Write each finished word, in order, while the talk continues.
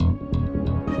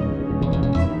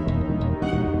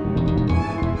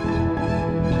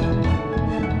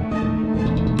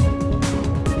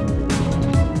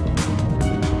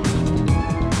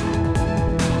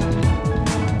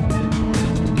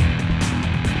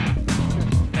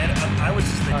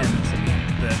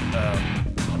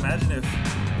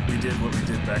did what we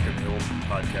did back in the old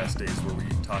podcast days where we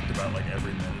talked about like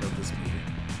every minute of this movie.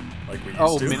 Like we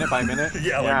used to. Minute by minute?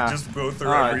 Like just go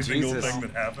through every single thing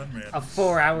that happened, man. A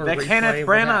 4-hour The replay Kenneth of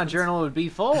what Branagh happens. journal would be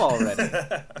full already.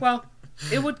 Well,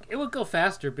 it would go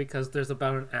faster because there's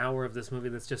about an hour of this movie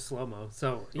that's just slow-mo.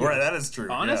 So Right, that is true.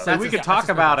 Honestly, yeah. we That's could talk just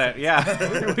about what it.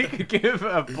 Yeah, we could give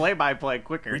a play-by-play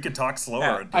quicker. We could talk slower.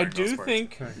 Yeah. during I those do parts.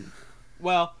 think,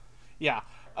 well, yeah.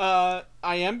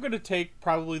 I am going to take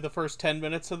probably the first 10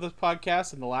 minutes of this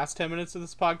podcast and the last 10 minutes of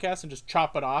this podcast and just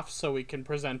chop it off so we can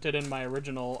present it in my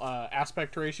original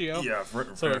aspect ratio. Yeah,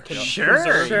 So it can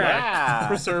Sure, yeah.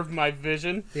 preserve my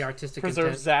vision, the artistic preserve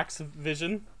intent. Zach's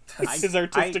vision, his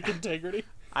artistic integrity.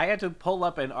 I had to pull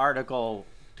up an article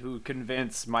to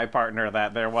convince my partner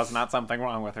that there was not something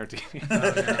wrong with her TV.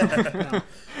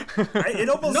 It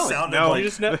almost sounded No, like You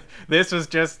just know, this was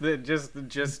just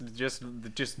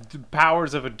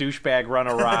powers of a douchebag run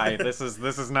awry. This is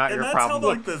not and your that's problem. how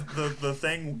like the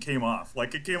thing came off.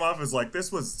 Like it came off as like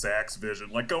this was Zach's vision,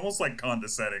 like almost like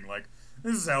condescending. Like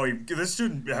this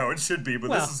shouldn't be how it should be, but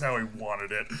Well. this is how he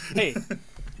wanted it. hey,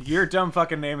 Your dumb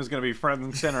fucking name is going to be front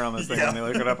and center on this thing when they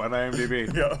look it up on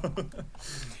IMDb. Yeah.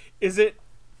 is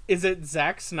it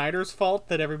Zack Snyder's fault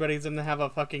that everybody's going to have a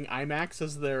fucking IMAX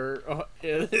as their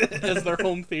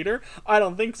home theater? I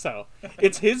don't think so.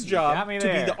 It's his got job me to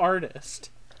be there. the artist.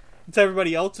 It's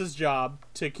everybody else's job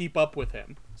to keep up with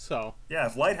him. So Yeah,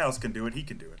 if Lighthouse can do it, he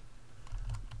can do it.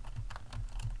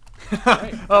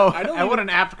 Oh, I don't and what even- an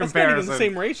apt that's not even comparison. the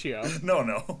same ratio.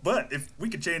 No. But if we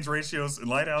could change ratios in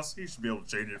Lighthouse, he should be able to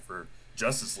change it for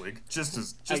Justice League. Just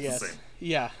I the guess. same.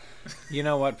 Yeah. You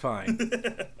know what? Fine.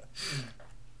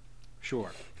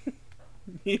 Sure.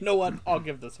 You know what? I'll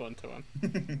give this one to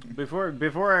him.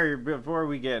 Before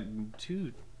we get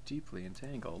too deeply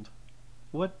entangled,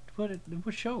 what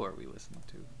show are we listening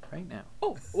to right now?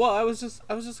 Oh, well, I was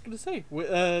just gonna say,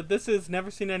 this is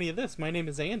Never Seen Any of This. My name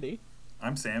is Andy.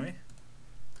 I'm Sammy.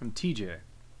 From TJ.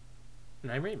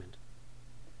 And I'm Raymond.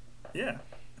 Yeah.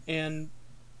 And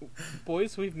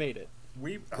boys, we've made it.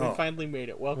 We We finally made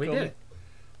it. Welcome. We did it.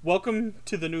 Welcome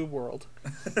to the new world.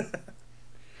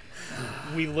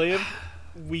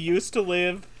 We used to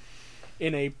live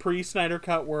in a pre-Snyder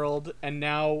Cut world, and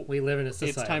now We live in a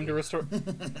society. it's time to restore.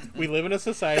 We live in a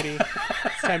society.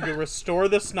 It's time to restore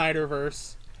the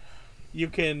Snyderverse. You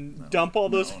can dump all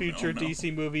those future no.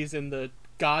 DC movies in the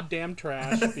goddamn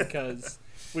trash because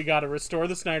we got to restore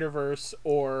the Snyderverse,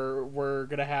 or we're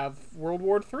gonna have World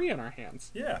War III on our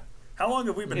hands. Yeah. How long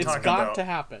have we been It's talking got about? to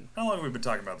happen. How long have we been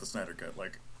talking about the Snyder Cut?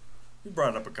 Like, we brought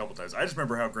it up a couple times. I just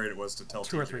remember how great it was to tell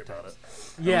 2 or TJ 3 about times.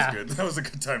 it. Yeah. That was good. That was a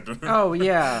good time to. Oh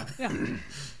yeah.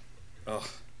 Ugh.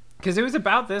 Because it was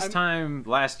about this time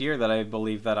last year that I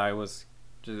believe that I was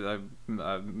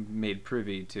made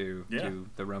privy to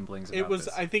the rumblings about It was.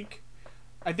 this. I think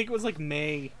it was like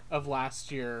May of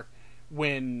last year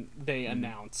when they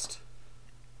announced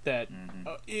that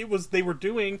they were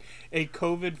doing a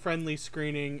COVID-friendly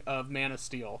screening of Man of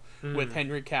Steel with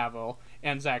Henry Cavill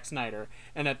and Zack Snyder,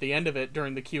 and at the end of it,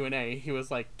 during the Q&A, he was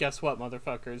like, "Guess what,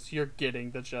 motherfuckers? You're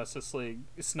getting the Justice League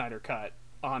Snyder Cut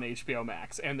on HBO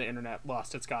Max," and the internet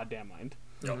lost its goddamn mind.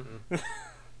 Yep.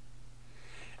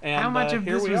 And How much of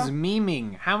here this we was are.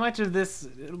 memeing? How much of this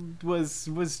was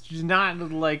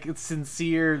not like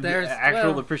sincere There's-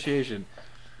 actual well- appreciation?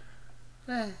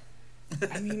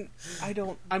 I mean,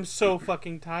 I'm so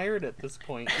fucking tired at this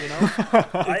point, you know?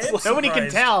 I am Nobody can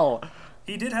surprised. tell.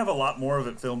 He did have a lot more of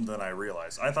it filmed than I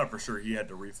realized. I thought for sure he had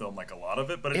to refilm like a lot of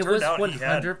it, but it It turned was out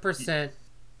 100%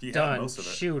 he had done most of it.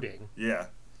 shooting Yeah.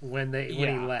 when he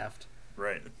Yeah. left.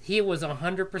 Right. He was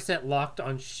 100% locked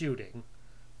on shooting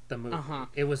the movie. Uh-huh.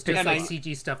 It was just And like I-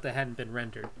 CG stuff that hadn't been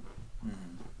rendered.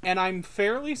 And I'm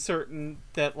fairly certain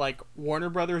that, like,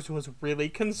 Warner Brothers was really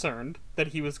concerned that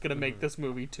he was going to make this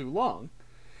movie too long.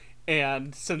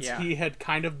 And since Yeah. he had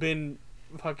kind of been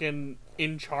fucking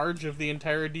in charge of the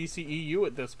entire DCEU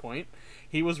at this point,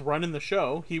 he was running the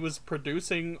show. He was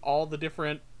producing all the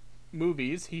different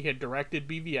movies. He had directed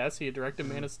BVS. He had directed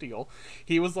Man of Steel.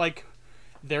 He was like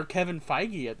their Kevin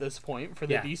Feige at this point for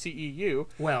the Yeah. DCEU.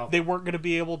 Well, They weren't going to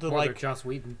be able to, or they're like... Joss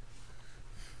Whedon.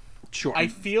 Sure. I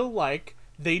feel like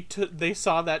they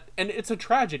saw that, and it's a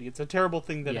tragedy. It's a terrible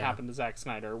thing that Yeah. happened to Zack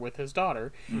Snyder with his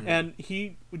daughter, and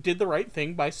he did the right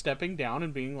thing by stepping down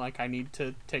and being like, "I need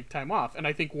to take time off." And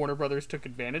I think Warner Brothers took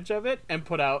advantage of it and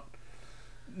put out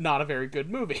not a very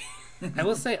good movie. I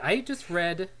will say, I just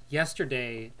read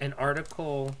yesterday an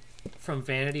article from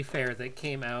Vanity Fair that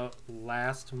came out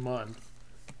last month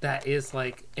that is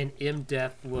like an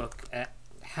in-depth look at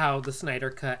how the Snyder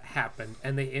Cut happened,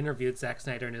 and they interviewed Zack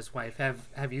Snyder and his wife.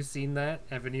 Have you seen that?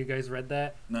 Haven't you guys read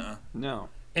that? Nuh-uh. No.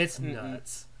 It's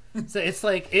nuts. So it's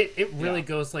like it really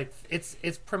goes like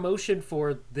it's promotion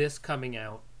for this coming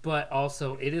out, but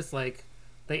also it is like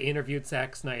they interviewed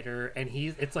Zack Snyder and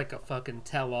it's like a fucking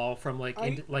tell-all from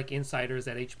like insiders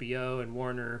at HBO and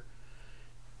Warner.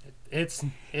 It's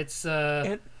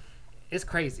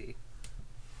crazy.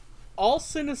 All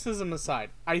cynicism aside,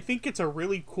 I think it's a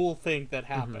really cool thing that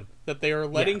happened. That they are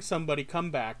letting somebody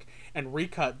come back and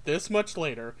recut this much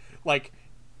later. Like,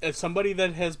 as somebody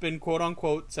that has been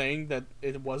quote-unquote saying that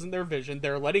it wasn't their vision,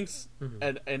 they're letting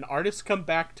an artist come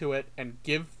back to it and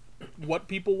give what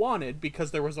people wanted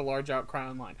because there was a large outcry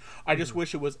online. I just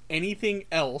wish it was anything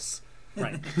else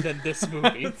than this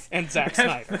movie and Zack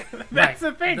Snyder. That's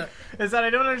the thing, is that I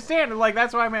don't understand. Like,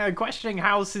 that's why I'm questioning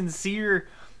how sincere,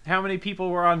 how many people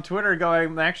were on Twitter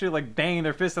going, actually, like, banging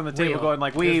their fists on the table, going,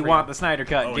 like, we want the Snyder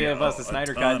Cut, give us the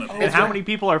Snyder Cut. And how many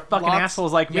people are fucking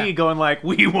assholes like me going, like,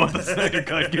 we want the Snyder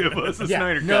Cut, give us the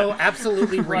Snyder Cut. No,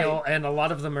 absolutely real, and a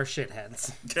lot of them are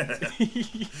shitheads.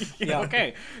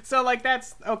 Okay. So, like,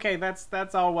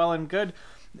 that's all well and good.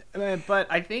 But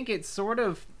I think it's sort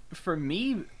of, for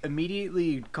me,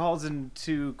 immediately calls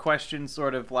into question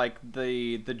sort of like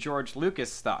the George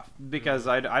Lucas stuff, because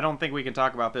I don't think we can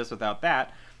talk about this without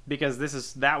that,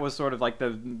 because that was sort of like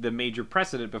the major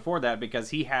precedent before that, because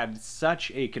he had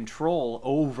such a control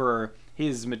over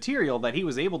his material that he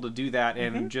was able to do that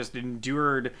and just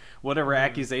endured whatever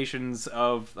accusations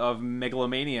of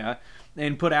megalomania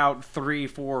and put out 3,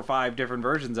 4, 5 different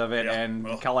versions of it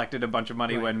and collected a bunch of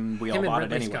money when we all bought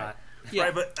it anyway. Scott. Yeah,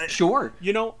 Right, but Sure.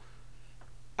 You know,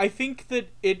 I think that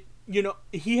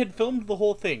he had filmed the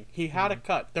whole thing. He had a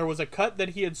cut. There was a cut that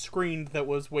he had screened that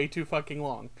was way too fucking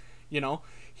long.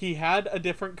 He had a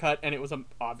different cut, and it was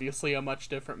obviously a much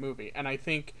different movie. And I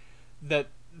think that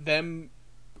them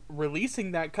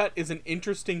releasing that cut is an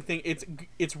interesting thing.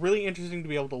 It's really interesting to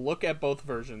be able to look at both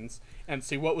versions and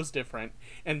see what was different,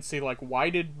 and see, like, why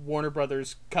did Warner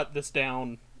Brothers cut this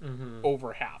down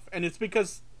over half? And it's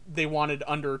because they wanted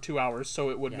under 2 hours so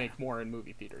it would make more in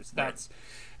movie theaters.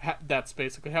 That's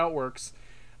basically how it works.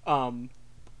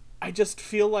 I just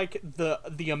feel like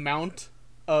the amount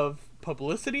of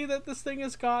publicity that this thing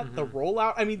has got, the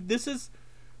rollout. I mean, this is,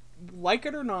 like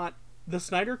it or not, the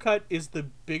Snyder Cut is the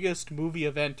biggest movie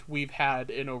event we've had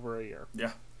in over a year.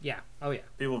 Yeah. Yeah. Oh yeah.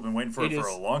 People have been waiting for it for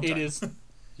a long time. It is.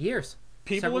 Years.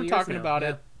 People Several are years talking now. about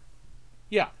it.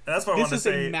 Yeah. And that's what I This want to is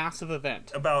say a massive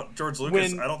event. about George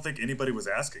Lucas. I don't think anybody was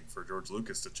asking for George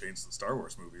Lucas to change the Star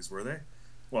Wars movies, were they?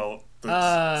 Well, the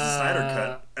Snyder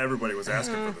Cut, everybody was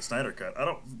asking for the Snyder Cut.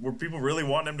 Were people really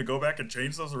wanting him to go back and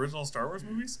change those original Star Wars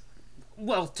movies?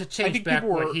 Well, to I change think back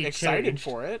people what were he excited changed.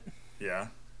 for it. Yeah.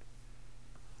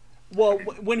 Well,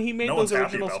 when he made no those one's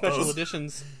happy original about special those.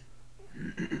 editions,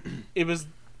 it was.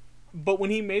 But when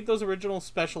he made those original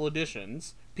special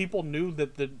editions, people knew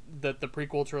that the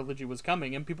prequel trilogy was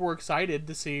coming, and people were excited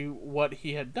to see what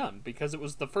he had done, because it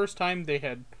was the first time they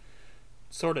had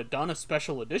sort of done a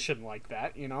special edition like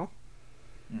that,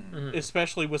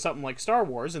 especially with something like Star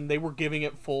Wars, and they were giving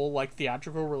it full, like,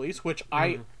 theatrical release, which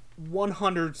I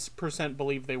 100%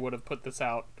 believe they would have put this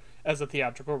out as a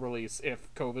theatrical release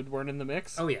if COVID weren't in the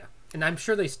mix. Oh yeah, and I'm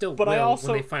sure they still But will I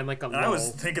also- when they find like a lull. I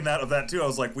was thinking of that too. I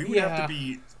was like, we would have to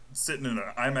be sitting in an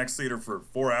IMAX theater for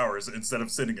 4 hours instead of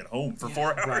sitting at home for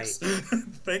 4 hours.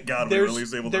 Thank God we were at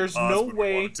least able to pause no when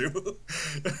way- we wanted to.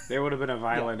 There would have been a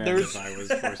violent end if I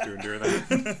was forced to endure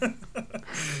that.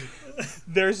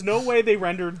 There's no way they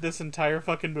rendered this entire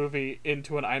fucking movie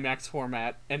into an IMAX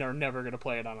format and are never going to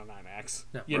play it on an IMAX.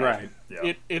 No. Right.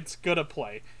 Yeah. It's going to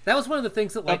play. That was one of the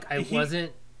things that like he-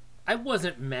 I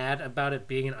wasn't mad about it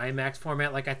being an IMAX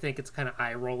format. Like, I think it's kind of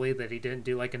eye rolly that he didn't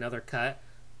do like another cut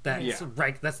that's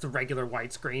that's the regular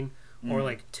widescreen or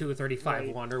like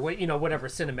 235-1 or whatever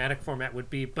cinematic format would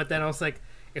be. But then I was like,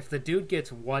 if the dude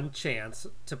gets one chance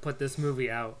to put this movie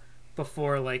out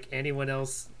before like anyone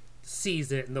else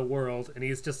sees it in the world, and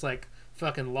he's just like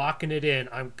fucking locking it in,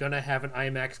 I'm gonna have an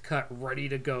IMAX cut ready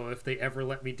to go if they ever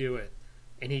let me do it,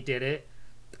 and he did it.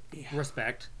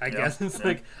 Respect, I guess. It's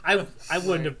like I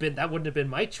wouldn't have been, that wouldn't have been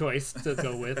my choice to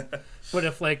go with. But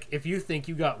if you think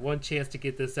you got one chance to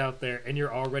get this out there and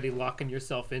you're already locking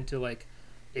yourself into like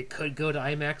it could go to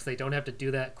IMAX, they don't have to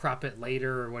do that, crop it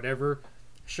later or whatever.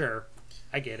 Sure,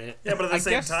 I get it. Yeah, but at the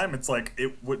same time, it's like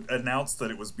it would announce that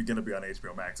it was going to be on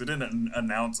HBO Max. It didn't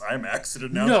announce IMAX. It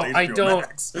announced HBO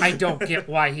Max. I don't get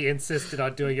why he insisted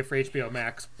on doing it for HBO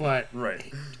Max, but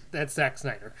that's Zack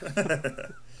Snyder.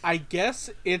 I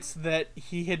guess it's that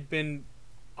he had been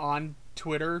on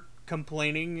Twitter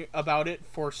complaining about it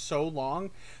for so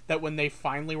long that when they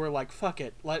finally were like, fuck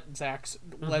it, let Zack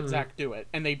do it,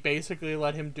 and they basically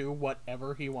let him do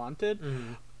whatever he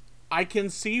wanted. I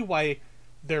can see why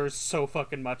there's so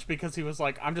fucking much, because he was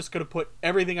like, I'm just going to put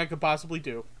everything I could possibly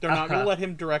do. They're not going to let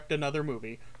him direct another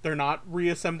movie. They're not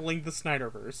reassembling the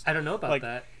Snyderverse. I don't know about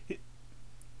that.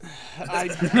 I'm fairly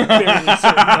certain they're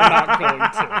not going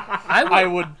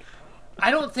to. I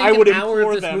don't think I would an hour implore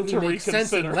of this them movie to makes sense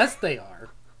reconsider. unless they are.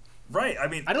 Right. I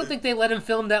mean, I don't think they let him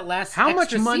film that last. How much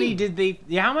extra money scene. did they?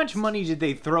 Yeah, how much money did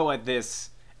they throw at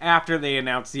this after they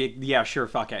announced the? Yeah, sure,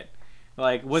 fuck it.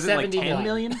 Like, was it like 10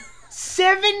 million?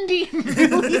 70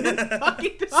 million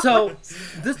fucking dollars. So,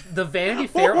 the Vanity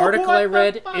Fair article I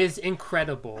read is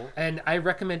incredible, and I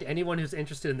recommend anyone who's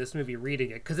interested in this movie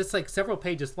reading it, because it's like several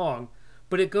pages long,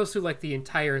 but it goes through like the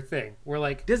entire thing. We're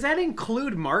like, Does that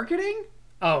include marketing?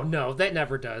 oh no, that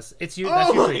never does. That's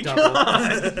usually double.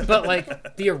 But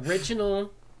like the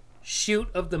original shoot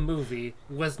of the movie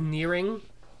was nearing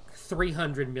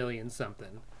 300 million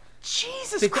something.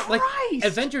 Jesus Because, Christ! like,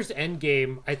 Avengers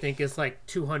Endgame, I think, is like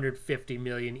 250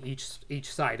 million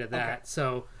each side of that. Okay.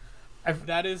 So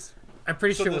That is... I'm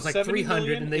pretty So sure it the was like 70 300,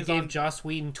 million and they is gave on- Joss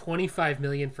Whedon 25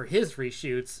 million for his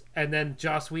reshoots, and then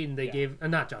Joss Whedon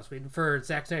not Joss Whedon, for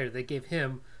Zack Snyder, they gave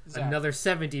him another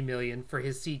 70 million for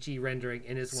his CG rendering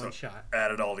in his one shot. add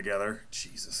it all together.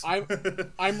 Jesus.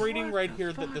 I'm reading right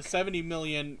here that the 70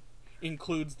 million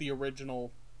includes the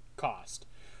original cost.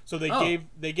 So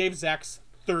they gave Zack's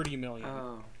 30 million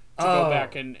to go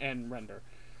back and render.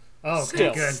 Oh, Still.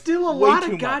 okay, good. Still a Way lot too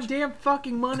of much. goddamn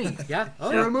fucking money. Yeah.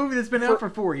 Oh, For a movie that's been out for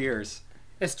 4 years.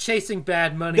 it's chasing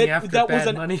bad money after That was bad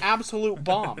an money. absolute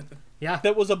bomb. Yeah.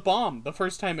 That was a bomb the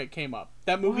first time it came up.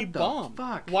 That movie What the bombed.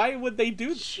 fuck? Why would they do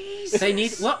that? Jesus. They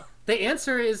need. Well, the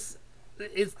answer is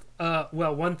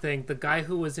well, one thing, the guy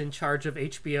who was in charge of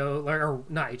HBO, or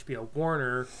not HBO,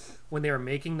 Warner, when they were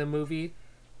making the movie,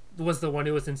 was the one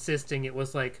who was insisting it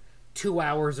was like 2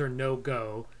 hours or no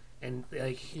go, and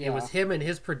like it was him and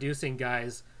his producing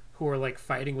guys who were like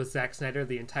fighting with Zack Snyder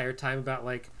the entire time about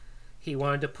like he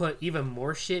wanted to put even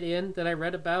more shit in that I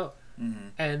read about,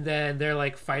 and then they're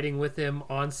like fighting with him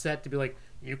on set to be like,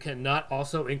 you cannot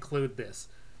also include this.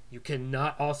 You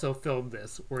cannot also film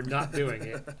this. We're not doing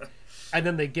it. And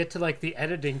then they get to like the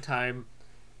editing time,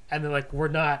 and they're like,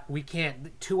 we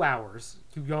can't. 2 hours.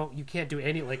 You can't do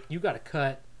any. Like, you got to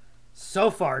cut so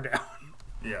far down.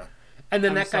 Yeah. And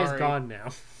then I'm that guy's sorry. gone now.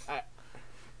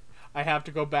 I have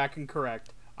to go back and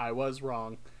correct. I was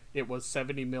wrong. It was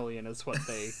 70 million is what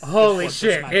they... Holy what the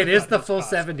shit! Snyder It is Cut the has full cost.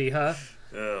 70, huh?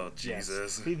 Oh Yes.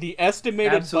 Jesus. The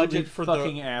estimated Absolutely budget for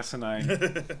fucking asinine.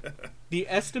 the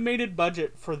estimated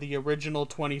budget for the original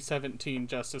 2017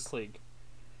 Justice League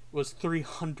was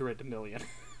 300 million.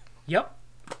 Yep.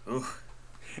 Ooh.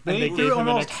 They they gave threw him an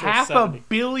almost extra half 70. $1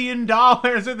 billion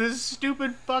at this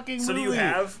stupid fucking So movie. do you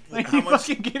have Are how you much?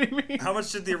 fucking kidding me? How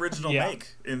much did the original Yeah. make?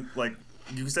 In like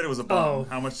you said it was a bomb. Oh.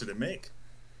 How much did it make?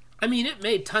 I mean, it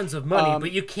made tons of money,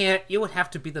 but you can't. It would have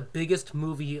to be the biggest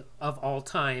movie of all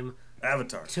time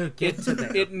Avatar. to get to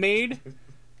there. It made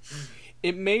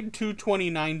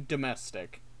 229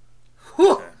 domestic.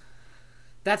 Whew!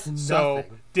 That's So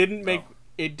nothing. didn't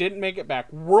make it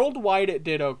back. Worldwide it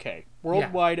did okay.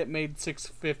 Worldwide it made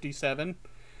 657.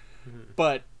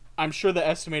 But I'm sure the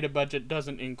estimated budget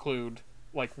doesn't include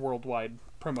like worldwide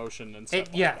promotion and stuff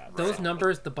like that. Those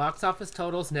numbers, the box office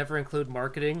totals never include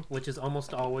marketing, which is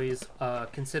almost always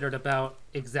considered about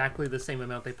exactly the same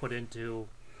amount they put into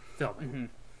filming.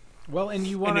 Well, and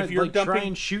you want if to you're like try dumping-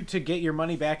 and shoot to get your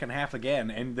money back in half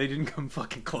again, and they didn't come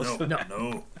fucking close to that.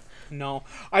 No. No.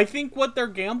 I think what their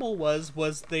gamble was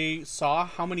they saw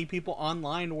how many people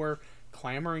online were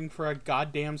clamoring for a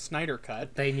goddamn Snyder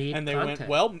cut. They need and they content.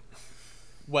 went,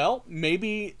 well,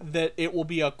 maybe that it will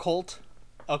be a cult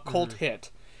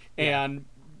hit, and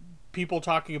people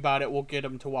talking about it will get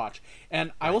them to watch.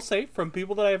 And I will say, from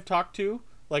people that I have talked to,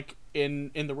 like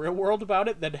in the real world about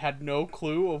it, that had no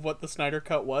clue of what the Snyder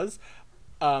cut was,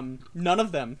 none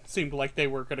of them seemed like they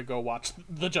were going to go watch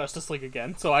the Justice League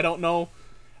again. So I don't know.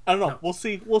 No. We'll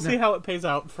see. We'll see how it pays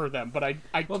out for them. But I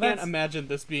can't that's- imagine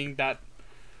this being that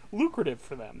lucrative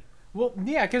for them. Well,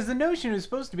 yeah, because the notion is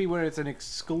supposed to be when it's an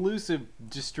exclusive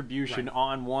distribution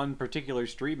on one particular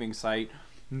streaming site,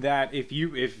 that if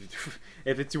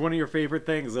it's one of your favorite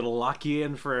things, it'll lock you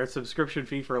in for a subscription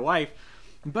fee for life.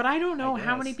 But I don't know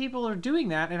how many guess. people are doing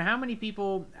that, and how many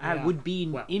people would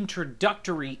be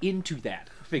introductory into that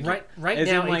figure. Right As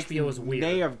now, in, like, HBO is weird.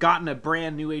 They have gotten a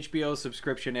brand new HBO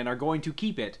subscription and are going to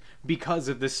keep it because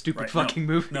of this stupid Right, fucking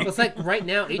movie. It's like right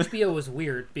now HBO is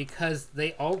weird because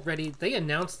they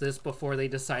announced this before they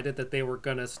decided that they were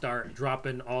gonna start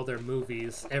dropping all their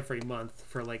movies every month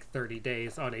for like 30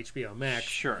 days on HBO Max.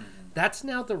 Sure. That's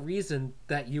now the reason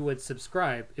that you would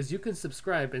subscribe, is you can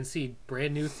subscribe and see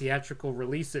brand new theatrical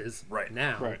releases Right.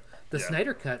 now. Right. The Yeah.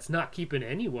 Snyder Cut's not keeping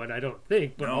anyone, I don't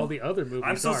think, but No. all the other movies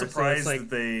I'm so are. surprised so it's like,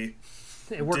 that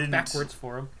it worked didn't- backwards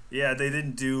for them. yeah, they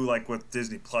didn't do like what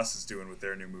Disney Plus is doing with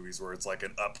their new movies, where it's like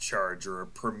an upcharge or a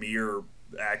premiere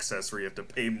access where you have to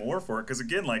pay more for it. Because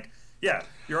again, like, yeah,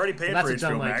 you're already paying That's for a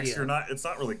dumb HBO Max. idea. You're not. It's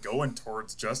not really going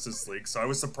towards Justice League. So I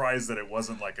was surprised that it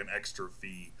wasn't like an extra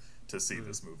fee to see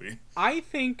this movie. I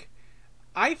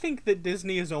think that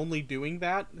Disney is only doing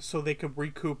that so they could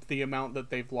recoup the amount that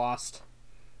they've lost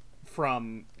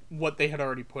from what they had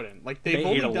already put in. Like they've They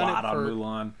only ate a done lot it on for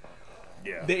Mulan.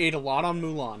 Yeah. they ate a lot on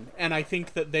Mulan, and I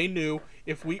think that they knew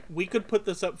if we could put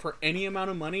this up for any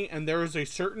amount of money, and there is a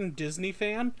certain Disney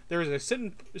fan, there is a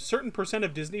certain percent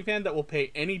of Disney fan that will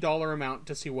pay any dollar amount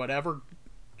to see whatever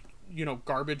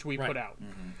garbage we Right. put out.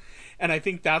 And I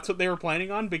think that's what they were planning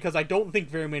on, because I don't think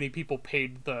very many people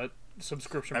paid the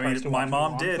subscription I price to mean, my watch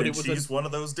mom Mulan, did, but and it was she's one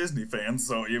of those Disney fans.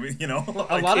 So A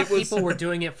like, lot of it was- people were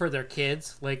doing it for their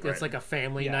kids. Like, Right. it's like a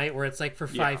family Yeah. night where it's like for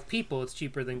Yeah. 5 people, it's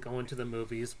cheaper than going to the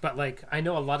movies. But, like, I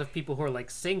know a lot of people who are,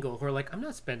 like, single who are like, I'm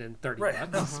not spending $30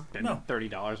 Right. bucks. No. Spend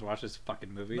 $30 to watch this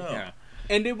fucking movie. No. Yeah.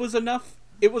 and it was enough.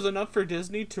 It was enough for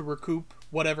Disney to recoup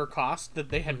whatever cost that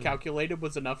they had Mm-hmm. calculated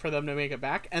was enough for them to make it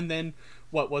back. And then,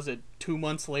 what was it? 2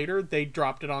 months later, they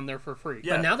dropped it on there for free.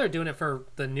 Yeah. But now they're doing it for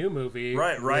the new movie.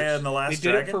 Right, Raya and the Last They did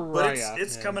it Dragon. for But Raya.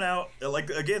 it's coming out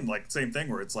like again, like same thing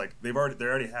where it's like they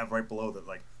already have right below that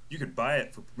like you could buy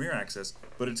it for premiere access,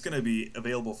 but it's going to be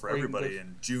available for Or you can everybody go-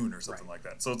 in June or something like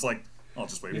that. So it's like I'll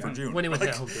just wait for June. When it was like,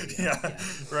 at home video, Yeah,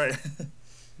 yeah. right.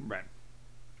 Right.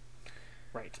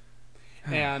 Right.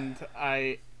 And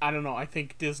I don't know. I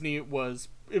think Disney was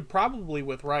probably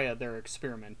with Raya. They're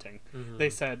experimenting. They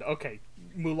said, okay,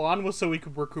 Mulan was so we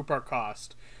could recoup our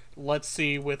cost. Let's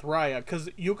see with Raya, because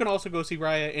you can also go see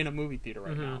Raya in a movie theater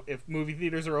right now. If movie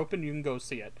theaters are open, you can go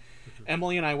see it.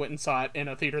 Emily and I went and saw it in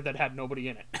a theater that had nobody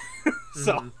in it.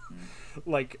 So,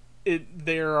 like,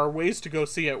 there are ways to go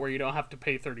see it where you don't have to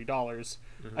pay $30.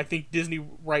 I think Disney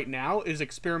right now is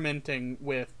experimenting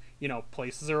with,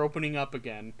 places are opening up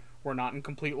again. We're not in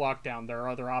complete lockdown. There are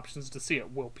other options to see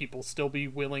it. Will people still be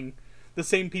willing? The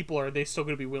same people, are they still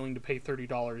going to be willing to pay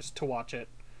 $30 to watch it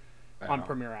on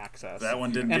Premiere Access? That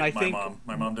one didn't And get I think, my mom.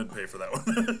 My mom didn't pay for that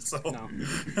one. So No.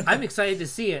 I'm excited to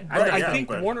see it. Right, I yeah, think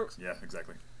but- Warner- Yeah,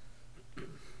 exactly.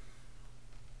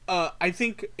 I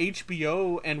think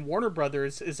HBO and Warner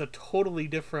Brothers is a totally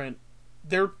different.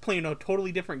 They're playing a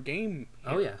totally different game.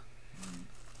 Oh, yeah.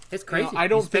 It's crazy. I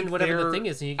don't you spend think whatever the they're- thing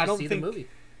is and you I can don't see think- the movie.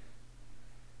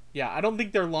 Yeah, I don't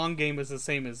think their long game is the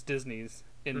same as Disney's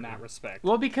in that respect.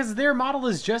 Well, because their model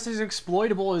is just as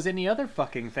exploitable as any other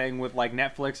fucking thing with like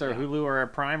Netflix or Hulu or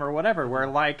Prime or whatever, where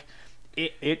like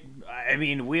I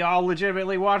mean, we all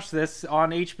legitimately watch this on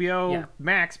HBO Yeah.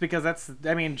 Max because that's,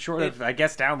 I mean, short of, I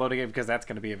guess, downloading it because that's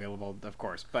going to be available, of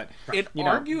course. But It you know,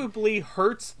 arguably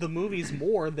hurts the movies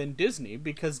more than Disney,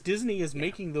 because Disney is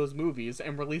making those movies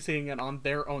and releasing it on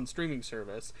their own streaming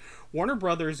service. Warner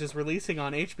Brothers is releasing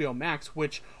on HBO Max,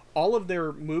 which all of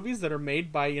their movies that are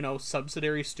made by,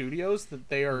 subsidiary studios that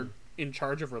they are in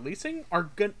charge of releasing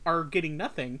are getting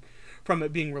nothing from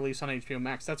it being released on HBO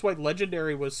Max. That's why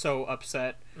Legendary was so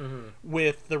upset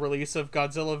with the release of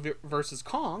Godzilla vs.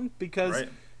 Kong, because Right.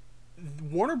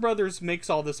 Warner Brothers makes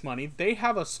all this money. They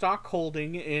have a stock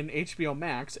holding in HBO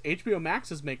Max. HBO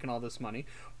Max is making all this money,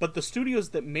 but the studios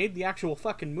that made the actual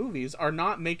fucking movies are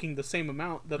not making the same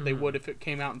amount that they would if it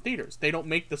came out in theaters. They don't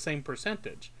make the same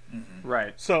percentage.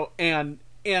 right. So, and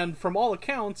from all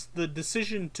accounts, the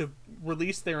decision to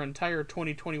release their entire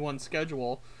 2021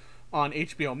 schedule on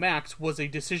HBO Max was a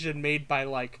decision made by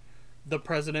like the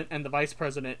president and the vice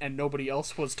president, and nobody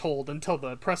else was told until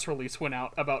the press release went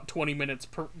out about 20 minutes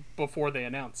before they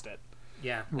announced it.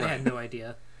 Yeah, I had no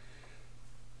idea.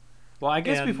 Well, I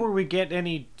guess And- before we get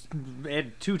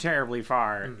too terribly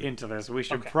far into this, we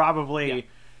should Okay. probably Yeah.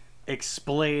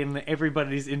 explain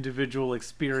everybody's individual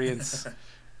experience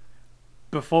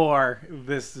before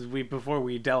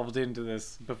we delved into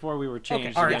this, before we were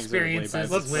changed Our inexorably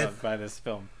experiences with- by this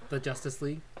film. The Justice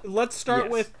League. Let's start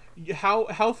Yes. with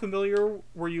how familiar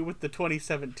were you with the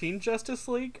 2017 Justice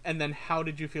League, and then how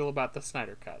did you feel about the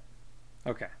Snyder Cut?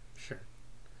 Okay. Sure.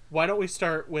 Why don't we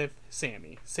start with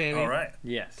Sammy? Sammy, All right.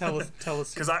 Yes. tell us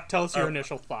 'Cause I- tell us your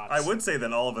initial thoughts. I would say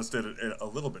that all of us did it a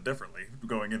little bit differently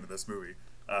going into this movie.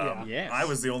 Yeah. Yes. I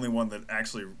was the only one that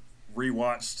actually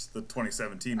rewatched the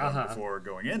 2017 one Uh-huh. before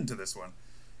going into this one.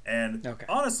 And Okay.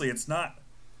 honestly, it's not...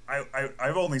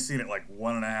 I've only seen it like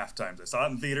 1.5 times. I saw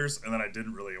it in theaters, and then I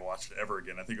didn't really watch it ever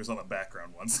again. I think it was on the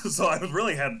background once. So I hadn't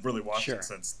really watched Sure. it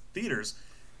since theaters.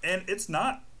 And it's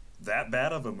not that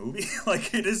bad of a movie.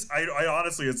 Like, it is... I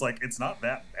honestly, it's like, it's not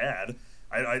that bad.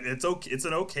 It's okay. It's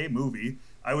an okay movie.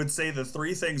 I would say the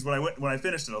three things when I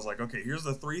finished it, I was like, okay, here's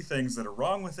the three things that are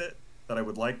wrong with it that I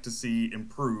would like to see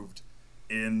improved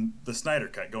in the Snyder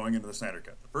Cut, going into the Snyder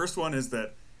Cut. The first one is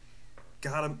that,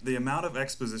 God, the amount of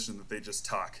exposition that they just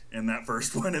talk in that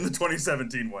first one, in the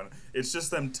 2017 one, it's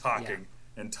just them talking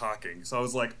and talking. So I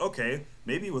was like, okay,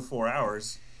 maybe with 4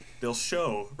 hours, they'll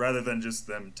show rather than just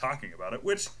them talking about it,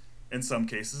 which in some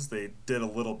cases they did a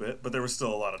little bit, but there was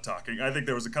still a lot of talking. I think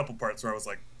there was a couple parts where I was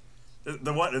like,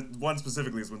 the one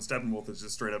specifically is when Steppenwolf is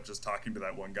just straight up just talking to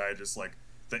that one guy, just like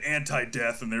the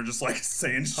anti-death, and they're just like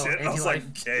saying shit. I was like,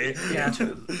 okay, yeah,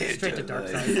 straight to dark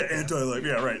side. Yeah, anti-life.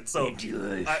 Yeah, right. So,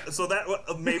 so that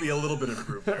maybe a little bit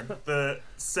improved there. The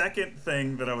second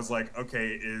thing that I was like, okay,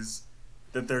 is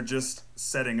that they're just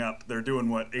setting up. They're doing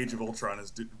what Age of Ultron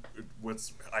is.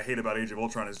 What's I hate about Age of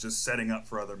Ultron is just setting up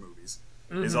for other movies.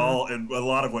 Is all, and a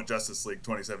lot of what Justice League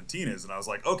 2017 is. And I was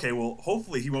like, okay, well,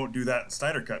 hopefully he won't do that in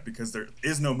Snyder Cut because there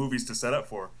is no movies to set up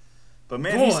for. But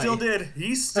man, he still did.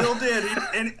 He still did.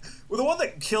 And well, the one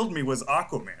that killed me was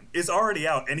Aquaman. Is already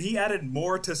out, and he added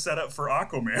more to set up for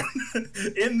Aquaman.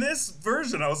 In this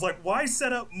version, I was like, why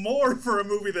set up more for a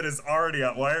movie that is already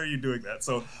out? Why are you doing that?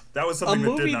 So that was something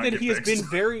that did not get fixed.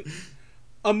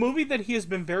 A movie that he has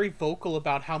been very vocal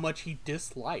about how much he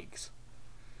dislikes.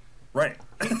 Right.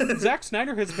 Zack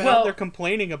Snyder has been out there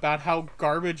complaining about how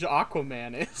garbage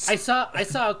Aquaman is. I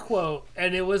saw a quote,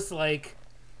 and it was like,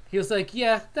 he was like,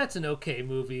 yeah, that's an okay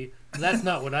movie. That's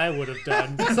not what I would have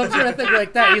done. Some sort of thing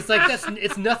like that. He's like,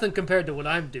 it's nothing compared to what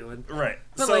I'm doing. Right.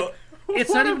 But like,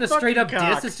 it's not even a straight up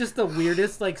diss. It's just the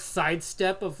weirdest like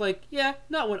sidestep of like, yeah,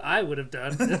 not what I would have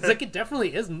done. It's like, it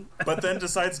definitely isn't. But then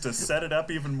decides to set it up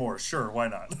even more. Sure, why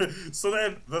not? So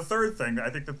then the third thing, I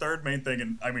think the third main thing,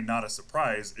 and I mean not a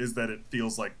surprise, is that it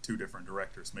feels like two different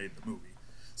directors made the movie.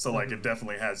 So like it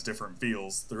definitely has different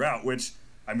feels throughout, which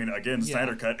I mean, again,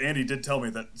 Snyder Cut. Andy did tell me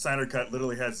that Snyder Cut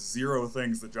literally has 0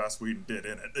 things that Joss Whedon did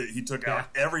in it. He took out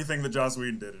everything that Joss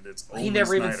Whedon did, and it's only He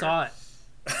never Snyder. even saw it.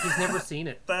 He's never seen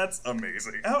it. That's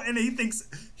amazing. Oh, and he thinks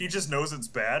he just knows it's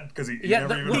bad because he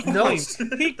never even claims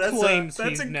he's that's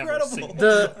never incredible. seen it.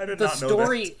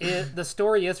 The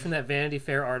story is from that Vanity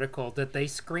Fair article that they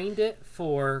screened it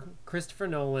for Christopher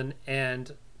Nolan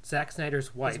and Zack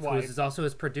Snyder's wife, who is also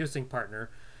his producing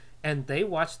partner. And they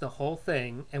watched the whole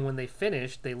thing, and when they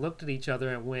finished, they looked at each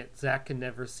other and went, "Zach can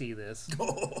never see this."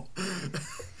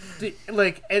 They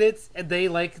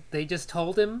just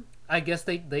told him. I guess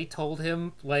they told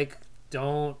him like,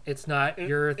 "Don't. It's not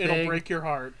your thing. It'll break your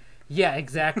heart." Yeah,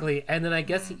 exactly. And then I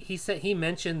guess he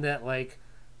mentioned that like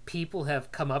people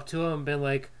have come up to him and been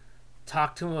like,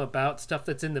 talk to him about stuff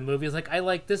that's in the movie. He's like, I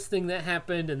like this thing that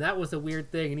happened, and that was a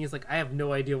weird thing. And he's like, I have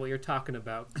no idea what you're talking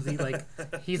about because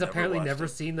he's apparently never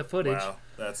seen the footage. Wow,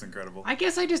 that's incredible. I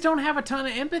guess I just don't have a ton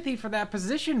of empathy for that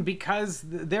position because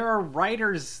there are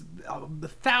writers,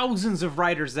 thousands of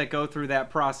writers that go through that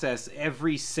process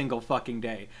every single fucking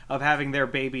day of having their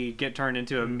baby get turned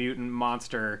into a mutant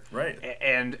monster, right?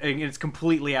 And it's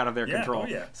completely out of their control. Oh,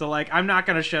 yeah. So like, I'm not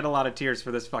gonna shed a lot of tears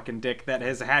for this fucking dick that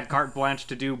has had carte blanche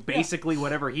to do basically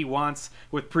whatever he wants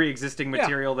with pre-existing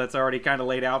material that's already kind of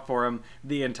laid out for him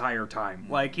the entire time.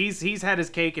 Like he's had his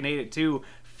cake and ate it too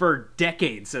for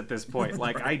decades at this point.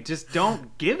 Like I just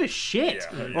don't give a shit.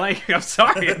 Like I'm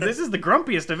sorry, this is the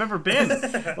grumpiest I've ever been.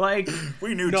 Like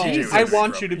we knew. No, I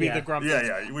want you to be the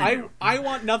grumpiest. Yeah. I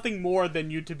want nothing more than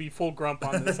you to be full grump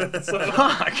on this episode.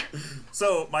 Fuck.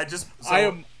 So my just. So, I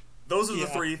am. Those are the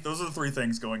three. Those are the three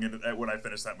things going into when I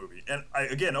finished that movie. And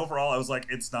overall, I was like,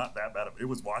 it's not that bad. It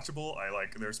was watchable.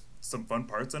 There's some fun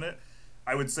parts in it.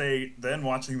 I would say then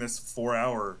watching this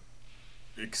 4-hour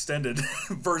extended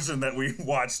version that we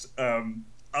watched.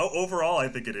 Overall, I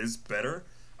think it is better.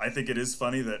 I think it is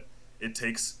funny that it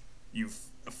takes you.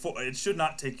 It should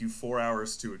not take you 4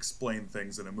 hours to explain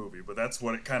things in a movie, but that's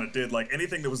what it kind of did. Like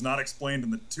anything that was not explained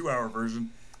in the 2-hour version.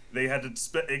 They had to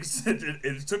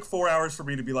it took 4 hours for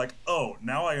me to be like, oh,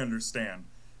 now I understand,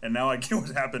 and now I get what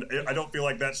happened. I don't feel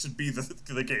like that should be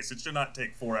the case. It should not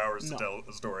take 4 hours to tell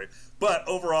a story. But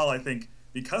overall, I think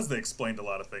because they explained a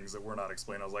lot of things that were not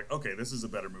explained, I was like, okay, this is a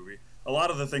better movie. A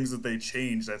lot of the things that they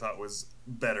changed, I thought was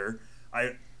better.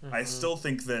 I still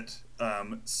think that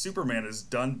Superman is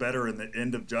done better in the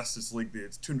end of Justice League, the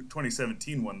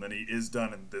 2017 one, than he is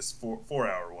done in this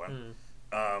 4-hour one.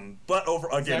 But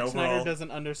Zack Snyder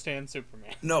doesn't understand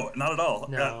Superman. No, not at all.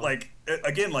 No.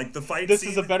 The fight. This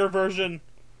is a better version.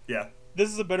 Yeah. This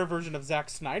is a better version of Zack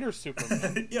Snyder's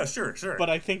Superman. Yeah, sure. But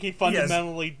I think he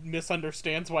fundamentally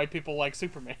misunderstands why people like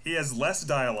Superman. He has less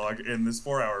dialogue in this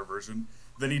 4-hour version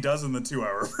than he does in the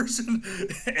 2-hour version,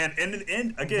 and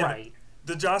again, right.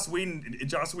 the Joss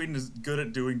Whedon is good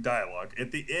at doing dialogue.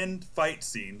 At the end fight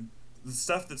scene, the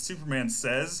stuff that Superman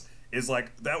says is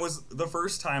like, that was the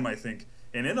first time, I think,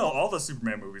 and in all the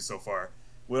Superman movies so far,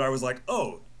 where I was like,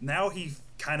 oh, now he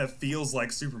kind of feels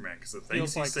like Superman, because the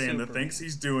things he's saying, the things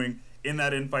he's doing in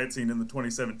that in-fight scene in the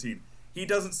 2017, he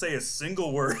doesn't say a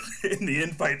single word in the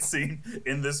in-fight scene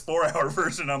in this 4-hour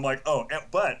version. I'm like, oh,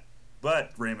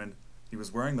 but Raymond, he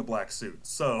was wearing the black suit,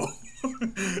 so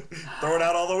throw it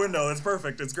out all the window. It's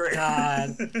perfect. It's great.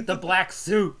 God, the black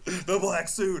suit. The black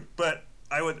suit. But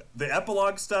the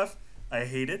epilogue stuff, I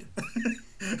hated.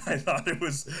 I thought it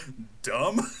was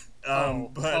dumb.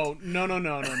 No.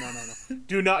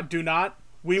 Do not.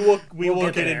 We will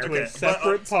get into a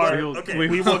separate part.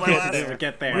 We will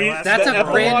get there. That's a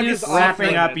brand new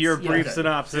wrapping up your brief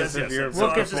synopsis of your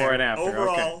before and after.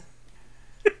 Overall,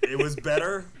 it was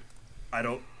better. I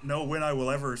don't know when I will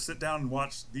ever sit down and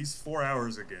watch these 4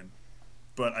 hours again,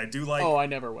 but I do like. Oh, I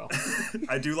never will.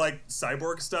 I do like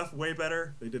Cyborg stuff way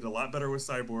better. They did a lot better with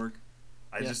Cyborg.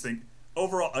 I just think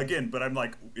overall, again, but I'm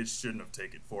like, it shouldn't have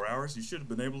taken 4 hours. You should have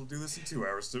been able to do this in 2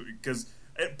 hours, because.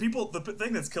 People, the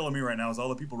thing that's killing me right now is all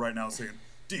the people right now saying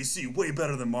DC way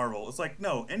better than Marvel. It's like,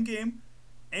 no, Endgame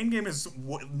is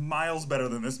miles better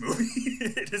than this movie.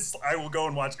 I will go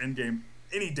and watch Endgame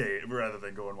any day rather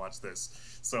than go and watch this.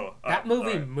 So that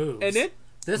movie moves, and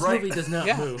this movie does not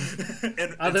move,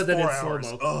 and other than 4 in hours.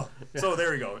 slow-mo. Oh, so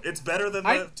there we go. It's better than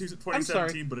the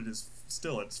 2017, but it is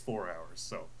still it's 4 hours.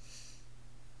 So.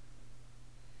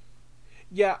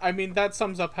 Yeah, I mean, that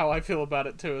sums up how I feel about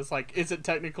it, too. Is like, is it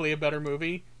technically a better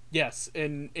movie? Yes,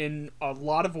 in a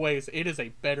lot of ways, it is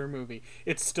a better movie.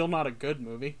 It's still not a good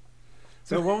movie.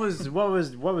 So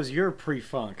what was your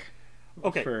pre-funk?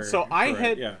 Okay,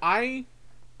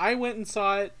 I went and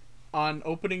saw it on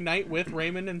opening night with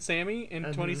Raymond and Sammy in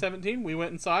 2017. We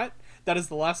went and saw it. That is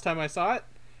the last time I saw it.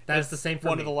 That is the same for me.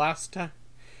 One of the last time.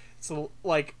 So,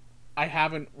 like, I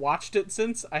haven't watched it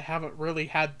since. I haven't really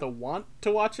had the want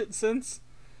to watch it since.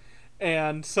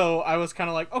 And so I was kind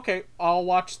of like, okay, I'll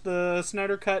watch the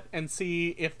Snyder Cut and see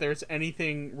if there's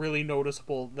anything really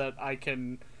noticeable that I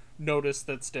can notice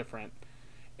that's different.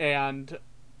 And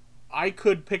I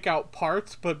could pick out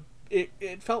parts, but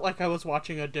it felt like I was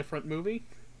watching a different movie.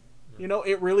 You know,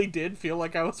 it really did feel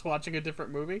like I was watching a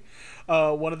different movie.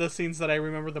 One of the scenes that I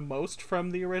remember the most from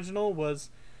the original was,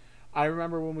 I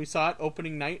remember when we saw it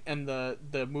opening night and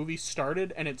the movie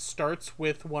started, and it starts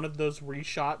with one of those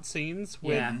reshot scenes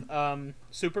with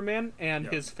Superman, and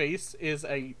his face is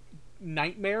a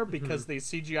nightmare because they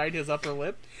CGI'd his upper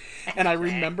lip. And I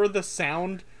remember the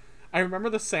sound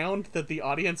that the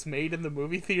audience made in the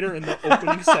movie theater in the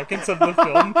opening seconds of the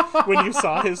film when you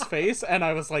saw his face, and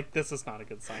I was like, this is not a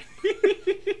good sign.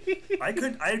 I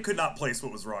could not place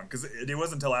what was wrong, because it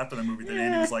wasn't until after the movie that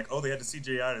Andy was like, oh, they had to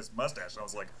CGI his mustache, and I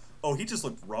was like, oh, he just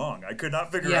looked wrong. I could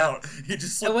not figure out. He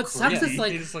just looked what sucks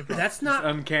creepy. is that's not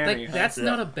uncanny. Like, that's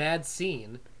not a bad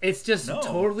scene. It's just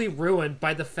totally ruined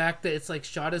by the fact that it's like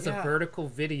shot as a vertical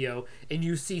video, and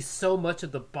you see so much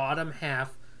of the bottom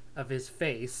half of his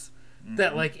face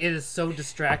that like it is so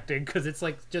distracting, because it's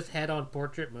like just head-on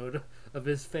portrait mode of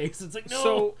his face. It's like, no.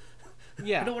 So,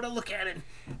 yeah, I don't want to look at it.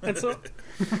 And so,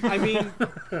 I mean,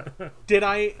 did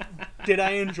I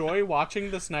enjoy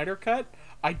watching the Snyder Cut?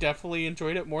 I definitely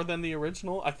enjoyed it more than the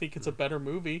original. I think it's a better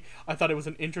movie. I thought it was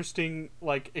an interesting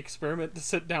experiment to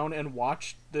sit down and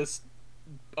watch this.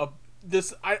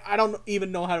 I don't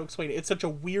even know how to explain it. It's such a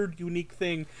weird, unique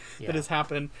thing that has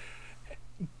happened.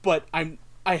 But I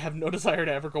have no desire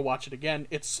to ever go watch it again.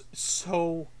 It's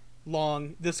so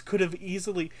long. This could have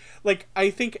easily, I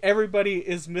think everybody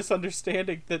is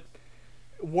misunderstanding that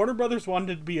Warner Brothers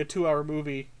wanted to be a 2-hour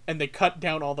movie, and they cut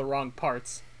down all the wrong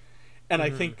parts. And I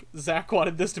think Zach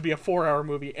wanted this to be a 4-hour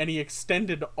movie, and he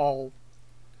extended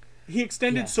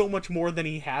so much more than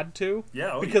he had to.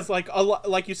 Yeah, because like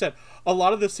you said, a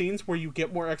lot of the scenes where you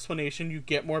get more explanation, you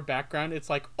get more background, it's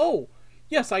like, oh,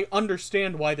 yes, I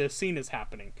understand why this scene is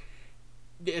happening.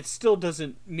 It still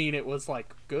doesn't mean it was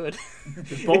good.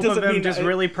 Both of them just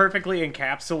really perfectly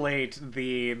encapsulate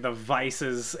the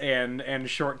vices and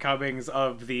shortcomings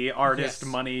of the artist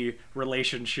money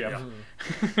relationship.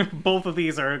 Yeah. Both of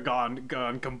these are gone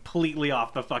completely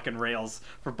off the fucking rails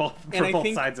for both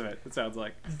sides of it. It sounds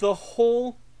like the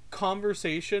whole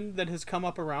conversation that has come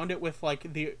up around it with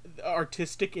the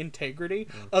artistic integrity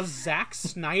of Zack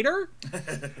Snyder,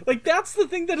 that's the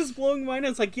thing that is blowing my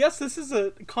mind. It's yes, this is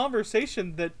a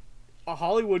conversation that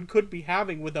Hollywood could be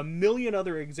having with a million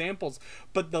other examples,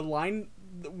 but the line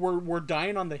we're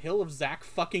dying on the hill of Zack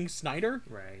fucking Snyder,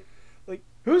 right?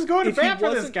 Who's going to bat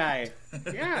for this guy?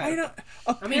 Yeah,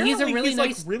 I mean, he's a really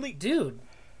nice dude.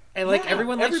 and like Yeah,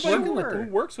 everyone likes everybody working with who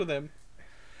him. works with him.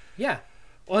 Yeah.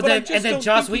 Well, But I then just and then don't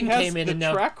Joss think he Whedon has came in, the and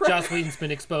now track record. Joss Whedon's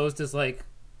been exposed as like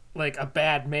a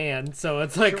bad man. So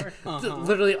it's like Uh-huh.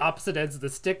 literally opposite ends of the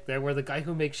stick there, where the guy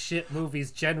who makes shit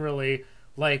movies generally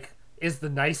like is the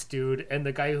nice dude, and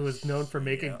the guy who is known for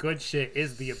making good shit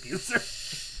is the abuser.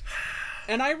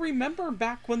 And I remember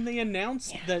back when they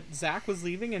announced that Zach was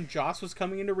leaving and Joss was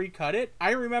coming in to recut it,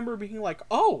 I remember being like,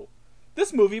 oh,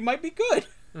 this movie might be good.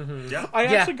 Yeah. I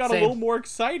Yeah, actually got same. a little more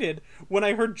excited when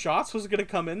I heard Joss was going to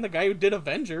come in, the guy who did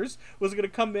Avengers, was going to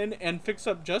come in and fix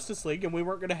up Justice League, and we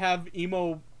weren't going to have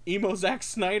emo Zack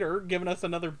Snyder giving us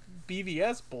another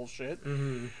BVS bullshit.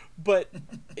 But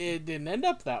it didn't end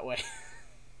up that way.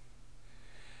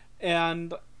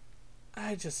 And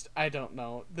I don't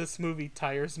know. This movie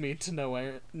tires me to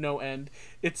no end.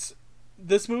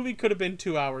 This movie could have been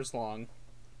 2 hours long.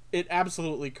 It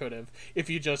absolutely could have, if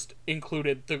you just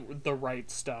included the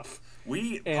right stuff.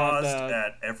 We paused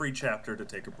at every chapter to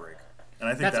take a break. And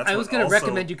I think that's I was what going to also-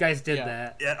 recommend you guys did Yeah.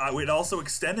 that. Yeah, it also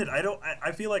extended.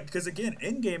 I feel like, because again,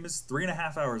 Endgame is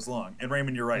 3.5 hours long, and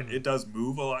Raymond, you're right. It does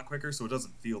move a lot quicker, so it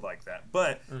doesn't feel like that.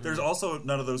 But there's also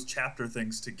none of those chapter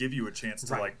things to give you a chance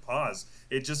to like pause.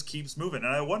 It just keeps moving,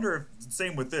 and I wonder if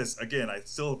same with this. Again, I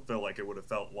still feel like it would have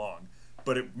felt long,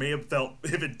 but it may have felt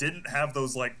if it didn't have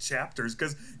those like chapters,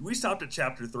 because we stopped at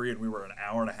chapter 3 and we were an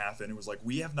hour and a half in. It was like,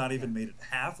 we have not even made it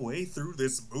halfway through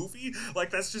this movie. Like,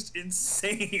 that's just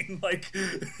insane. Like,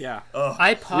 Yeah.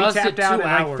 I We paused at tapped 2 out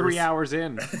hours. at like 3 hours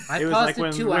in. I It was paused like at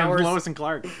when, 2 when hours. Lois and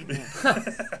Clark.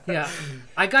 Yeah,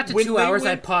 I got to When 2 they hours. I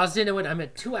went- paused in and went, I'm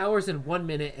at 2 hours and 1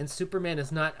 minute, and Superman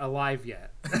is not alive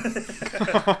yet.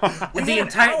 The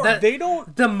entire They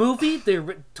don't... the movie,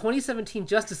 the 2017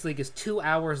 Justice League is 2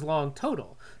 hours long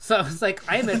total. So I was like,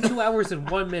 I am at 2 hours and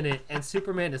 1 minute, and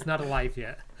Superman is not alive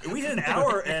yet. we hit an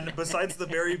hour, and besides the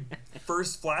very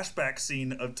first flashback scene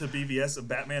to BVS of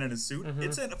Batman in his suit,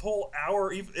 it's a whole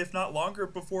hour, if not longer,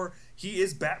 before he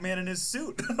is Batman in his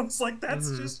suit. I was like,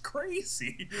 that's just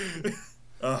crazy.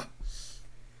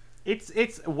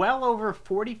 It's well over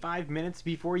 45 minutes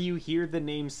before you hear the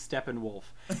name Steppenwolf.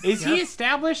 Is he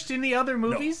established in the other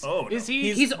movies? Oh, no. Is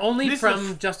he? He's only this from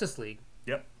is- Justice League.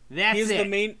 Yep. That's He is it. the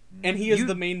main... And he is You-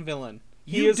 the main villain.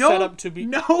 He You is don't set up to be...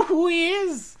 know who he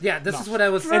is. Yeah, this is what I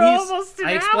was. For And almost an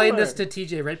I explained hour. this to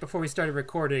TJ right before we started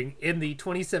recording. In the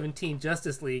 2017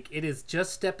 Justice League, it is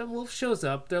just Steppenwolf shows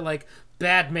up. They're like,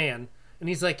 bad man. And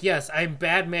he's like, yes, I'm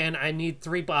bad man. I need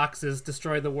 3 boxes,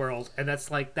 destroy the world. And that's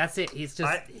it. He's just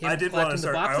I did want to the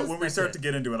start boxes. when we That's start it. to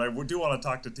get into it. I do want to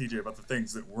talk to TJ about the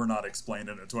things that were not explained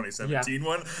in the 2017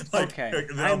 one. Like, Okay,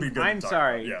 that'll be good. I'm to talk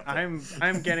sorry. about. Yeah,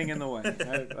 I'm getting in the way.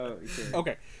 Okay.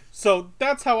 Okay, so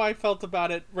that's how I felt about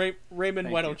it.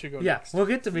 Raymond, why don't you go Yeah, next? we'll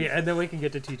get to me, and then we can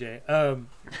get to TJ.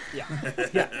 Yeah.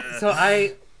 Yeah. So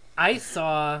I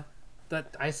saw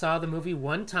the movie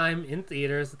one time in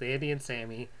theaters with Andy and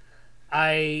Sammy.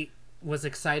 I was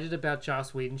excited about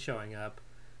Joss Whedon showing up,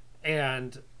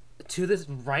 and to this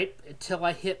right till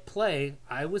I hit play,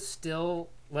 I was still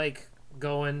like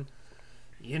going,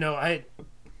 I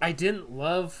didn't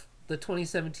love the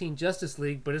 2017 Justice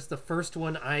League, but it's the first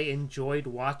one I enjoyed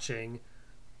watching,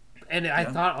 and I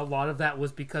thought a lot of that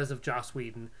was because of Joss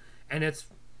Whedon, and it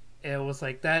was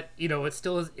like that. It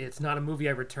still is. It's not a movie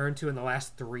I returned to in the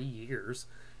last 3 years,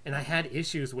 and I had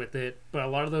issues with it, but a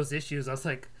lot of those issues I was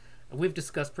like, we've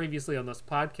discussed previously on this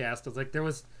podcast. I was like, there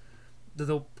was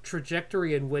the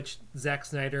trajectory in which Zack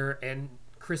Snyder and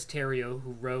Chris Terrio,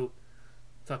 who wrote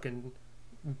fucking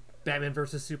Batman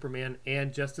vs Superman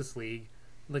and Justice League,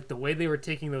 like the way they were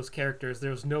taking those characters,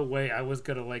 there was no way I was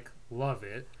gonna like love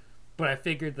it. But I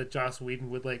figured that Joss Whedon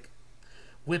would like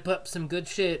whip up some good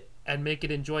shit and make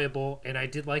it enjoyable, and I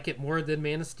did like it more than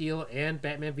Man of Steel and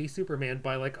Batman v Superman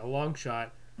by like a long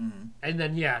shot. And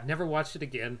then never watched it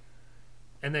again.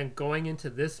 And then going into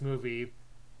this movie,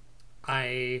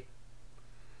 I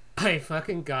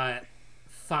fucking got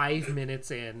 5 minutes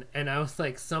in, and I was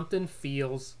like, something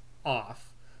feels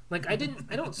off. Like I didn't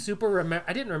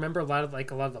remember a lot of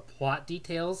the plot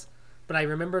details, but I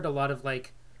remembered a lot of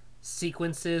like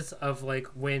sequences of like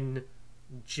when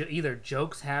either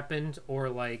jokes happened or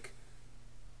like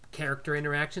character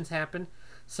interactions happened.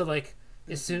 So like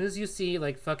as soon as you see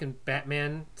like fucking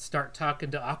Batman start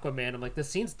talking to Aquaman, I'm like, this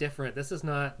scene's different. This is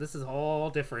all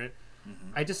different.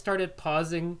 I just started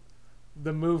pausing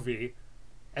the movie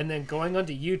and then going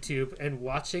onto YouTube and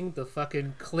watching the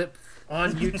fucking clip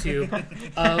on YouTube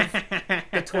of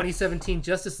the 2017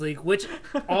 Justice League, which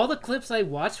all the clips I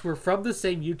watched were from the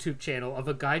same YouTube channel of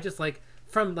a guy just like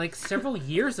from like several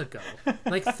years ago,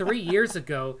 like 3 years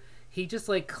ago. He just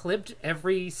like clipped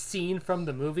every scene from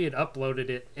the movie and uploaded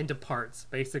it into parts,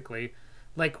 basically.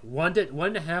 like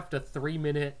 1.5 to 3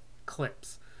 minute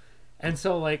clips. And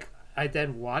so like I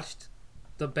then watched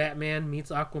the Batman meets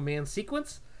Aquaman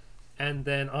sequence, and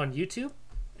then on YouTube,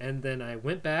 and then I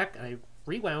went back and I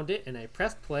rewound it and I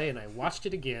pressed play and I watched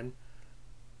it again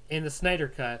in the Snyder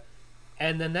Cut,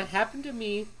 and then that happened to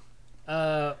me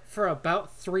for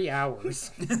about 3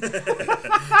 hours.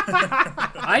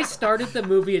 I started the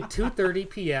movie at 2:30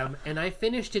 p.m. and I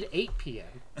finished at 8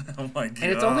 p.m. Oh my god!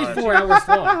 And it's only 4 hours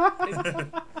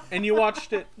long. And you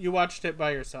watched it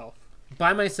by yourself.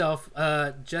 By myself.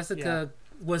 Jessica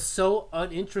was so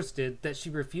uninterested that she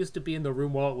refused to be in the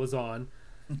room while it was on.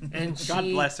 And God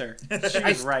bless her. She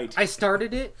was right. I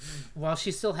started it while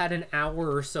she still had an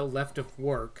hour or so left of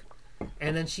work,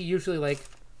 and then she usually like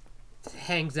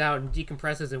hangs out and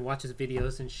decompresses and watches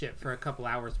videos and shit for a couple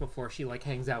hours before she like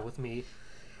hangs out with me.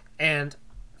 And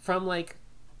from like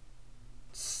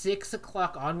 6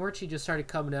 o'clock onward, she just started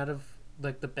coming out of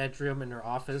like the bedroom in her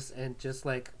office and just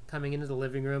like coming into the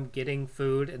living room, getting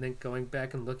food, and then going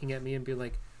back and looking at me and be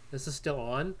like, "This is still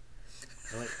on?"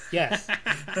 I'm like, "Yes."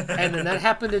 And then that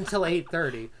happened until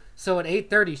 8:30. So at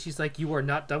 8:30, she's like, "You are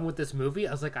not done with this movie?"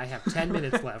 I was like, "I have 10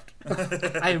 minutes left."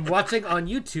 I am watching on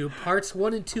YouTube parts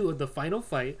 1 and 2 of the final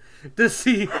fight to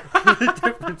see the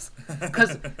difference,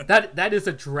 because that is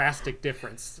a drastic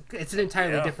difference. It's an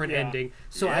entirely different ending.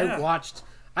 So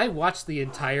I watched the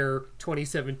entire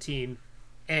 2017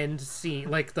 end scene,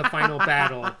 like the final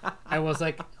battle. I was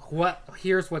like, "What?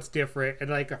 Here's what's different," and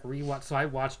like rewatch. So I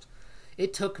watched.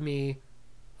 It took me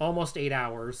almost 8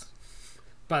 hours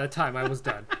by the time I was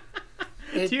done.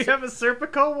 Do you have a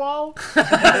Serpico wall?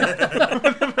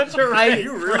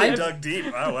 You really dug deep.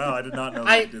 Oh wow, I did not know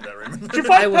that you did that, Raymond. Did you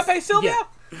find Pepe Sylvia?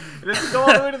 Does it go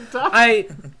all the way to the top?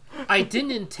 I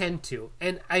didn't intend to,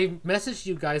 and I messaged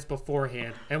you guys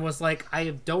beforehand and was like, I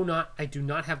do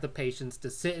not have the patience to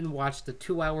sit and watch the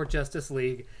 2-hour Justice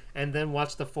League and then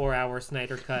watch the 4-hour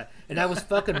Snyder Cut. And I was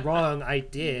fucking wrong. I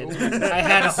did. I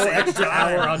had a whole extra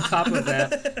hour on top of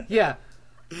that. Yeah.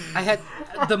 I had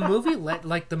the movie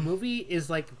the movie is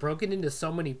like broken into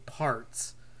so many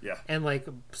parts. Yeah. And like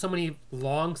so many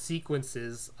long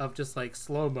sequences of just like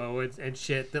slow-mo and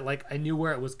shit that like I knew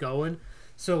where it was going.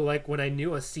 So like when I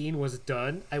knew a scene was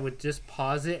done, I would just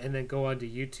pause it and then go onto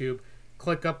YouTube,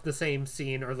 click up the same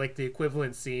scene or like the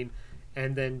equivalent scene,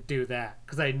 and then do that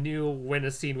because I knew when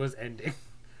a scene was ending.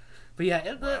 But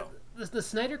yeah, the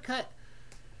Snyder Cut,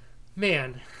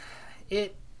 man,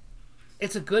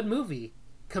 it's a good movie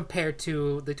compared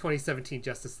to the 2017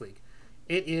 Justice League.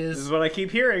 It is. This is what I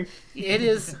keep hearing. It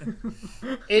is.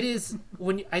 It is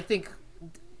when I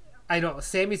know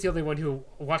Sammy's the only one who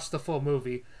watched the full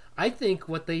movie. I think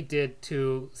what they did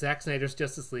to Zack Snyder's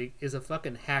Justice League is a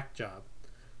fucking hack job,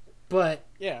 but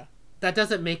that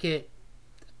doesn't make it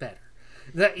better.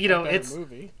 That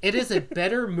it is a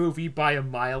better movie by a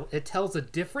mile. It tells a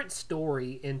different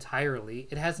story entirely.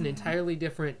 It has an entirely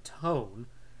different tone,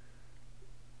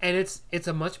 and it's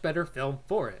a much better film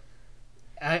for it.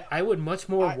 I would much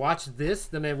more watch this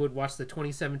than I would watch the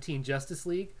 2017 Justice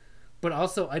League, but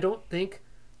also I don't think.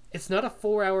 It's not a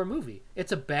 4-hour movie.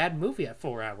 It's a bad movie at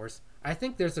 4 hours. I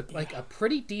think there's a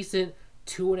pretty decent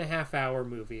 2.5-hour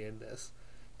movie in this.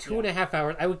 2.5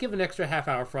 hours. I would give an extra half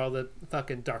hour for all the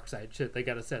fucking dark side shit they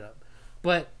got to set up.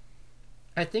 But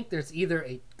I think there's either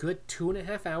a good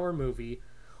 2.5-hour movie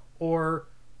or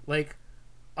like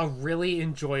a really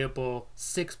enjoyable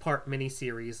 6-part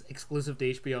miniseries exclusive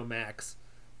to HBO Max.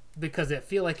 Because I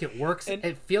feel like it works.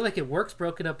 I feel like it works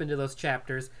broken up into those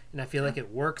chapters, and I feel like it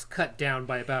works cut down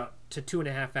by about to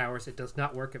 2.5 hours. It does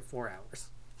not work at 4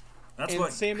 hours.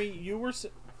 Sammy, you were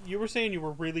saying you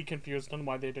were really confused on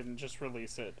why they didn't just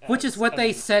release it. Which is what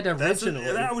they said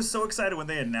originally. I was so excited when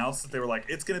they announced that they were like,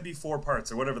 it's going to be 4 parts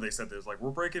or whatever they said. They was like,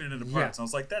 we're breaking it into parts. And I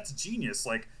was like, that's genius.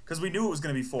 Like, because we knew it was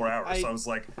going to be 4 hours. So I was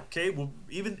like, okay, well,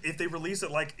 even if they release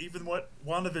it like even what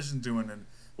WandaVision's doing and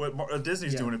what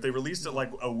Disney's doing, if they released it like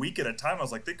a week at a time, I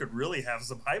was like, they could really have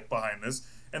some hype behind this.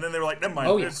 And then they were like, never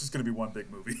mind, it's just going to be one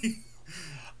big movie.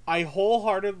 I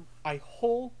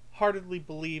wholeheartedly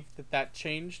believe that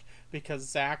changed because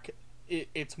Zack,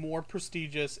 it's more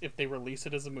prestigious if they release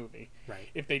it as a movie. Right.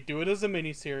 If they do it as a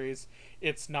miniseries,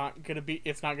 it's not gonna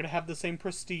have the same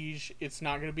prestige. It's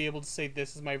not gonna be able to say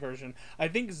this is my version. I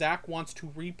think Zack wants to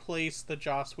replace the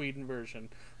Joss Whedon version.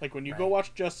 Like when you go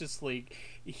watch Justice League,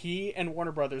 he and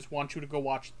Warner Brothers want you to go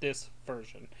watch this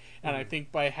version. And I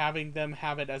think by having them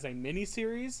have it as a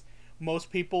miniseries,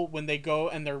 most people when they go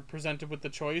and they're presented with the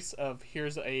choice of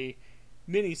here's a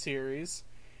miniseries.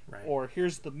 Right. Or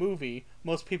here's the movie,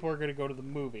 most people are going to go to the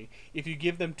movie. If you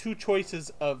give them 2 choices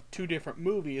of 2 different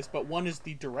movies, but one is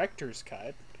the director's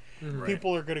cut,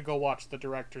 people are going to go watch the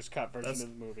director's cut version of the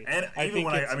movie. And I even think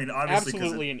when it's I mean, obviously,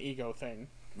 absolutely an ego thing.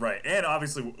 Right, and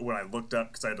obviously when I looked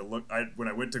up, because I had to look, when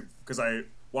I went to, because I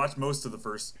watched most of the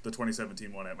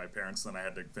 2017 one at my parents', then I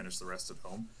had to finish the rest at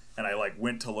home, and I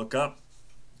went to look up,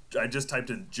 I just typed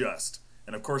in Just,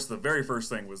 and of course the very first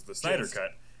thing was the Snyder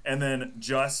Cut, and then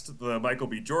Just, the Michael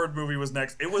B. Jordan movie was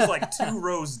next. It was like 2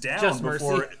 rows down Just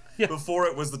before Mercy. before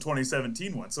it was the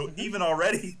 2017 one. So even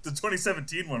already, the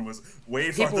 2017 one was way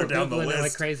People farther were down the Googling list. it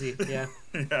like crazy. Yeah.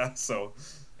 Yeah, so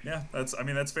yeah,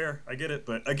 that's fair. I get it,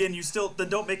 but again, then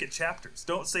don't make it chapters.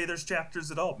 Don't say there's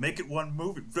chapters at all. Make it one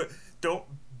movie.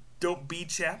 Don't be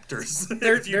chapters.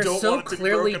 They're so want it to be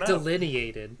clearly broken up.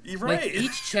 delineated. You're Like right.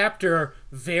 each chapter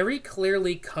very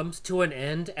clearly comes to an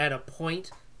end at a point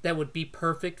that would be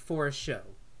perfect for a show.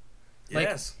 Like,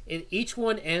 Yes. each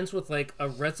one ends with like a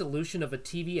resolution of a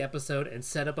TV episode and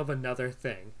setup of another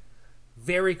thing.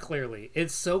 Very clearly.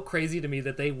 It's so crazy to me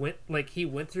that he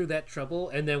went through that trouble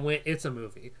and then went, it's a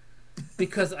movie.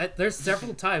 Because there's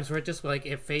several times where it just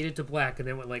it faded to black and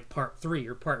then went like part 3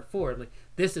 or part 4. Like,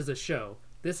 this is a show.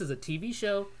 This is a TV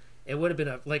show. It would have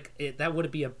been that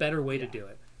would be a better way to do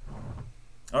it.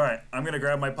 All right, I'm gonna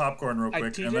grab my popcorn real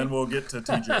quick, TJ? and then we'll get to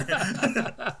TJ.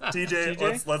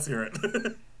 TJ, let's hear it.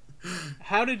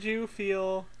 How did you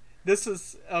feel? This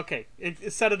is okay.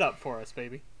 Set it up for us,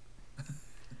 baby.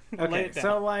 Lay Okay, it down.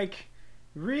 so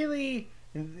really,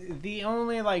 the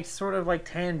only sort of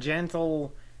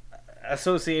tangential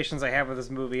associations I have with this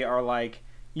movie are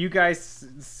you guys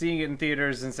seeing it in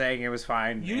theaters and saying it was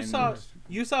fine. You saw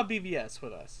BVS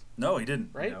with us, No, he didn't.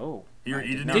 right? No. He didn't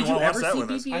Did even you want to watch ever that see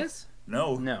with us. BVS?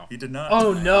 No, he did not.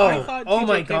 Oh no! I thought Oh TJ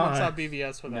my came and saw god!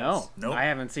 BVS with us. No. Nope. I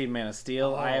haven't seen Man of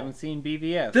Steel. I Oh. haven't seen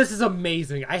BVS. This is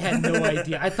amazing. I had no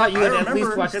idea. I thought you I had at remember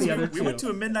least watched because the other we two. went to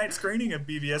a midnight screening of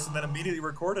BVS and then immediately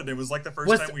recorded. It was like the first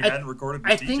Was- time we I- hadn't recorded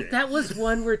with I TJ. think that was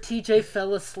one where TJ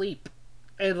fell asleep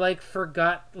and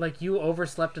forgot you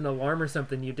overslept an alarm or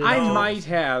something. You did. I No. might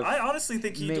have. I honestly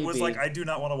think he was Maybe. like, I do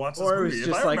not want to watch this Or it movie. was If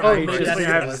just I like, remember I correctly,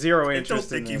 just have zero I don't interest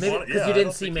think in he this. wanted- Maybe 'cause yeah, you I didn't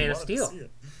don't see think Man he of wanted to Steel. see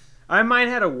it. I might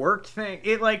had a work thing.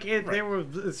 There Right. were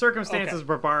the circumstances Okay.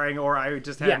 were barring, or I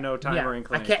just had Yeah, no time yeah. or I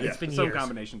inclination. can't- it's been Some years.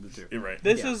 combination of the two. You're right.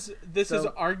 This Yeah. is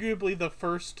So- arguably the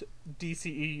first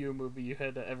DCEU movie you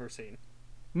had ever seen.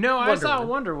 No, I Wonder saw Woman.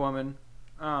 Wonder Woman.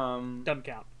 Doesn't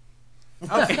count.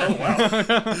 Okay.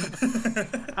 Oh,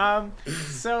 wow.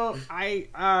 So I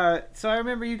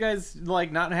remember you guys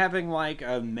not having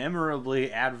a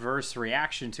memorably adverse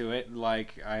reaction to it,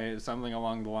 something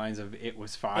along the lines of it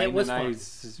was fine. It was and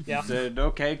fine. Yeah. said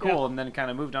okay, cool, Yeah. and then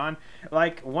kind of moved on.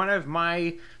 One of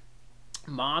my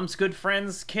mom's good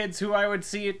friends' kids who I would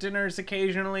see at dinners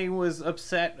occasionally was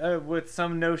upset with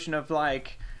some notion of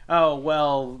oh,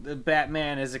 well,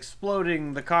 Batman is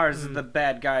exploding the cars of the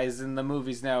bad guys in the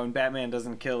movies now, and Batman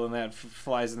doesn't kill, and that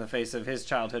flies in the face of his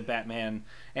childhood Batman.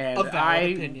 And A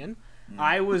valid opinion.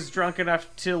 I was drunk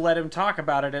enough to let him talk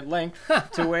about it at length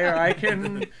to where I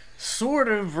can sort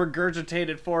of regurgitate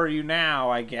it for you now,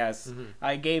 I guess.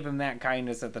 I gave him that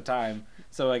kindness at the time,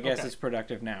 so I guess Okay. it's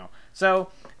productive now. So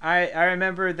I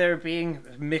remember there being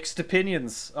mixed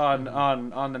opinions on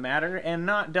the matter and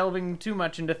not delving too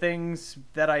much into things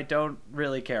that I don't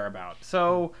really care about.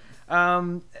 So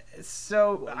but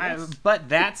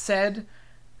that said,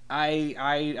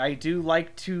 I do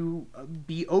like to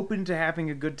be open to having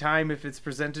a good time if it's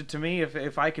presented to me,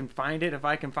 if I can find it, if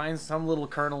I can find some little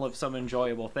kernel of some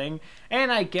enjoyable thing. And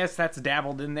I guess that's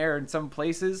dabbled in there in some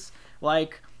places.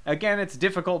 Again, it's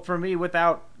difficult for me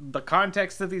without the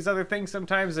context of these other things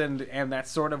sometimes, and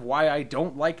that's sort of why I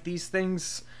don't like these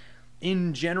things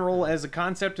in general as a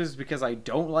concept, is because I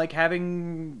don't like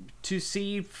having to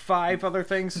see 5 other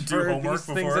things Do for homework these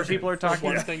things before. that people are talking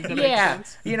One about. thing to make Yeah,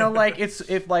 sense. it's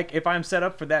if I'm set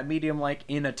up for that medium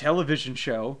in a television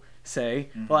show, say,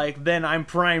 then I'm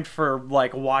primed for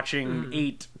watching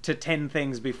 8 to 10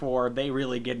 things before they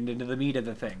really get into the meat of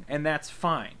the thing, and that's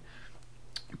fine.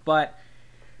 But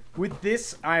with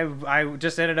this, I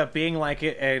just ended up being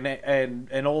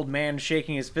an old man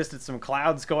shaking his fist at some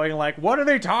clouds, going what are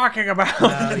they talking about?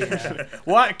 yeah.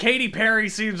 What? Katy Perry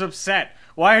seems upset.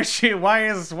 Why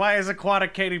is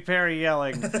aquatic Katy Perry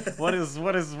yelling? What's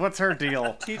her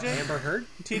deal? TJ, Amber Heard?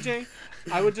 TJ,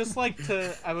 I would just like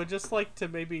to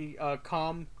maybe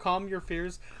calm your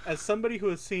fears. As somebody who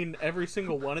has seen every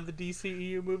single one of the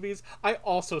DCEU movies, I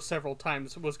also several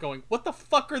times was going, "What the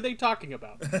fuck are they talking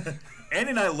about?"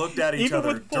 Andy and I looked at each Even other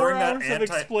with 4 during that hours of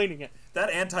explaining it.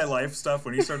 anti-life stuff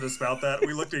when he started to spout that.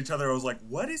 We looked at each other. I was like,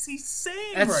 "What is he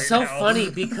saying That's right so now?" funny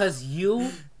because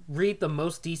you read the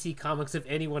most DC comics of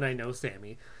anyone I know,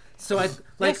 Sammy. So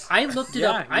I looked it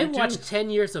up. I you watched too. 10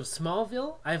 years of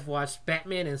Smallville. I've watched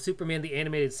Batman and Superman the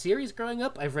animated series growing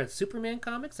up. I've read Superman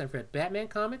comics. I've read Batman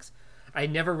comics. I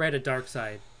never read a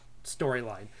Darkseid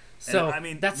storyline. So And, I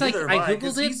mean, that's like neither I have I,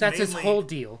 'cause googled it. he's That's his mainly- whole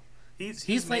deal. He's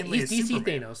He's mainly a DC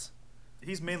Superman. Thanos.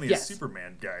 He's mainly Yes. a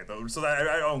Superman guy though. So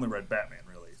I only read Batman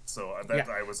really. So Yeah.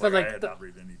 I was But, like, like, I had the- not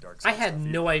read any Dark I Side had stuff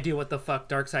no idea what the fuck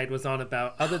Darkseid was on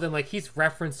about, other than like he's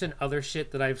referenced in other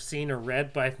shit that I've seen or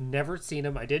read, but I've never seen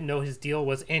him. I didn't know his deal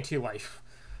was anti-life.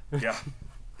 either. Yeah.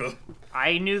 Ugh.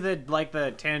 I knew that like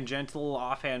the tangential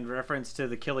offhand reference to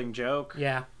the Killing Joke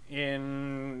Yeah.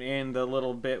 in the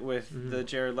little bit with the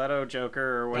Jared Leto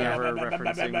Joker or whatever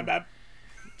referencing.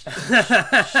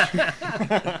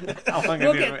 How long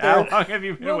We'll have you, get how there. long have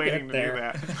you been We'll waiting get to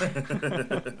there. do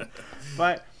that?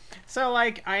 But so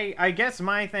like I guess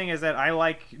my thing is that I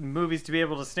like movies to be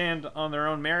able to stand on their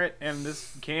own merit, and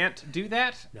this can't do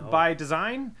that No. by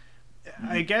design.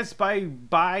 I guess by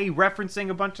referencing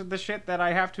a bunch of the shit that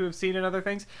I have to have seen in other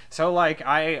things. So like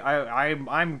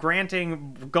I'm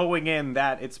granting going in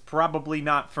that it's probably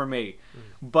not for me,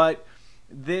 but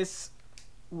this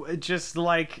just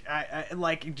like I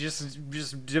like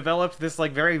just developed this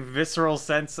like very visceral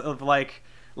sense of like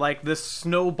this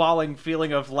snowballing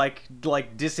feeling of like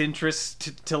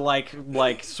disinterest to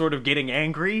like sort of getting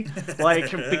angry, like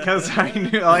because I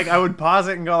knew like I would pause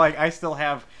it and go like I still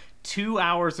have 2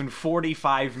 hours and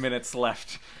 45 minutes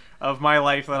left of my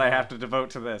life that I have to devote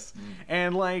to this.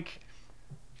 And like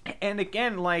and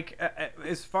again like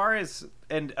as far as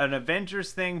an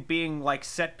Avengers thing being like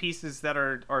set pieces that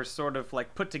are sort of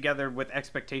like put together with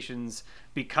expectations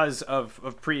because of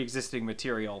pre-existing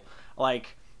material,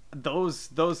 like those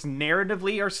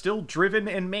narratively are still driven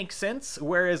and make sense,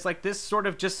 whereas like this sort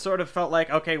of felt like,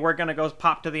 okay, we're gonna go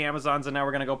pop to the Amazons and now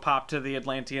we're gonna go pop to the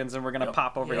Atlanteans and we're gonna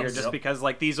pop over here just because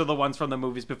like these are the ones from the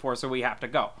movies before, so we have to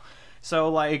go. So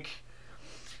like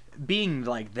being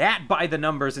like that by the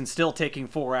numbers and still taking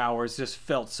 4 hours just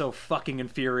felt so fucking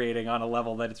infuriating on a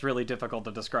level that it's really difficult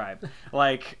to describe.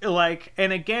 like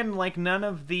and again, like none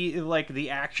of the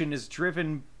action is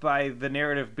driven by the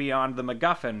narrative beyond the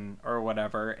MacGuffin or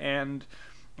whatever, and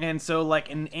so like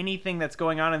in anything that's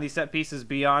going on in these set pieces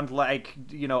beyond like,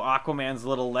 you know, Aquaman's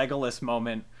little Legolas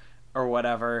moment or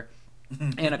whatever,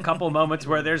 and a couple moments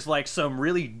where there's like some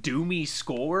really doomy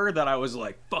score that I was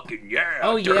like, fucking yeah.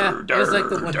 Oh, yeah. It was like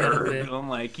the one middle bit. I'm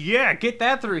like, yeah, get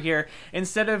that through here.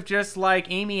 Instead of just like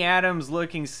Amy Adams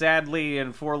looking sadly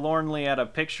and forlornly at a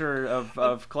picture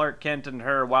of Clark Kent and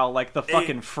her while like the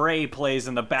fucking fray plays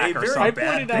in the back or very something.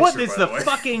 bad What What picture, is by the way.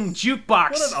 fucking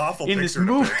jukebox What an awful in this picture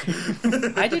to movie?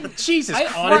 pick. I didn't. Jesus I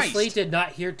Christ. honestly did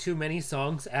not hear too many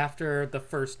songs after the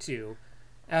first two.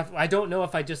 I don't know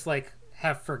if I just like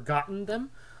have forgotten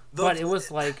them, but it was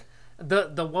like the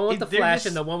one with the They're Flash just-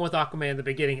 and the one with Aquaman in the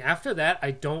beginning. After that, I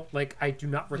do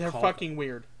not They're recall. fucking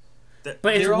weird. But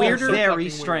it's they're all weirder. so Very fucking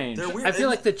weird. strange. They're weird. I feel And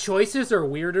like the choices are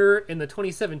weirder in the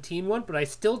 2017 one, but I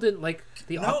still didn't like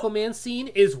the Aquaman scene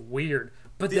is weird.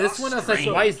 But The this one, I was like,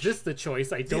 strange. why is this the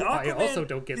choice? I the don't. I Aquaman- also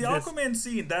don't get the this. Aquaman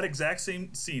scene. That exact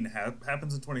same scene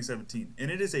happens in 2017, and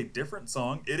it is a different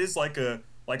song. It is like a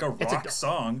rock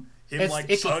song. Him It's like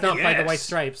Icky chugging. Thump by the White Yes.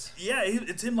 Stripes. Yeah,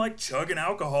 it's him like chugging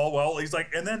alcohol while he's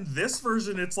like, and then this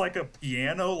version, it's like a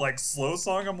piano like slow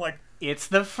song. I'm like, It's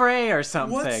the fray or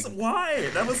something. why?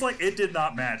 That was like, it did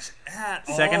not match at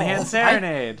all. Secondhand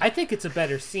serenade. I think it's a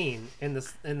better scene in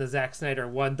the Zack Snyder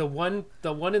one. The one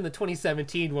in the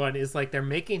 2017 one is like they're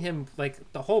making him like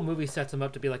the whole movie sets him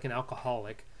up to be like an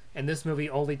alcoholic, and this movie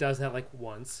only does that like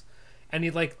once. And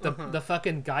he like the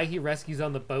fucking guy he rescues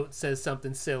on the boat says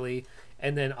something silly,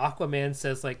 and then Aquaman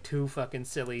says like two fucking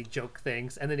silly joke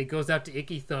things, and then he goes out to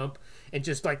Icky Thump and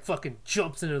just like fucking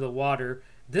jumps into the water.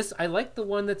 This I like the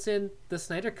one that's in the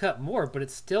Snyder cut more, but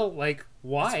it's still like,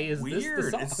 why is Weird. this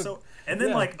the song? It's so. And then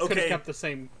Yeah, like, could have okay, kept the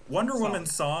same. Wonder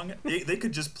Woman's song. They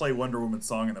could just play Wonder Woman's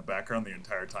song in the background the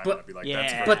entire time, But- and I'd be like, Yeah.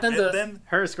 that's great. But then And the- then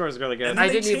Her score is really good. And I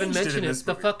they didn't even changed it mention in it. this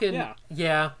The movie. fucking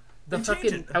Yeah. the They fucking.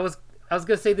 changed it. I was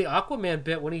gonna say the Aquaman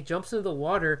bit when he jumps into the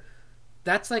water.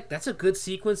 That's a good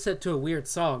sequence set to a weird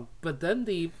song. But then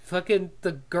the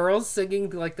girls singing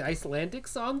like the Icelandic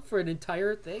song for an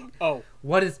entire thing. Oh,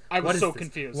 What is? I was what is so this?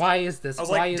 confused. Why is this? I was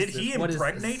Why like, is did this? he What is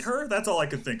impregnate this? her? That's all I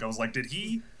could think. I was like, did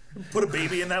he put a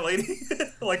baby in that lady?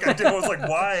 Like I was like,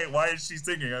 why is she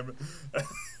singing?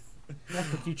 That's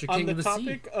the future on king the of the sea.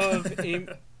 topic of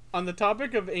on the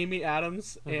topic of Amy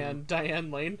Adams and Diane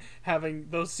Lane having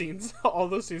those scenes, all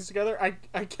those scenes together,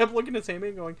 I kept looking at Amy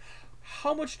and going,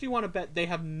 how much do you want to bet they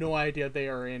have no idea they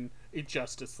are in a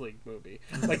Justice League movie.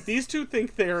 Like, these two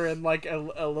think they're in like a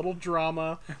little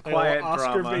drama, like Quiet a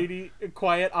Oscar drama. Beatty,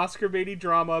 quiet Oscar Beatty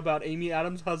drama about Amy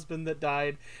Adams' husband that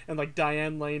died, and like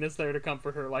Diane Lane is there to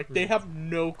comfort her. Like, they have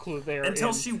no clue they're Until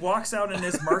in. she walks out in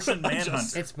this Martian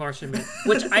Manhunt. It's Martian Man,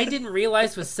 which I didn't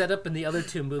realize was set up in the other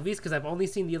two movies because I've only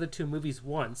seen the other two movies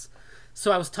once.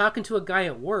 So I was talking to a guy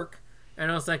at work, and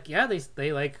I was like, "Yeah,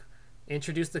 they like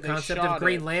introduced the concept of shot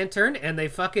Green it. Lantern, and they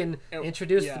fucking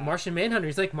introduced yeah. Martian Manhunter."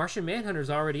 He's like, "Martian Manhunter's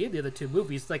already in the other two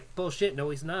movies." It's like, bullshit. No,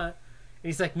 he's not. And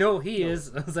he's like, "No, he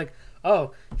is." I was like,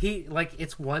 "Oh, he like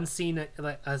it's one scene,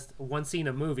 like one scene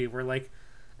a movie where like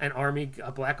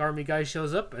a black army guy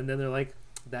shows up, and then they're like."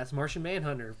 That's Martian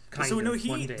Manhunter. So One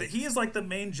he day. he is like the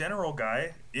main general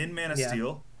guy in Man of Yeah.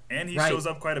 Steel, and he Right. shows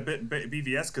up quite a bit in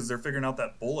BVS because they're figuring out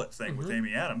that bullet thing with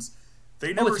Amy Adams.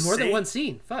 They Oh, never it's more say, than one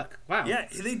scene. Fuck. Wow. Yeah,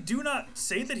 they do not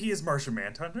say that he is Martian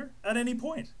Manhunter at any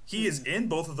point. He is in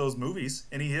both of those movies,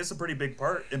 and he has a pretty big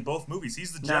part in both movies.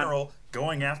 He's the general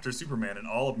going after Superman in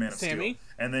all of Man of Sammy? Steel,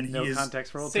 and then he No is.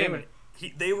 context for old Sammy. Taylor.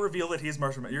 They reveal that he is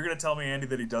Martian. You're gonna tell me, Andy,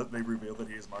 that he does. They reveal that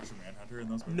he is Martian Manhunter in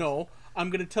those movies. No,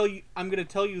 I'm gonna tell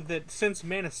you that since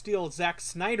Man of Steel, Zack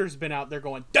Snyder's been out there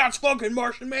going, "That's fucking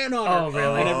Martian Manhunter." Oh,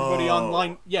 really? And everybody Oh.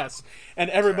 online, yes,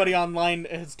 and everybody online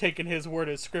has taken his word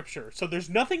as scripture. So there's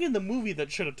nothing in the movie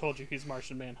that should have told you he's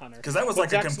Martian Manhunter. 'Cause that was But like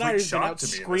a Zack complete Snyder's shock been out to me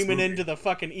in this screaming movie. into the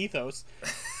fucking ethos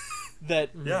that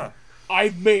Yeah.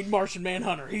 I've made Martian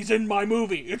Manhunter. He's in my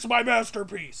movie. It's my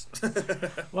masterpiece.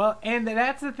 Well, and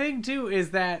that's the thing too,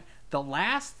 is that the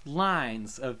last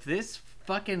lines of this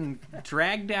fucking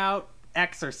dragged out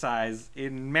exercise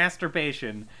in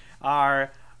masturbation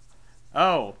are,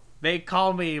 "Oh, they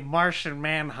call me Martian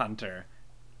Manhunter.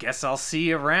 Guess I'll see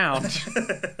you around."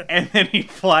 And then he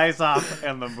flies off,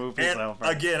 and the movie's And over.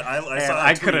 again, I And saw.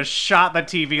 I could have shot the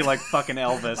TV like fucking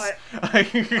Elvis.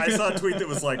 I saw a tweet that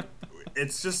was like,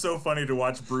 "It's just so funny to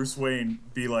watch Bruce Wayne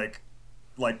be like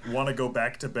want to go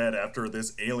back to bed after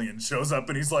this alien shows up,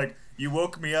 and he's like, 'You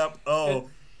woke me up.' Oh,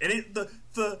 and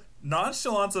the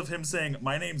nonchalance of him saying,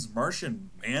 'My name's Martian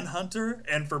Manhunter,'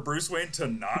 and for Bruce Wayne to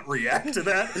not react to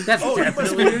that. That's oh, you must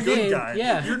definitely be a your good name. guy.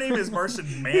 Yeah. Your name is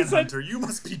Martian Manhunter. You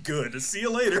must be good. See you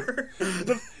later."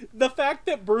 The fact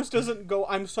that Bruce doesn't go,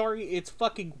 "I'm sorry, it's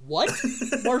fucking what?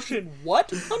 Martian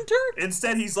what, Hunter?"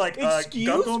 Instead, he's like, Excuse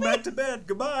 "I'm going me? back to bed.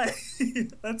 Goodbye."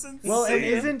 That's insane. Well, it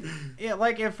isn't. Yeah,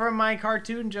 like if from my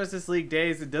cartoon Justice League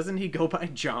days, doesn't he go by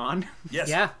John? Yes.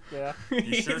 Yeah. Yeah.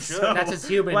 You sure should. So, That's his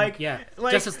human. Like, yeah.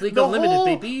 like, Justice League the Unlimited, whole-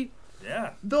 baby.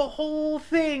 Yeah. The whole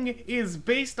thing is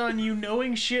based on you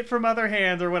knowing shit from other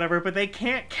hands or whatever, but they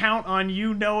can't count on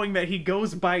you knowing that he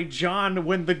goes by John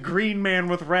when the green man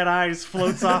with red eyes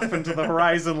floats off into the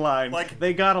horizon line. Like-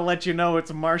 they gotta let you know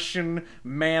it's Martian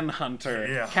Manhunter.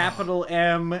 Yeah. Capital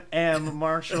M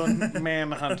Martian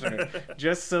Manhunter.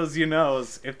 Just so's you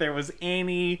knows, if there was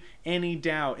any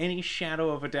doubt, any shadow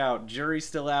of a doubt, jury's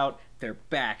still out. They're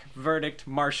back. Verdict: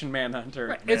 Martian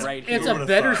Manhunter. It's, right it's here. a would've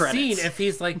better thought? scene Credits. if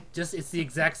he's like it's the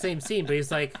exact same scene, but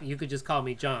he's like, you could just call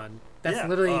me John. That's Yeah,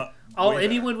 literally all way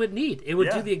anyone would need. It would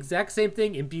Yeah. do the exact same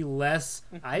thing and be less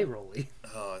eye rolly.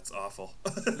 Oh, it's awful.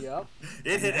 Yep.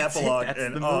 It hit That's it. epilogue, That's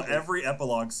and the movie. every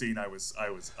epilogue scene, I was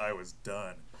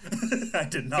done. I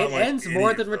did not. It like ends any more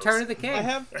of than those. Return of the King. I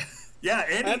have Yeah,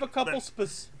 Andy, I have a couple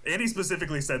Andy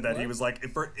specifically said that he What? was like,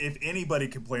 if anybody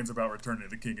complains about Return of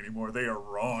the King anymore, they are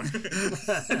wrong.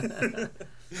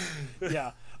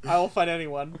 yeah. I will fight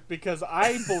anyone because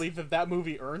I believe if that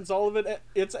movie earns all of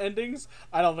its endings,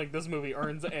 I don't think this movie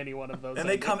earns any one of those. And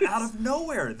they endings. come out of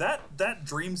nowhere. That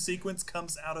dream sequence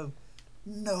comes out of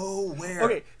nowhere.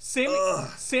 Okay, Sammy.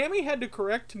 Ugh. Sammy had to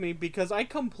correct me because I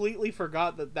completely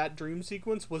forgot that dream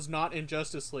sequence was not in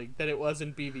Justice League; that it was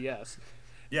in BVS.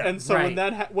 Yeah. And so when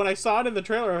Right. when I saw it in the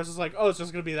trailer, I was just like, "Oh, it's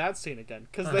just gonna be that scene again,"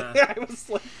 because I was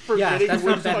like forgetting that's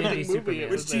which from Batman fucking v movie Superman. it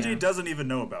which was TJ in. doesn't even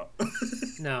know about.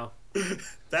 No.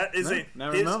 That is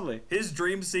No, remotely. his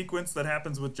dream sequence that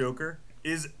happens with Joker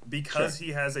is because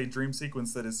he has a dream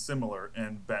sequence that is similar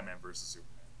in Batman vs Superman.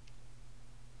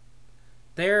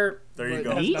 They're There you But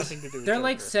go. it has Neat. nothing to do with they're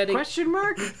like Joker. setting Question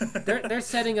mark? they're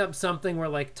setting up something where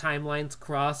like timelines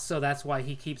cross, so that's why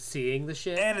he keeps seeing the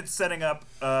shit. And it's setting up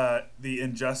the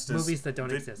Injustice Movies that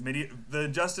don't exist. The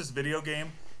Injustice video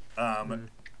game.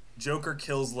 Joker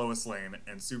kills Lois Lane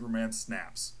and Superman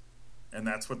snaps, and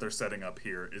that's what they're setting up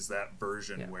here. Is that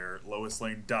version Yeah. where Lois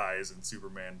Lane dies and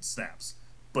Superman snaps,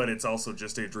 but it's also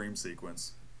just a dream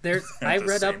sequence. There's at I the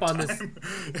read up same on this time.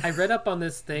 I read up on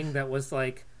this thing that was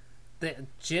like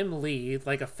that Jim Lee,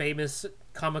 like a famous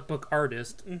comic book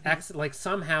artist, like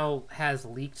somehow has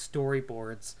leaked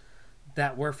storyboards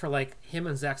that were for like him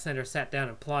and Zack Snyder sat down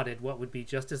and plotted what would be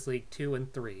Justice League 2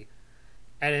 and 3.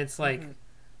 and it's like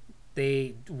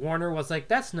Warner was like,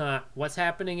 that's not what's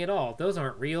happening at all. Those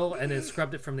aren't real, and then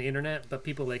scrubbed it from the internet, but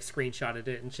people like screenshotted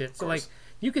it and shit. So like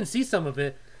you can see some of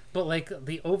it, but like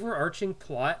the overarching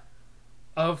plot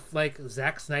of like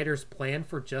Zack Snyder's plan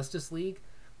for Justice League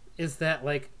is that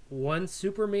like when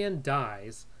Superman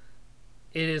dies,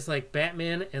 it is like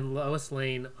Batman and Lois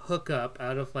Lane hook up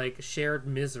out of like shared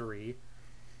misery,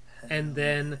 and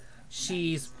then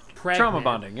she's pregnant. Trauma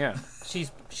bonding, yeah.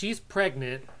 She's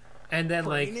pregnant, and then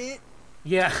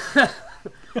yeah,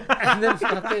 and then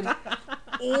fucking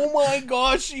Oh my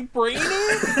gosh, she brained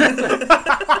it?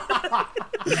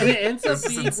 And it ends up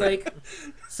being like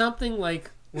something like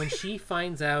when she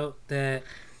finds out that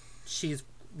she's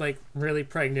like really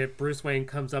pregnant, Bruce Wayne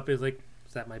comes up and is like,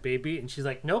 "Is that my baby?" And she's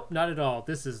like, "Nope, not at all.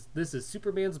 This is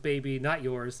Superman's baby, not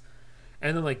yours."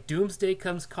 And then like Doomsday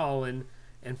comes calling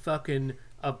and fucking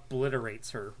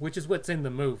obliterates her, which is what's in the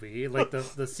movie. Like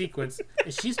the sequence,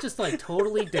 and she's just like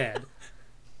totally dead.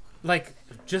 Like,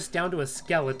 just down to a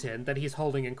skeleton that he's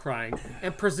holding and crying.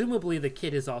 And presumably the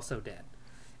kid is also dead.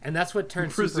 And that's what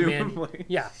turns Superman...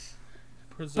 Yeah.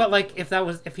 But, like,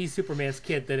 if he's Superman's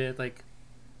kid, then it, like,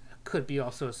 could be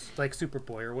also, like,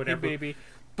 Superboy or whatever. Hey, baby.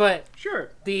 But...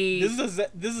 Sure. This is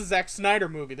a Zack Snyder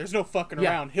movie. There's no fucking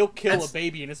around. He'll kill a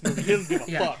baby in this movie. He doesn't give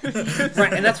a fuck.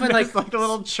 Right, and that's when, like... the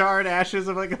little charred ashes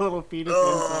of, like, a little fetus.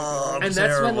 And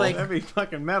that's when, like... That'd be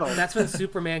fucking metal. That's when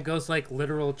Superman goes, like,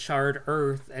 literal charred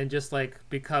earth and just, like,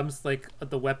 becomes, like,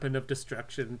 the weapon of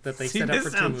destruction that they set up for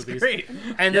two movies. Great.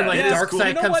 And then, like, Darkseid cool.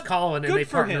 You know what? calling and Good they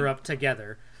for partner him. up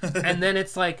together. And then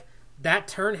it's, like, that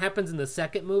turn happens in the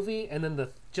second movie, and then the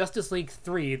Justice League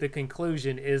 3, the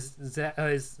conclusion is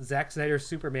Zack Snyder's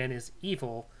Superman is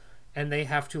evil, and they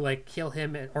have to, like, kill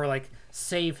him or, like,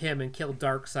 save him and kill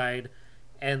Darkseid,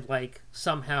 and, like,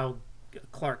 somehow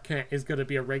Clark Kent is going to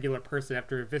be a regular person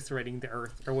after eviscerating the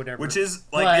Earth or whatever. Which is,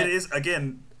 like, it is,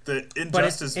 again, the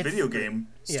Injustice video game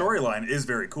storyline is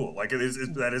very cool. Like,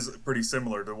 that is pretty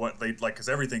similar to what they, like, because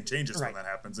everything changes when that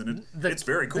happens, and it's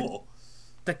very cool.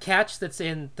 The catch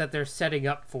that they're setting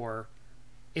up for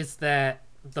is that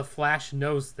the Flash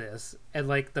knows this, and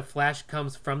like the Flash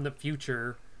comes from the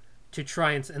future to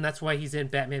try and that's why he's in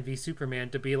Batman v Superman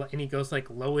to be like, and he goes like,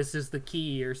 Lois is the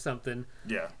key or something.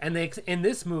 Yeah. And they in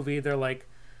this movie they're like,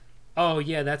 oh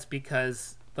yeah, that's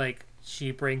because like she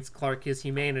brings Clark his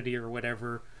humanity or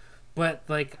whatever. But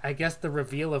like I guess the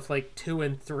reveal of like 2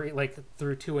 and 3, like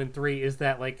through 2 and 3, is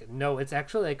that like no, it's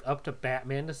actually like up to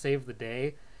Batman to save the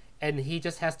day. And he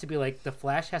just has to be like, the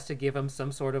Flash has to give him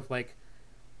some sort of like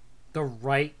the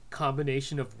right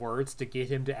combination of words to get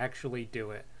him to actually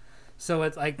do it. So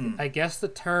it's like, I guess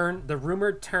the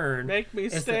rumored turn. Make me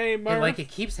stay, Murph. Like it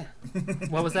keeps.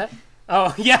 What was that?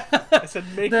 Oh yeah. I said,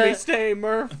 make me stay,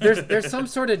 Murph. There's some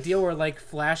sort of deal where like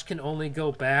Flash can only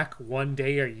go back one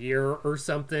day a year or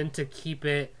something to keep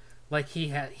it. Like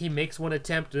he makes one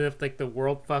attempt, and if like the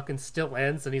world fucking still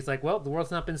ends, and he's like, well, the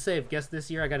world's not been saved. Guess this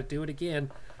year I got to do it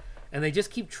again. And they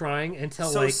just keep trying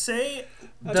until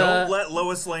don't let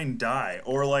Lois Lane die,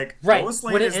 or like Lois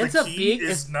Lane what is it ends the up key being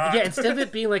is not. Yeah, instead of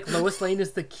it being like Lois Lane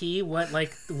is the key, what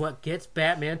gets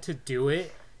Batman to do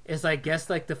it is I guess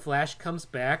like the Flash comes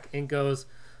back and goes,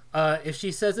 if she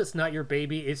says it's not your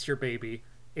baby, it's your baby.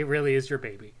 It really is your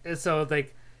baby. And so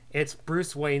like it's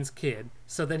Bruce Wayne's kid.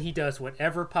 So then he does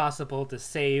whatever possible to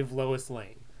save Lois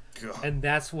Lane, and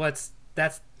that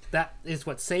is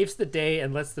what saves the day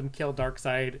and lets them kill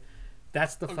Darkseid.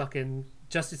 That's the fucking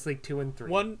Justice League 2 and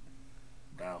 3.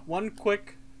 One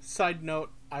quick side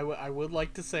note I would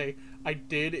like to say, I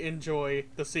did enjoy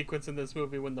the sequence in this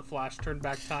movie when the Flash turned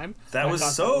back time. That was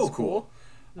so cool.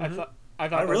 Mm-hmm. I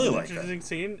thought really that was an liked interesting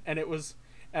scene,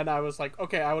 and I was like,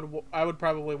 okay, I would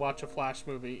probably watch a Flash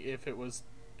movie if it was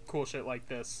cool shit like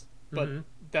this. But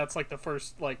that's like the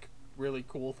first like really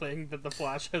cool thing that the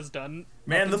Flash has done.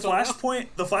 Man, the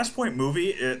Flashpoint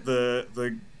movie,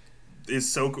 is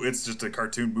so cool. It's just a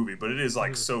cartoon movie, but it is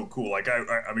like so cool. Like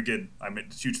I'm a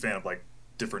huge fan of like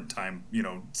different time,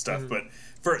 stuff. But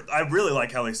I really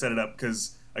like how they set it up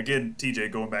because again,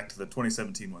 TJ, going back to the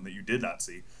 2017 one that you did not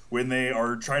see, when they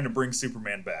are trying to bring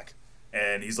Superman back,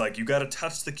 and he's like, you got to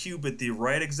touch the cube at the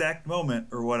right exact moment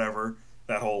or whatever,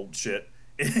 that whole shit.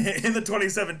 In the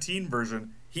 2017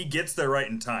 version, he gets there right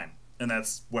in time, and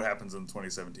that's what happens in the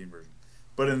 2017 version.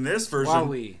 But in this version,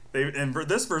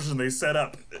 they set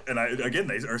up, and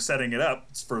they are setting it up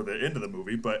for the end of the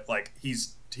movie. But like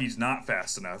he's not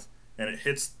fast enough, and it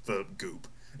hits the goop,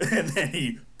 and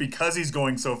then because he's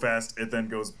going so fast, it then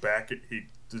goes back.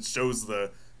 It shows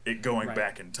it going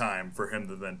back in time for him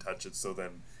to then touch it. So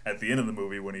then at the end of the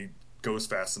movie, when he goes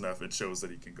fast enough, it shows that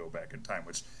he can go back in time,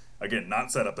 which Again,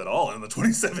 not set up at all in the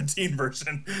 2017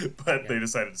 version, but they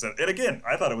decided to set it. And again,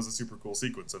 I thought it was a super cool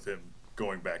sequence of him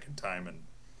going back in time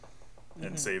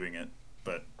and saving it.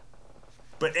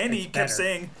 But Andy kept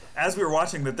saying, as we were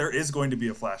watching, that there is going to be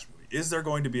a Flash movie. Is there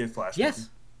going to be a Flash movie? Yes.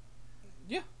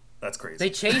 Yeah. That's crazy. They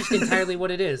changed entirely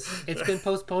what it is. It's been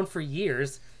postponed for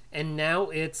years, and now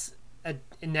it's a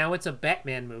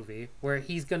Batman movie where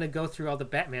he's going to go through all the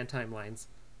Batman timelines,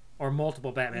 or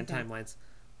multiple Batman timelines.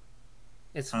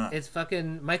 It's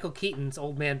fucking Michael Keaton's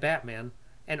Old Man Batman,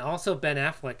 and also Ben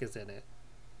Affleck is in it.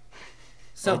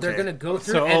 So they're gonna go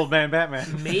through. So Old Man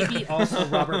Batman. Maybe also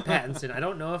Robert Pattinson. I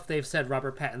don't know if they've said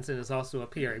Robert Pattinson is also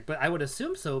appearing, but I would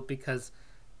assume so because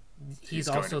he's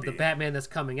also the Batman that's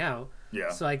coming out. Yeah.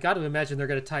 So I got to imagine they're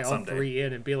gonna tie all Someday. three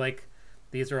in and be like,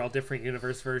 these are all different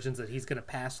universe versions that he's gonna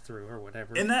pass through or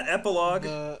whatever. In that epilogue,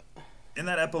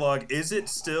 is it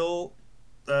still?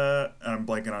 I'm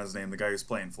blanking on his name. The guy who's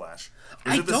playing Flash.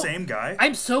 Is it the same guy?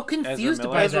 I'm so confused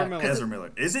by Ezra that. Miller. Ezra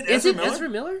Miller. Is it Is Ezra it Miller? Ezra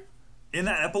Miller? In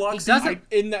that epilogue He scene? doesn't.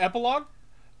 In the epilogue,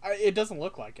 it doesn't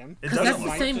look like him. It Because doesn't that's look the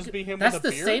like same. just be him That's with a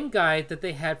the beard? same guy that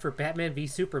they had for Batman v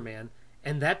Superman.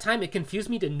 And that time it confused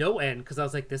me to no end because I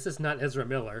was like, "This is not Ezra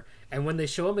Miller." And when they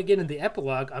show him again in the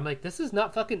epilogue, I'm like, "This is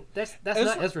not fucking. That's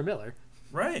not Ezra Miller."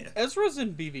 Right. Ezra's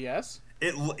in BVS.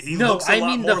 He No, looks a I lot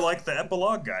mean more the- like the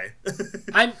epilogue guy.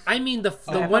 I mean the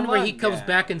one where he comes yeah.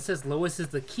 back and says Lois is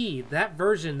the key. That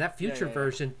version, that future yeah.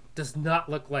 version, does not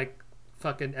look like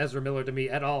fucking Ezra Miller to me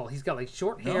at all. He's got like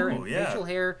short hair No, and yeah. facial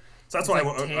hair. So that's He's, why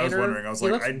like, I was tanner. wondering. I was he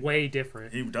like, looks way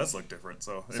different. he does look different.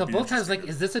 So So both times, like,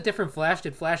 is this a different Flash?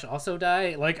 Did Flash also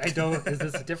die? Like, I don't. Is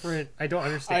this a different? I don't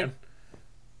understand.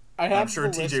 I have I'm sure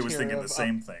the list TJ was here thinking of, the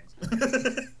same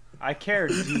things. I care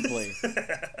deeply.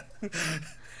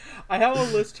 I have a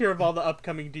list here of all the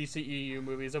upcoming DCEU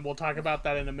movies, and we'll talk about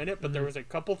that in a minute. But there was a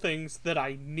couple things that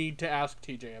I need to ask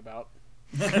TJ about.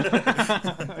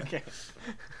 Okay.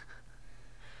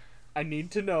 I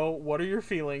need to know, what are your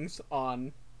feelings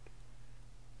on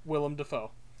Willem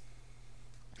Dafoe?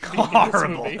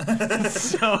 Horrible.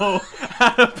 So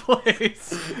out of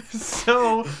place.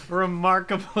 So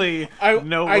remarkably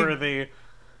noteworthy.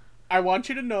 I want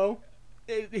you to know,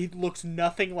 he looks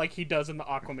nothing like he does in the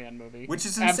Aquaman movie. Which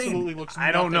is insane. Absolutely looks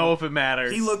I don't nothing. know if it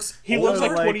matters. He looks like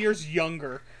like- 20 years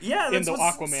younger. Yeah, in that's the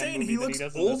what's Aquaman insane. movie He than looks he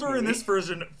does in this older in movie. this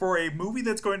version for a movie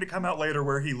that's going to come out later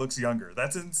where he looks younger.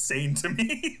 That's insane to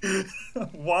me.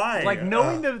 Why? like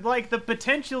knowing the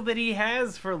potential that he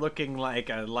has for looking like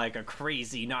a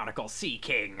crazy nautical sea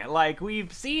king. Like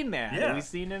we've seen that. Yeah. We've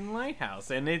seen it in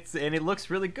Lighthouse, and it looks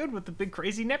really good with the big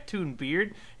crazy Neptune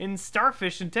beard and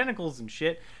starfish and tentacles and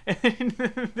shit. And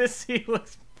this he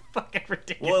looks fucking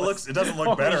ridiculous. Well, it doesn't look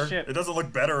Holy better. shit. It doesn't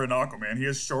look better in Aquaman. He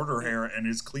has shorter hair and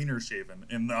is cleaner shaven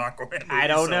in the Aquaman movie. I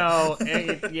don't so-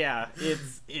 know. Yeah,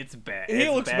 it's bad. He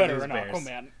It's looks bad better news in bears.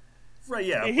 Aquaman. Right,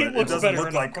 yeah, He but it looks doesn't better look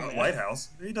in like Aquaman. a lighthouse.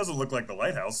 He doesn't look like the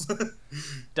lighthouse.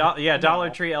 Dollar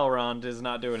Tree Elrond is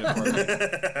not doing it for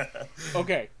me.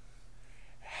 Okay.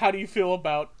 How do you feel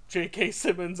about J.K.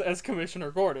 Simmons as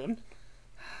Commissioner Gordon?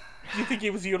 Do you think he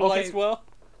was utilized Okay. well?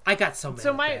 I got so mad.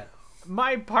 So at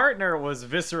my partner was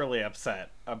viscerally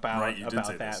upset about Right, you did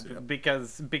say that this, yeah.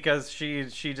 because she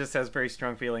just has very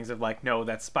strong feelings of like, no,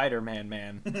 that's Spider-Man,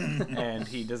 man, and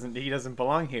he doesn't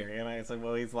belong here. And I said,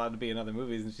 well, he's allowed to be in other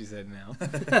movies, and she said no.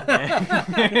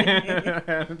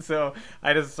 And so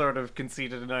I just sort of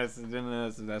conceded, and I said, no,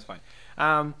 that's fine.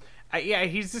 Yeah,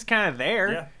 he's just kind of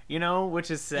there, Yeah.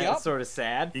 Which is sad, Yep. sort of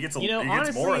sad. He gets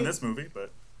honestly, more in this movie,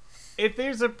 but if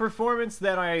there's a performance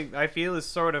that I feel is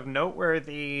sort of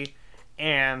noteworthy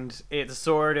and it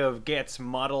sort of gets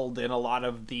muddled in a lot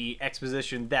of the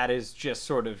exposition that is just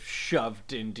sort of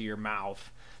shoved into your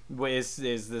mouth, is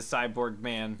the Cyborg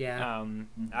man. Yeah.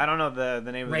 I don't know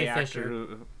the name Ray of the Fisher. actor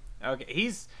who okay,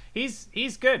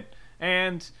 he's good.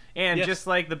 And Yes. just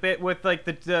like the bit with like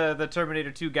the Terminator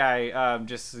 2 guy,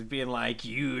 just being like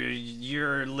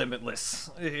you're limitless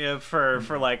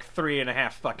for like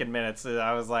 3.5 fucking minutes.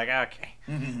 I was like, okay,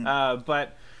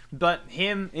 but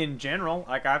him in general,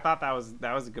 like I thought that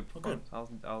was a good performance.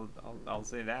 I'll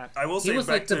say that. I will say He was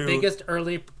back like the to biggest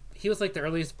early. He was like the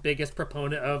earliest, biggest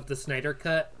proponent of the Snyder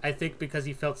Cut. I think because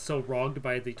he felt so wronged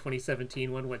by the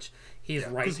 2017 one, which he's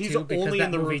right 'Cause he's to, because only that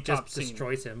in the movie rooftop just scene.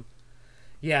 destroys him.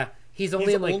 Yeah, he's only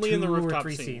He's in like only 2 in the or rooftop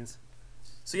 3 scene. scenes.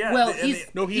 So yeah, Well, and he's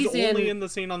No, he's in- only in the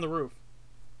scene on the roof.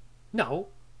 No,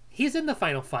 he's in the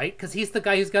final fight because he's the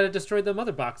guy who's got to destroy the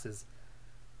mother boxes.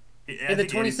 In the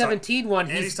 2017 one,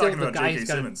 he's still talking the about guy J.K. who's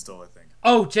got to. Simmons still, I think.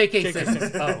 Oh, J.K. J.K.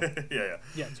 Simmons. Oh, Yeah.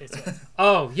 Yeah, Jason.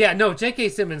 oh, yeah. No, J.K.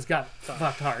 Simmons got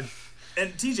fucked hard.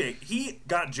 And TJ, he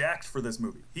got jacked for this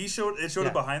movie. It showed Yeah.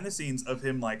 a behind the scenes of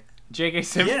him like J.K.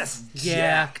 Simmons? Yes, Yeah.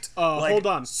 jacked. Hold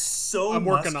on. So I'm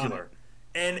working on muscular.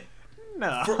 And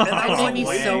No. and I was It like, made me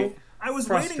waiting. so I was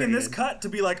waiting in this frustrated. cut to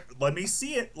be like, let me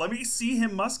see it. Let me see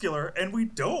him muscular, and we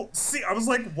don't see. I was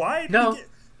like, why? Did No,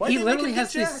 why he did they make literally him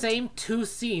has get the jacked? same 2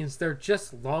 scenes. They're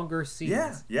just longer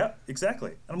scenes. Yeah,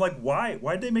 exactly. And I'm like, why?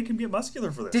 Why did they make him get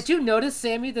muscular for this? Did you notice,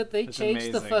 Sammy, that they That's changed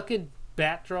the amazing. fucking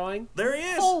bat drawing? There he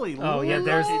is. Holy Oh, yeah,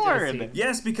 there's the Lord. scene.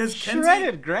 Yes, because Kenzie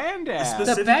Shredded granddad.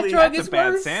 Specifically, The bat drawing That's is a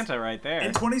bad worse. Santa right there.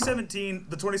 in 2017,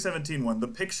 the 2017 one, the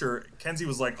picture, Kenzie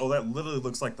was like, "Oh, that literally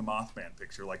looks like the Mothman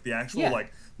picture, like the actual Yeah.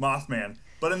 like Mothman."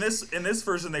 But in this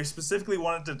version, they specifically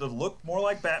wanted it to look more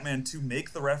like Batman to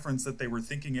make the reference that they were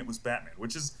thinking it was Batman,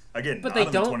 which is again But not they in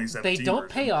the don't. 2017 They don't version.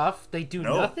 pay off. They do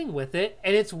No. nothing with it,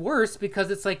 and it's worse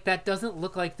because it's like that doesn't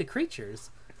look like the creatures.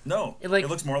 No, Like it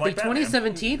looks more like the Batman.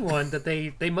 2017 one that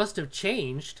they must have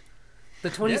changed.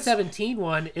 The 2017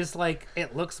 one is like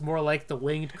it looks more like the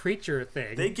winged creature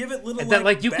thing. They give it little And that,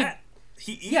 like, like, you bat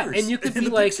ears. yeah, and you could in be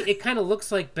the like, picture. it kind of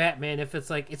looks like Batman if it's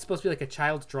like it's supposed to be like a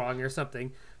child's drawing or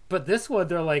something. But this one,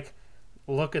 they're like,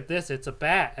 look at this, it's a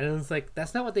bat, and it's like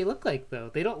that's not what they look like though.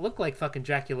 They don't look like fucking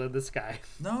Dracula in the sky.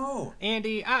 No,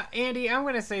 Andy, I'm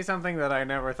going to say something that I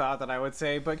never thought that I would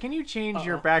say, but can you change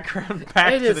your background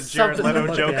back It to the is Jared something to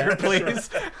Leto look Joker, at. please?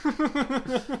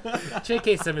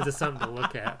 J.K. Simmons is something to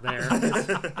look at there.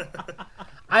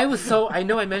 I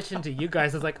know I mentioned to you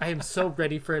guys, I was like, I am so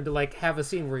ready for him to like have a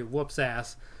scene where he whoops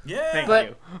ass. yeah, Thank But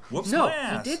you. whoops No, my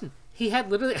ass. he didn't. He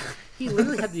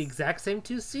literally had the exact same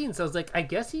 2 scenes. I was like, I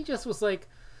guess he just was like,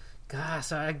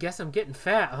 gosh, I guess I'm getting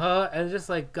fat, huh? And just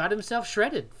like got himself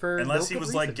shredded for Unless no he good was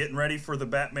reason. like getting ready for the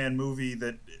Batman movie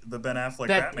that the Ben Affleck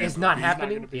that Batman is not movie.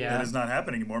 happening. gonna be- Yeah, That is not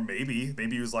happening anymore. Maybe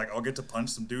he was like, I'll get to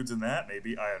punch some dudes in that.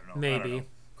 Maybe I don't know. I don't Maybe. know.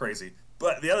 Crazy.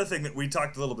 But the other thing that we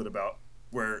talked a little bit about,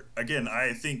 where again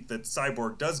I think that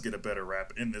Cyborg does get a better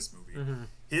rap in this movie. Mm-hmm.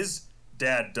 His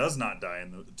dad does not die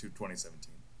in the 2017.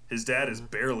 His dad is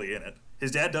barely in it.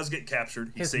 His dad does get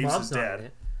captured. He His saves mom's his not dad, in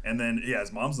it. and then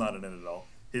his mom's not in it at all.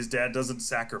 His dad doesn't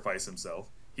sacrifice himself.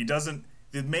 He doesn't.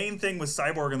 The main thing with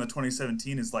Cyborg in the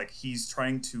 2017 is like he's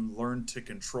trying to learn to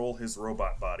control his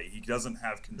robot body. He doesn't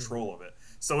have control of it.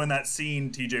 So in that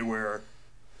scene, TJ, where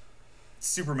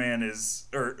Superman is,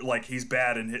 or like he's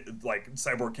bad and like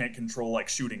Cyborg can't control like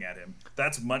shooting at him.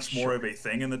 That's much more of a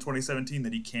thing in the 2017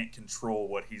 that he can't control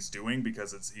what he's doing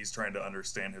because he's trying to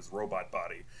understand his robot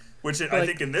body. Which I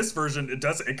think in this version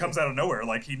it comes out of nowhere.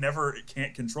 Like he never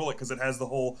can't control it because it has the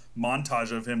whole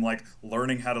montage of him like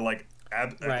learning how to like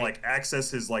Right. like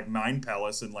access his like mind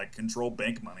palace and like control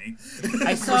bank money.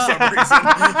 I for saw- some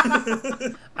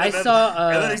reason. and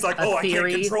then he's like, a "Oh, I can't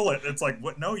theory. control it." It's like,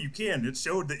 "What? No, you can." It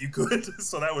showed that you could.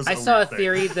 So that was. I saw a weird thing.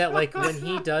 theory that like when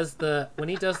he does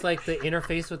like the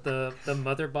interface with the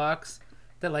mother box,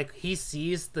 that like he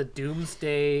sees the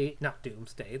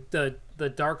the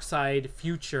dark side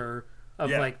future of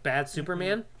Yeah. like bad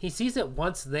Superman. He sees it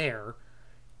once there,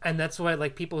 and that's why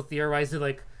like people theorize it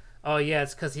like, oh yeah,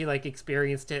 it's because he like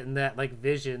experienced it in that like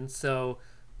vision, so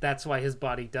that's why his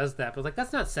body does that. But like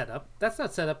that's not set up. That's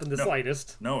not set up in the No.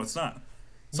 slightest. No, it's not.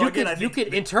 So You again, could I think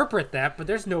interpret that, but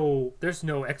there's no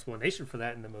explanation for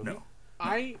that in the movie. no.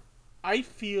 I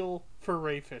feel for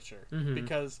Ray Fisher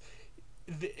because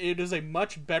it is a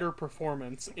much better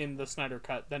performance in the Snyder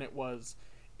Cut than it was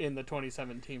in the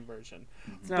 2017 version.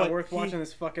 It's not But worth he- watching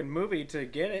this fucking movie to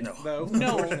get it, No. though.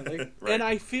 No. unfortunately. Right. And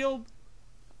I feel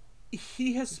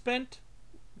he has spent.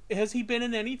 Has he been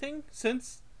in anything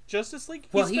since Justice League?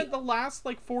 Well, he he- spent the last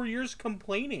like 4 years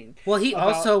complaining. Well, he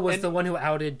about- also was and- the one who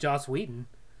outed Joss Whedon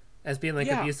as being like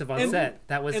Yeah, abusive on and- set.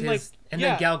 That was and, his. like, and yeah.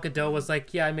 then Gal Gadot was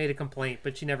like, "Yeah, I made a complaint,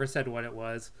 but she never said what it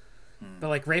was." But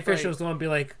like Ray Fisher Right. was the one to be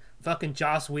like, "Fucking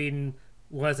Joss Whedon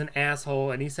was an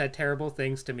asshole, and he said terrible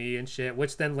things to me and shit."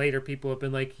 Which then later people have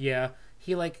been like, "Yeah,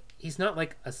 he's not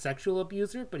like a sexual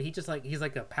abuser, but he's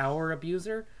like a power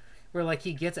abuser." Where like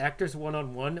he gets actors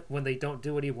one-on-one when they don't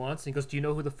do what he wants, and he goes, "Do you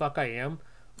know who the fuck I am?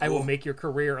 I will Oh. make your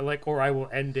career, or I will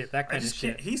end it." That I kind of just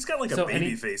shit. can't. He's got like So a baby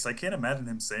any- face. I can't imagine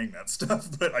him saying that stuff.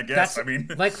 But I That's guess I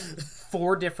mean, like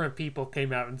 4 different people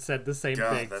came out and said the same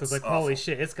God, thing. So it's that's like, holy awful.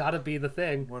 shit, it's got to be the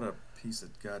thing. what a piece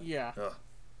of god. Yeah. Ugh.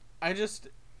 I just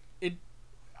it.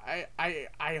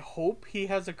 I hope he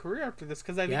has a career after this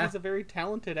because I think Yeah. he's a very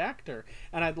talented actor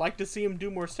and I'd like to see him do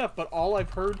more stuff. But all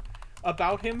I've heard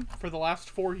about him for the last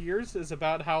 4 years is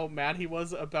about how mad he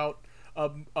was about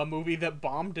a movie that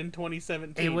bombed in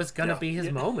 2017. It was gonna Yeah. be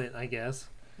his moment, I guess.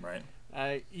 Right.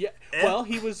 Yeah. And- Well,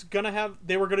 he was gonna have.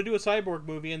 They were gonna do a Cyborg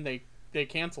movie and they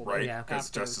canceled Right. it. Yeah. Because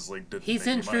after- Justice League didn't. He's make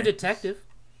in any True money. Detective.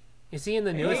 Is he in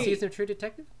the newest Hey. season of True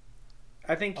Detective?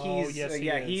 I think Oh, he's yes, he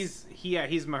yeah is.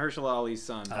 he's Mahershala Ali's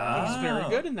son. He's Ah. very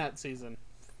good in that season.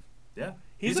 Yeah.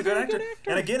 He's a very good actor.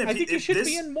 And again, I think he should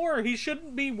be in more. He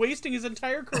shouldn't be wasting his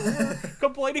entire career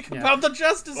complaining about the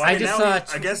Justice League.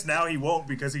 I guess now he won't,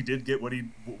 because he did get what he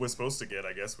was supposed to get,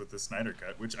 I guess, with the Snyder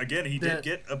Cut, which, again, he did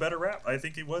get a better rap. I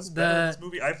think he was better in this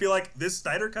movie. I feel like this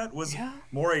Snyder Cut was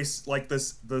more the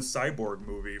Cyborg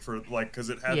movie, for like, because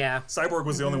it had Cyborg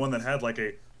was the only one that had like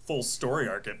a full story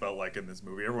arc, it felt like, in this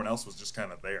movie. Everyone else was just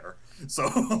kind of there. So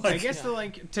like, I guess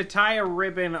to tie a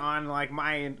ribbon on like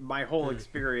my whole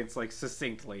experience like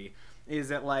succinctly is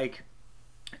that like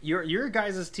your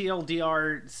guys'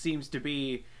 TLDR seems to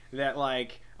be that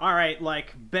like, all right,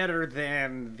 like better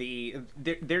than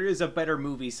there is a better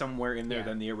movie somewhere in there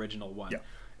than the original one.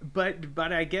 But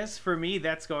I guess for me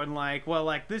that's going like, well,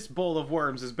 like this bowl of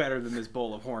worms is better than this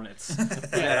bowl of hornets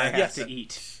that I have to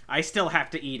eat. I still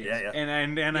have to eat it,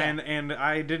 and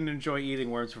I didn't enjoy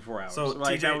eating worms for 4 hours. So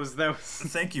like TJ, that was.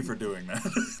 Thank you for doing that.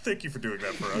 Thank you for doing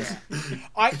that for us.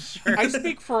 I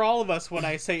speak for all of us when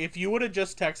I say if you would have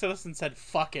just texted us and said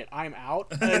 "fuck it, I'm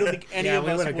out," I don't think any of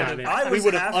us would have. We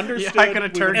would have understood. I could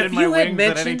have turned in my wings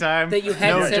at any time. That you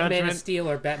hadn't said Man of Steel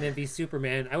or Batman v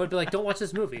Superman, I would be like, "Don't watch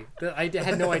this movie." I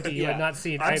had no idea you had not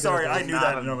seen. I'm sorry, I knew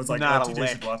that, and I was like, TJ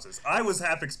should watch this. I was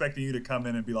half expecting you to come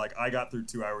in and be like, "I got through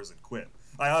 2 hours and quit."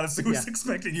 I honestly was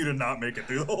expecting you to not make it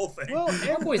through the whole thing. Well,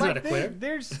 always not a quitter.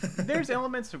 There's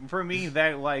elements for me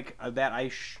that like that I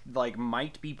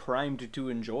might be primed to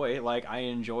enjoy. Like I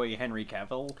enjoy Henry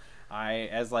Cavill.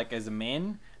 As a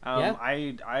man.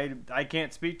 I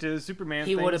can't speak to Superman.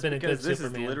 He would have been a good this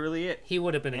Superman. Is literally it. He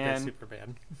would have been a good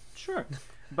Superman. Sure.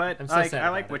 But I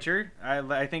like Witcher.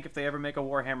 I think if they ever make a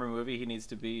Warhammer movie, he needs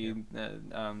to be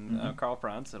Karl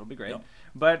Franz. It'll be great. Yep.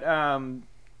 But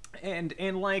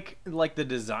and like the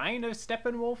design of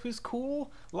Steppenwolf is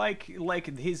cool. Like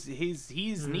he's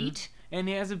neat, and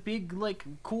he has a big like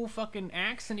cool fucking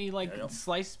axe, and he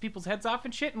slices people's heads off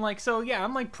and shit. And like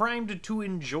I'm like primed to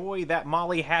enjoy that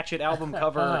Molly Hatchet album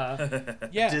cover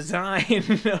design.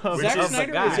 Zack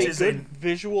Snyder is a good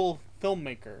visual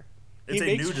filmmaker. He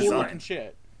makes cool looking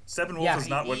shit. Steppenwolf is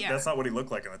not that's not what he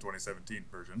looked like in the 2017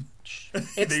 version.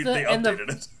 They updated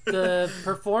it. The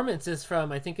performance is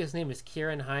from, I think his name is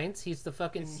Kieran Hines. He's the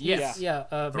fucking Mance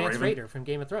Rayder from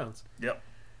Game of Thrones. Yep.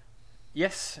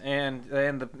 Yes, and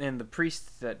the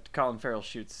priest that Colin Farrell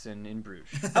shoots in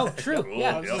Bruges. Oh, true. Cool.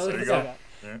 Yeah. There you go.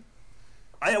 Yeah.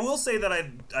 I will say that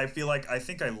I feel like I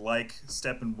like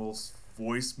Steppenwolf's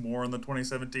voice more in the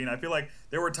 2017. I feel like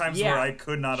there were times where I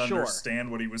could not understand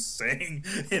what he was saying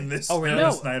in this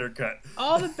Snyder Cut.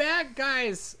 All the bad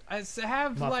guys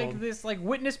have like this like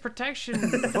witness protection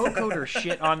vocoder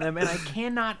shit on them, and I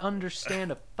cannot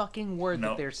understand a fucking word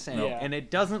that they're saying. And it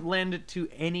doesn't lend it to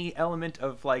any element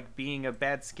of like being a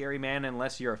bad scary man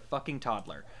unless you're a fucking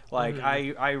toddler. Like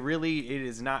I really, it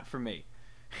is not for me.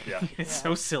 Yeah, it's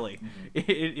so silly.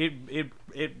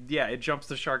 It jumps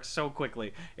the shark so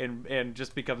quickly and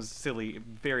just becomes silly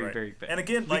very very fast. And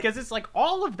again, because it's like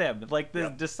all of them, like the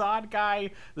Desaad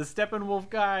guy, the Steppenwolf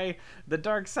guy, the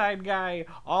Darkseid guy,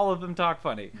 all of them talk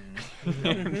funny.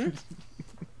 And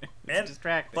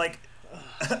distracting. Like,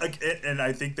 and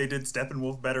I think they did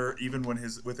Steppenwolf better even when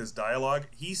with his dialogue.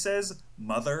 He says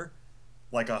 "mother"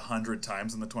 like 100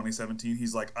 times in the 2017.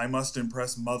 He's like, "I must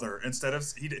impress Mother," instead of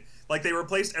they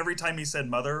replaced every time he said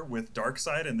Mother with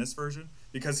Darkseid in this version,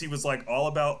 because he was like all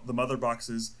about the mother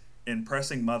boxes,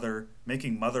 impressing Mother,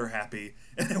 making Mother happy,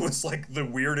 and it was like the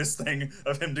weirdest thing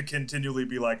of him to continually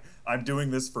be like, "I'm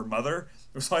doing this for Mother."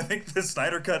 So I think the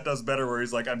Snyder Cut does better where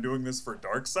he's like, "I'm doing this for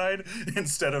Darkseid"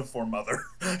 instead of for Mother.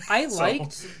 I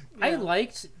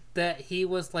liked that he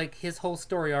was like his whole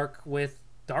story arc with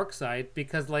Darkseid,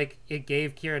 because like it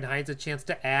gave Kieran Hines a chance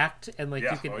to act, and like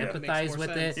you can empathize with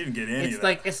it. He didn't get any it's of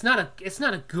like that. it's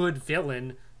not a good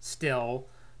villain still,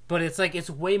 but it's like it's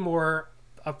way more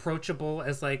approachable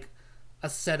as like a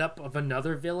setup of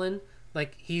another villain.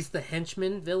 Like he's the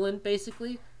henchman villain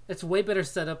basically. It's way better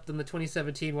setup than the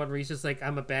 2017 one where he's just like,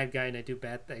 "I'm a bad guy and I do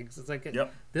bad things." It's like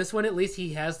this one, at least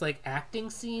he has like acting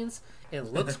scenes.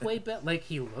 It looks way better. Like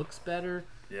he looks better.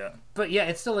 Yeah. But yeah,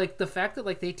 it's still like the fact that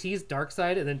like they tease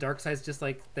Darkseid and then Darkseid's just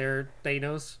like their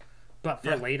Thanos, but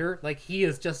for later. Like he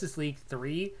is Justice League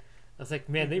 3. I was like,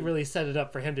 man, they really set it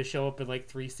up for him to show up in like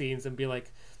 3 scenes and be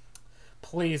like,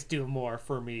 "Please do more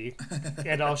for me,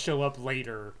 and I'll show up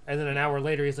later." And then an hour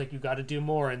later, he's like, "You got to do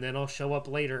more, and then I'll show up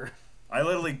later." I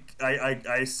literally,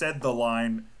 I said the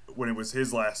line when it was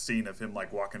his last scene of him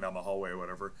like walking down the hallway or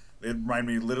whatever. It reminded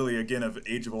me literally again of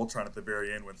Age of Ultron at the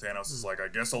very end when Thanos is like, "I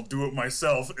guess I'll do it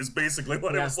myself," is basically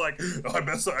what it was like. "Oh, I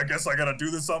guess I gotta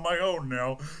do this on my own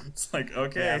now." It's like,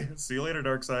 okay, see you later,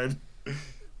 Darkseid.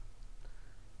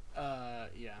 Are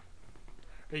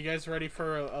you guys ready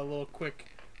for a little quick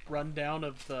rundown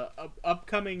of the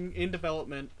upcoming in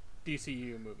development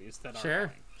DCU movies that are coming.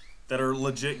 That are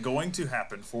legit going to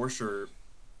happen for sure.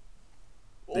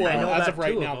 Well, I know as about of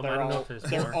right 2 of now, them. I don't know if there's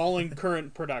more. they're all in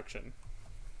current production.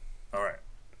 All right.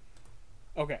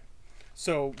 Okay.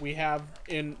 So we have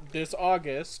in this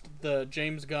August the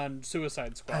James Gunn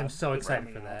Suicide Squad. I'm so that's excited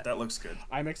coming for out. that. That looks good.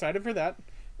 I'm excited for that.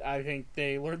 I think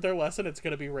they learned their lesson. It's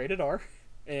going to be rated R,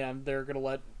 and they're going to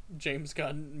let James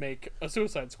Gunn make a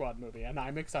Suicide Squad movie, and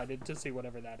I'm excited to see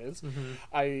whatever that is. Mm-hmm.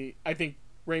 I think,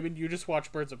 Raymond, you just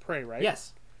watched Birds of Prey, right?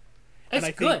 Yes. And It's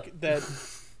I good. think that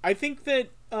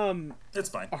It's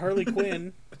fine. Harley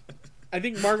Quinn. I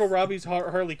think Margot Robbie's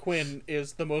Harley Quinn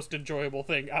is the most enjoyable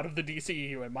thing out of the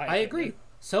DCEU in my opinion. I agree.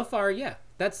 So far, yeah.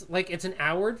 That's like it's an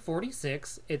hour and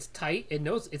 46. It's tight. It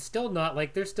knows it's still not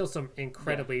like there's still some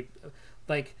incredibly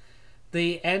like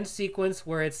the end sequence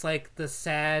where it's like the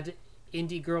sad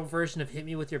indie girl version of Hit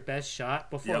Me With Your Best Shot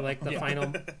before Yep. like the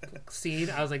final scene.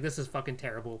 I was like, this is fucking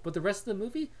terrible. But the rest of the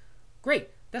movie, great.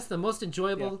 That's the most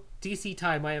enjoyable DC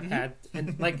time I have had.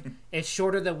 And like it's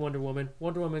shorter than Wonder Woman.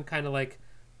 Wonder Woman kind of like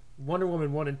Wonder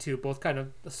Woman 1 and 2 both kind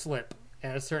of slip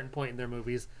at a certain point in their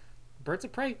movies. Birds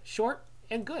of Prey, short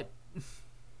and good.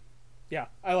 Yeah,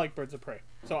 I like Birds of Prey.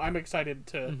 So I'm excited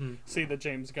to see the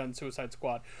James Gunn Suicide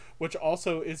Squad, which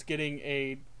also is getting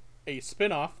a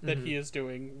spin-off that he is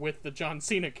doing with the John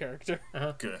Cena character.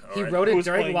 Good. All He right. wrote it Who's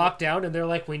during playing- lockdown, and they're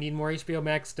like, "We need more HBO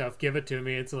Max stuff. Give it to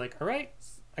me." It's like, all right,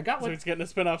 I got So one. he's getting a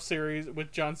spin-off series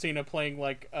with John Cena playing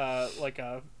like a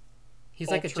He's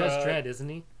like a ultra- Judge Dredd, isn't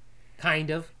he?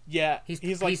 Kind of.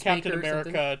 he's like Peacemaker Captain or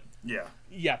something? America. Yeah.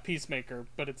 Yeah, Peacemaker,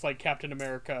 but it's like Captain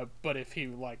America, but if he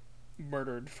like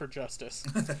murdered for justice.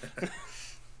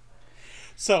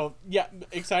 So yeah,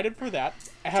 excited for that.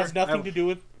 It has nothing to do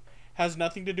with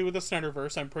the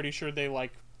Snyderverse. I'm pretty sure they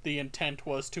like the intent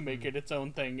was to make it its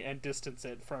own thing and distance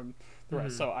it from the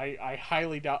rest. So I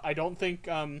highly doubt. I don't think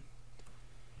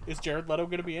is Jared Leto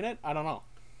going to be in it? I don't know.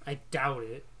 I doubt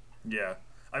it. Yeah.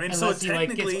 I mean, Unless so he like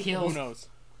technically, gets Who killed. knows?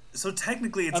 so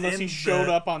technically, it's Unless in he showed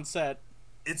the, up on set.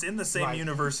 It's in the same Right.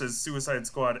 universe as Suicide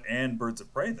Squad and Birds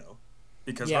of Prey, though,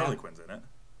 because Yeah. Harley Quinn's in it.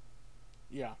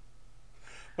 Yeah.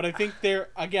 But I think they're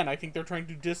trying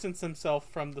to distance themselves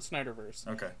from the Snyderverse.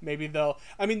 Okay. Maybe they'll.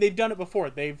 I mean, they've done it before.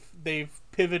 They've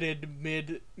pivoted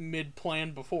mid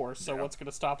plan before. So Yeah. what's going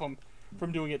to stop them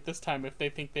from doing it this time if they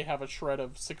think they have a shred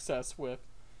of success with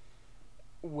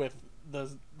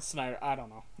the Snyder? I don't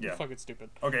know. Yeah. Fucking stupid.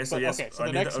 Okay, so But, yes, okay, so I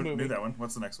the knew, next that, movie. knew that one.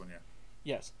 What's the next one? Yeah.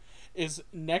 Yes, is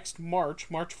next March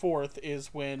 4th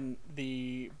is when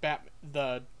the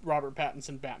Robert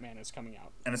Pattinson Batman is coming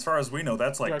out. And as far as we know,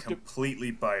 that's like Directed-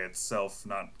 completely by itself,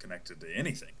 not connected to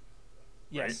anything.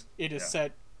 Yes, Right? it is Yeah.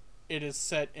 set. It is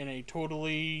set in a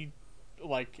totally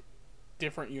like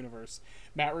different universe.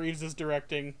 Matt Reeves is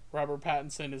directing. Robert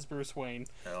Pattinson is Bruce Wayne.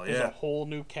 Hell There's yeah. a whole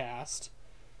new cast.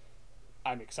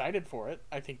 I'm excited for it.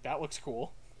 I think that looks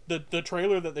cool. The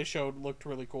trailer that they showed looked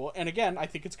really cool. And again, I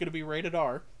think it's going to be rated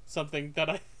R, something that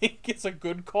I think is a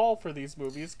good call for these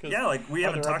movies. Cause Yeah, like we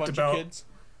haven't there a talked bunch about of kids?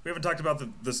 we haven't talked about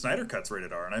the Snyder Cut's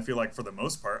rated R, and I feel like for the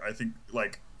most part, I think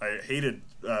like I hated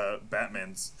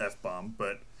Batman's F-bomb,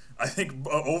 but I think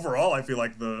overall I feel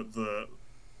like the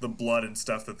blood and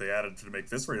stuff that they added to make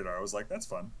this rated R, I was like, that's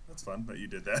fun that you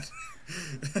did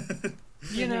that.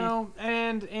 You know,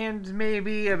 and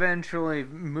maybe eventually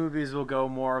movies will go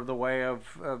more of the way of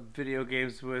video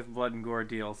games with blood and gore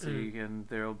DLC, and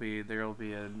there'll be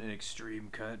an extreme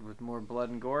cut with more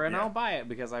blood and gore, and Yeah. I'll buy it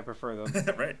because I prefer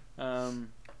them. Right.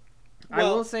 I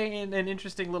Well- will say an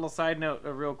interesting little side note,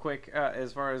 real quick,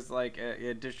 as far as like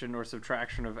addition or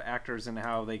subtraction of actors and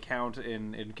how they count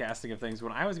in casting of things.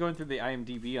 When I was going through the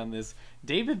IMDb on this,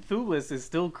 David Thewlis is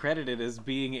still credited as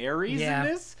being Ares Yeah. in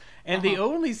this, and the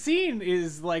only scene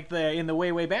is like in the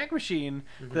Way Back Machine,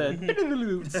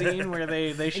 the scene where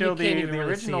they show you the can't even really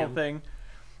original see him. thing.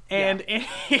 And, and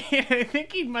I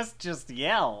think he must just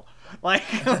yell. Like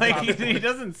he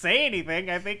doesn't say anything.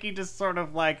 I think he just sort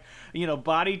of like,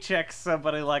 body checks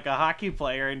somebody like a hockey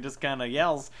player and just kind of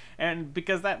yells. And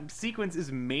because that sequence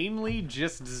is mainly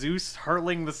just Zeus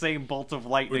hurling the same bolt of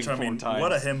lightning Which I four mean, times.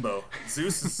 what a himbo!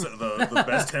 Zeus is the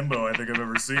best himbo I think I've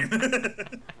ever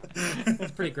seen.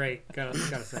 That's pretty great. Gotta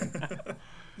say.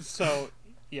 So,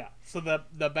 yeah. So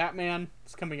the Batman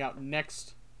is coming out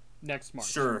next March.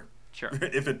 Sure.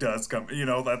 If it does come,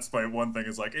 that's my one thing.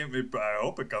 Is like, I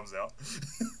hope it comes out.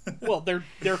 Well,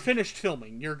 they're finished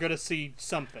filming. You're gonna see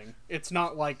something. It's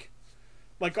not like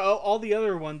all the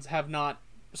other ones have not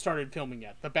started filming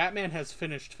yet. The Batman has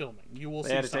finished filming. You will They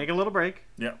see had to something. take a little break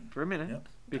Yeah. for a minute Yeah.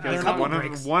 because They're not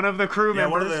one of the crew Yeah,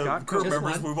 members one of the got crew COVID.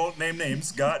 members, one. we won't name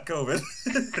names, got COVID.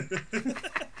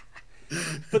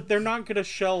 But they're not going to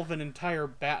shelve an entire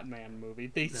Batman movie.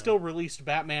 They still released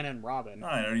Batman and Robin.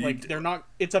 I know, like they're not.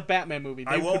 It's a Batman movie.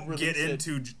 They I could won't release get it.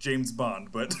 into James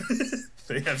Bond, but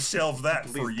they have shelved that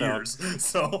for Please don't. years.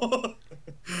 So,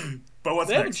 but what's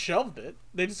They haven't next? shelved it.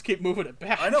 They just keep moving it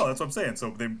back. I know, that's what I'm saying. So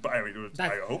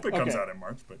I hope it comes Okay. out in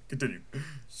March, but continue.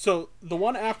 So the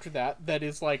one after that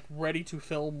is like ready to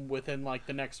film within like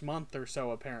the next month or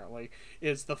so apparently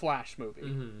is the Flash movie.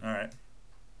 All right.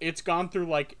 It's gone through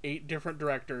like 8 different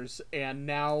directors, and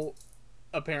now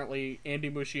apparently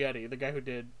Andy Muschietti, the guy who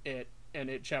did It and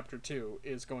It Chapter 2,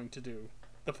 is going to do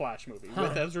the Flash movie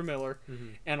with Ezra Miller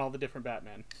and all the different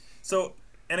Batman. So,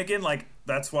 and again, like,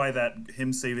 that's why that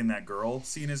him saving that girl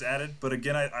scene is added. But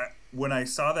again, I when I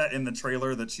saw that in the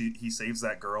trailer that he saves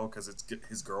that girl because it's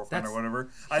his girlfriend or whatever,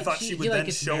 I thought she would like, then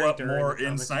gets show married up to her in more the in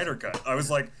comics. Snyder Cut. I was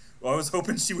like, well, I was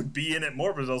hoping she would be in it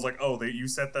more, but I was like, oh, you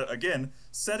set that again,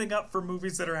 setting up for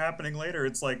movies that are happening later.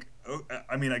 It's like,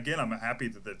 I mean, again, I'm happy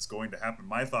that that's going to happen.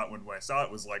 My thought when I saw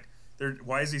it was like,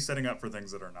 why is he setting up for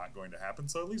things that are not going to happen?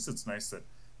 So at least it's nice that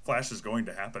Flash is going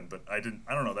to happen, but I don't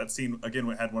know, that scene again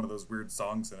had one of those weird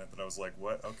songs in it that I was like,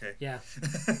 what? Okay. Yeah.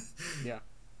 Yeah.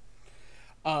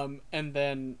 And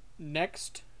then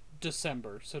next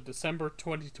December, so December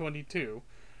 2022,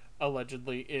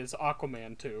 allegedly is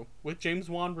Aquaman 2 with James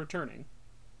Wan returning.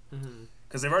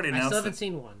 Because they've already I announced still haven't that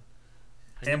seen one.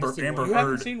 I need Amber to see Amber one. You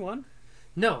haven't Heard. seen one?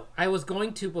 No, I was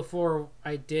going to before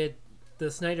I did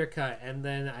the Snyder Cut, and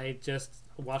then I just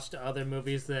watched other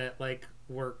movies that like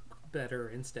were better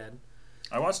instead.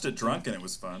 I watched it drunk and it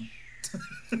was fun.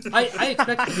 I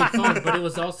expected it to be fun, but it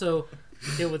was also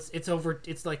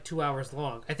it's like 2 hours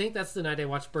long. I think that's the night I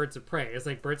watched Birds of Prey. It's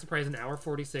like Birds of Prey is an hour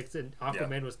 46 and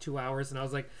Aquaman was 2 hours, and I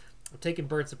was like, I'm taking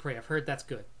Birds of Prey. I've heard that's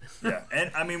good. Yeah,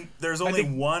 and I mean, there's only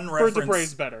think one Birds reference. of Prey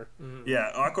is better.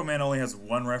 Yeah, Aquaman only has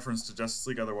one reference to Justice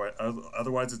League.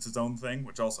 Otherwise, it's its own thing,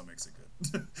 which also makes it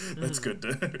good. That's good.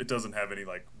 It doesn't have any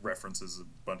like references, a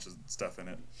bunch of stuff in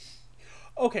it.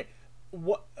 Okay,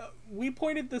 what we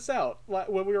pointed this out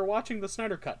when we were watching the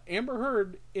Snyder Cut. Amber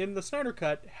Heard in the Snyder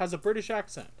Cut has a British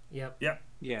accent. Yep. Yeah,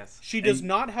 Yes. She does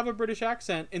not have a British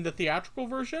accent in the theatrical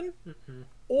version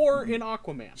or in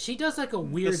Aquaman. She does like a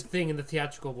weird thing in the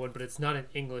theatrical one, but it's not an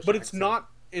English. But accent.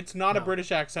 it's not a No.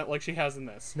 British accent like she has in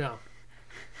this. No.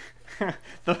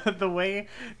 the way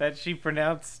that she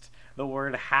pronounced the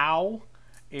word "how"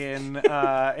 in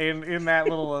that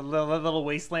little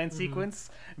wasteland sequence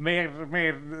made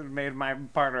my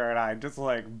partner and I just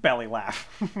like belly laugh.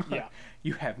 Yeah.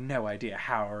 You have no idea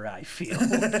how I feel.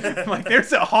 Like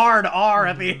there's a hard R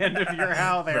at the end of your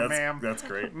 "how" there, ma'am. that's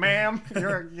great. Ma'am,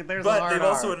 there's a But hard they've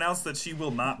also R. announced that she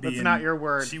will not be. That's in, not your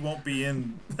word. She won't be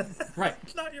in. Right.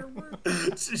 Not your word.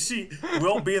 She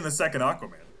won't be in the second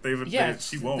Aquaman. Yeah,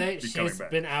 she won't be coming she's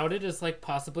back. been outed as like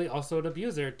possibly also an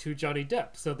abuser to Johnny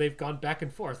Depp, so they've gone back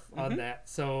and forth on that.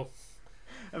 So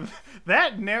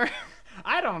That narrative.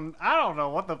 I don't know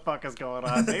what the fuck is going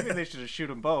on. Maybe they should have shoot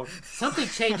them both. something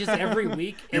changes every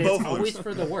week, and both it's always lose.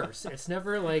 for the worse. It's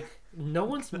never like no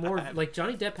one's more like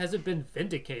Johnny Depp hasn't been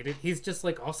vindicated. He's just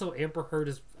like also Amber Heard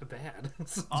is bad.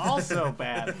 Also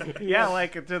bad. Yeah,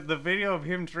 like the video of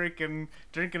him drinking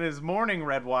his morning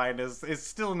red wine is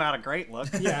still not a great look.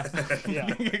 Yeah.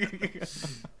 Yeah.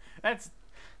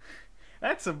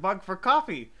 That's a mug for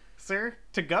coffee, sir.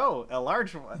 To go, a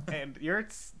large one, and you're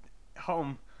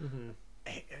home.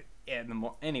 In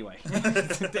the anyway,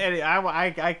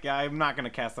 I'm not gonna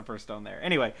cast the first stone there.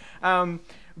 Anyway,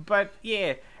 but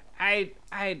yeah, I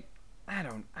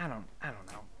don't know.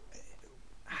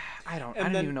 I don't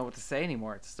then- even know what to say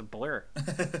anymore. It's just a blur.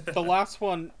 The last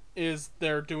one is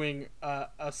they're doing a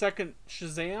second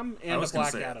Shazam I and a was gonna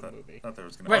Black say, Adam I movie. thought there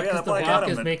was gonna. Right, oh yeah, 'cause that The Black Rock Adam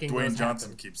is that making Dwayne those Johnson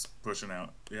happen. keeps pushing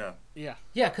out. Yeah. Yeah.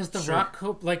 Yeah, because The Sure. Rock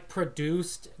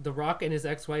produced The Rock and his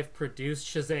ex-wife produced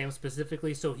Shazam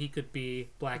specifically so he could be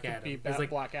Black Adam. Be He's like,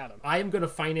 Black Adam. I am gonna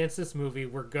finance this movie.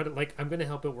 We're gonna I'm gonna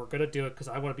help it. We're gonna do it because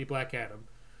I want to be Black Adam.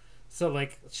 So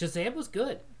like Shazam was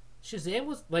good. Shazam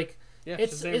was like Yeah,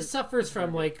 it Shazam suffers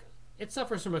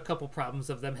from a couple problems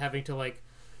of them having to like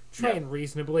try and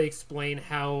reasonably explain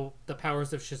how the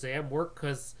powers of Shazam work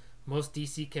because most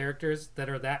DC characters that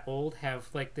are that old have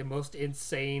like the most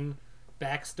insane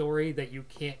backstory that you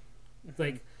can't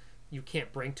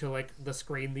bring to like the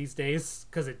screen these days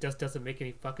because it just doesn't make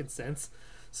any fucking sense.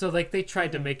 So like they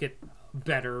tried to make it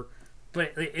better,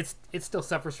 but it still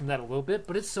suffers from that a little bit.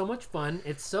 But it's so much fun.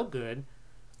 It's so good.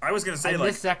 I was gonna say, I like,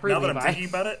 miss Zachary now that I'm Levi. thinking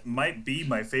about it, might be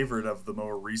my favorite of the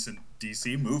more recent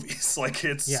DC movies. Like,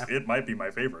 it might be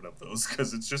my favorite of those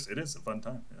because it is a fun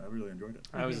time. Yeah, I really enjoyed it.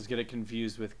 I was just getting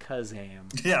confused with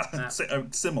Kazam. Yeah,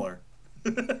 similar,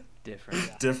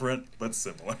 Different. different but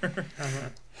similar.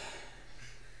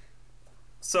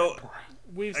 So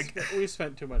We've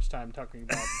spent too much time talking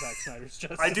about Zack Snyder's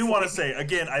Justice I do want to say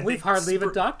again. I We've think hardly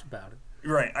even talked about it.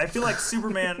 Right. I feel like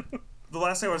Superman. The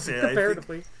last thing I want to say, I think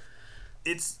Comparatively.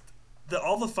 it's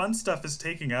all the fun stuff is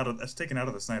taken out of the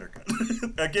Snyder Cut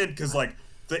again, because like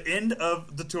the end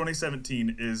of the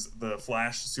 2017 is the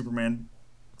Flash Superman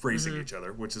racing each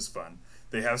other, which is fun.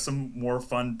 They have some more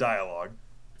fun dialogue.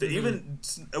 Even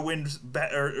when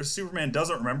Superman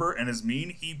doesn't remember and is mean,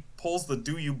 he pulls the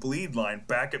 "Do you bleed" line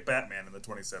back at Batman in the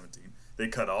 2017. They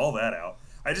cut all that out.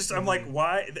 I'm like,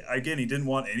 why? Again, he didn't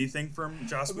want anything from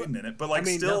Joss Whedon in it, but like,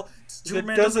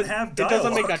 Superman doesn't have dialogue. It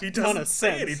doesn't make a he ton doesn't of say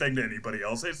sense. anything to anybody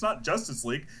else. It's not Justice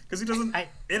League because he doesn't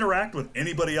interact with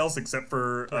anybody else except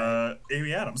for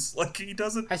Amy Adams. Like he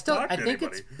doesn't. I think anybody.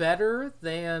 it's better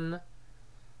than.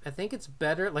 I think it's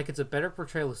better. Like it's a better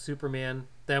portrayal of Superman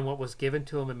than what was given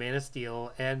to him in Man of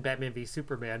Steel and Batman v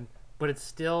Superman. But it's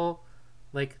still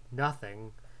like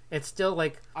nothing. It's still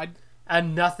like a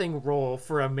nothing role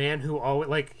for a man who always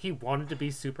like he wanted to be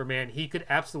Superman. He could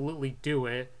absolutely do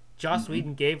it. Joss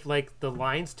Whedon gave like the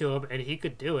lines to him, and he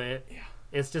could do it. Yeah.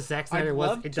 It's just Zack Snyder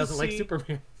doesn't like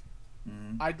Superman.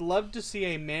 I'd love to see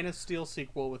a Man of Steel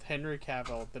sequel with Henry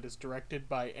Cavill that is directed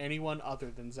by anyone other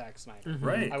than Zack Snyder.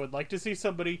 Right. I would like to see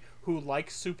somebody who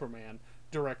likes Superman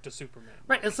direct a Superman.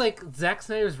 Right. It's like Zack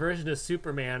Snyder's version of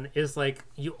Superman is like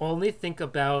you only think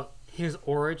about his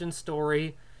origin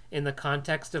story in the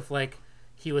context of like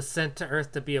he was sent to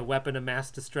Earth to be a weapon of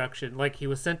mass destruction. Like he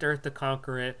was sent to Earth to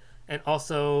conquer it. And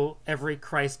also every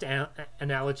Christ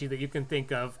analogy that you can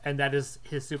think of, and that is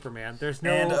his Superman. There's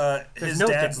no, and his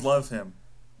dads love him.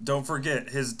 Don't forget,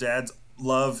 his dads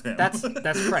love him. That's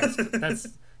Christ.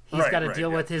 He's got to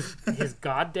deal with his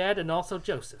god dad and also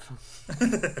Joseph.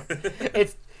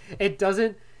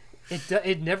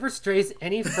 It never strays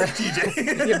any further.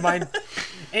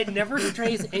 It never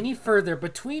strays any further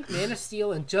between Man of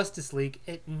Steel and Justice League.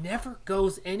 It never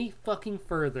goes any fucking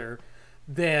further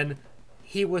than.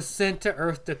 He was sent to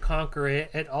Earth to conquer it,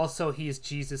 and also he's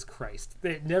Jesus Christ.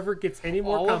 It never gets any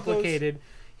more complicated.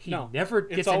 He never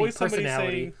gets any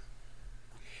personality.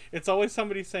 It's always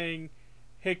somebody saying,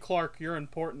 "Hey Clark, you're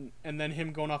important," and then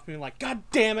him going off being like, "God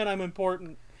damn it, I'm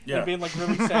important," and being like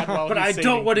really sad while but he's I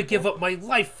don't want to give up my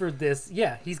life for this.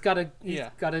 Yeah, he's got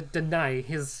to deny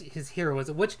his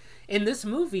heroism. Which in this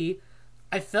movie,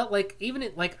 I felt like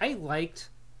I liked.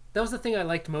 That was the thing I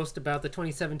liked most about the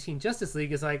 2017 Justice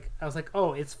League is like I was like,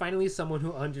 oh, it's finally someone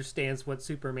who understands what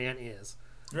Superman is.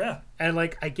 Yeah. And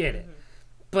like I get it.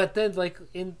 But then like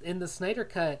in the Snyder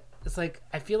Cut, it's like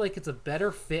I feel like it's a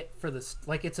better fit for this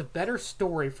like it's a better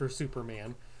story for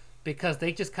Superman because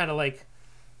they just kind of like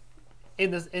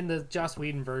in the Joss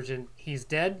Whedon version, he's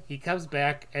dead, he comes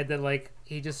back, and then like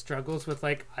he just struggles with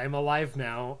like I'm alive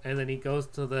now, and then he goes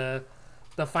to the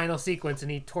final sequence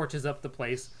and he torches up the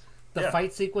place. The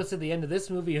fight sequence at the end of this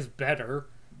movie is better,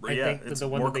 I think, than the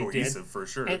one that they did. It's more cohesive for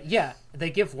sure. And they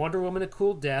give Wonder Woman a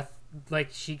cool death. Like,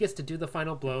 she gets to do the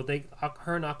final blow.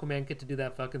 Her and Aquaman get to do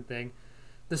that fucking thing.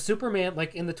 The Superman,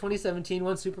 like, in the 2017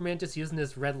 one, Superman just using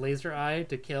his red laser eye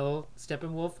to kill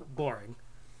Steppenwolf, boring.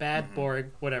 Bad,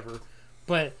 boring, whatever.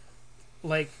 But,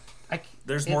 like...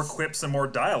 There's more quips and more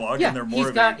dialogue, and they're more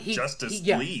of a Justice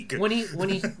League. When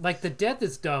he like, the death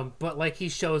is dumb, but, like, he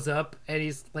shows up, and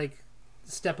he's, like...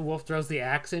 Steppenwolf throws the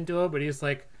axe into him, but he's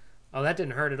like, "Oh, that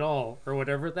didn't hurt at all," or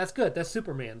whatever. That's good. That's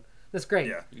Superman. That's great.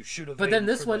 Yeah, you should have. But then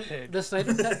this one, the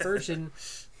Snyder Cut version,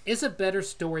 is a better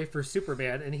story for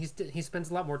Superman, and he spends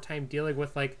a lot more time dealing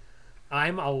with like,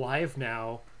 I'm alive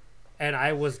now, and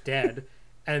I was dead,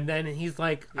 and then he's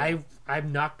like, I'm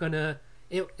not gonna.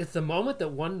 It's the moment that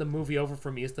won the movie over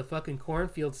for me. Is the fucking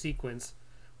cornfield sequence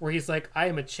where he's like, I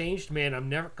am a changed man. I'm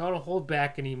never gonna hold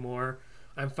back anymore.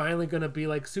 I'm finally gonna be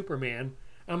like Superman.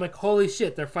 And I'm like, holy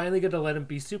shit, they're finally gonna let him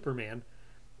be Superman.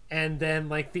 And then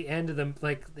like the end of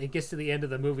the it gets to the end of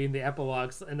the movie in the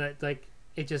epilogues, and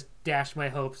it just dashed my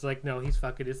hopes. Like, no, he's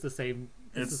fucking. It's the same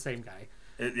guy.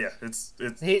 It's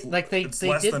they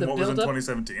less did than the what was in build-up.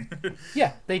 2017.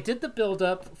 Yeah, they did the build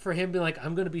up for him being like,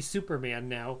 I'm gonna be Superman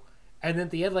now. And then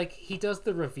at the end, like, he does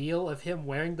the reveal of him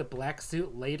wearing the black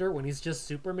suit later when he's just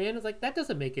Superman. It's like, that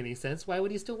doesn't make any sense. Why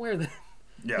would he still wear that?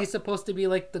 Yeah. He's supposed to be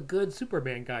like the good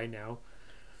Superman guy now.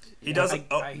 He does.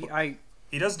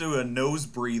 He does do a nose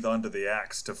breathe onto the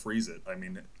axe to freeze it. I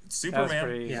mean,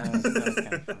 Superman. That was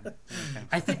kind of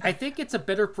fun. I think it's a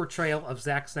better portrayal of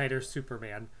Zack Snyder's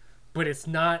Superman, but it's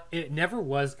not. It never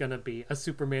was gonna be a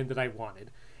Superman that I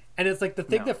wanted. And it's like the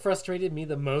thing that frustrated me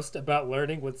the most about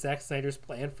learning what Zack Snyder's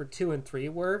plan for 2 and 3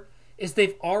 were is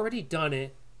they've already done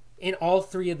it in all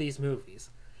 3 of these movies,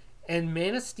 and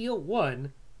Man of Steel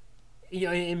 1. you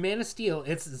know, in Man of Steel,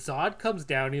 it's Zod comes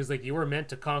down. He's like, "You were meant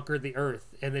to conquer the Earth,"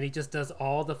 and then he just does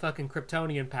all the fucking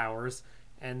Kryptonian powers,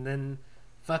 and then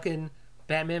fucking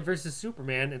Batman versus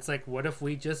Superman. It's like, what if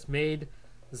we just made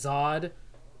Zod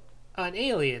an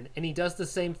alien, and he does the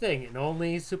same thing, and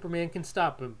only Superman can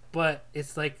stop him? But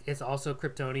it's like it's also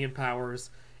Kryptonian powers,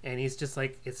 and he's just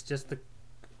like it's just the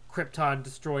Krypton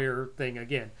destroyer thing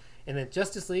again. And then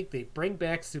Justice League, they bring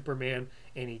back Superman,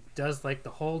 and he does like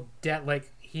the whole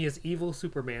like he is evil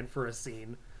Superman for a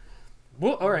scene.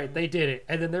 Well, all right, they did it.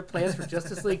 And then their plans for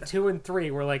Justice League 2 and 3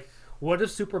 were like, what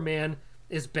if Superman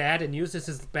is bad and uses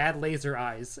his bad laser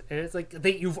eyes? And it's like,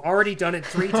 you've already done it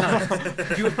 3 times.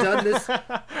 You have done this.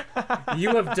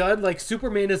 You have done like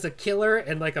Superman is a killer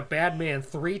and like a bad man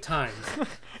 3 times.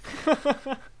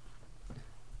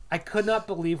 I could not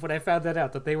believe when I found that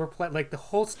out, that they were like the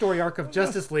whole story arc of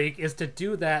Justice League is to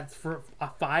do that for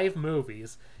 5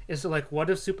 movies. Is to like, what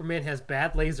if Superman has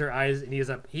bad laser eyes and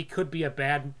he could be a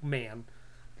bad man,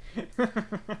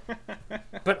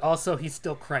 but also he's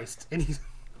still Christ, and he's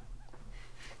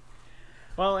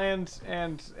Well, and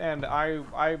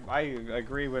I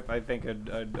agree with, I think,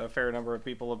 a fair number of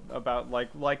people about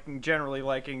like generally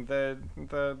liking the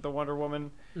Wonder Woman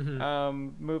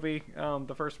movie,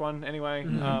 the first one anyway.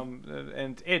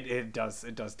 And it does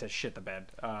to shit the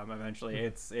bed eventually.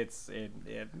 It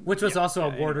which was also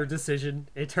a Warner decision,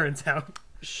 it turns out.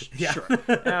 Sure.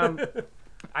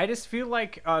 I just feel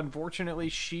like, unfortunately,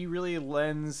 she really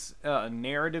lends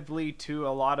narratively to a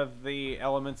lot of the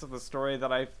elements of the story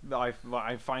that I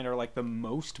find are like the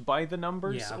most by the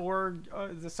numbers, or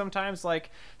sometimes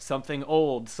like something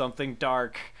old, something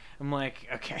dark. I'm like,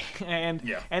 okay,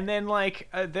 and then like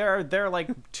there are like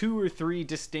 2 or 3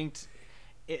 distinct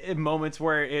moments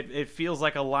where it feels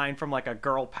like a line from like a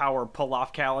girl power pull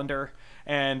off calendar.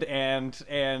 And it's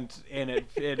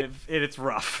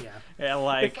rough. Yeah.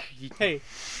 Like,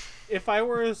 if I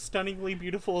were as stunningly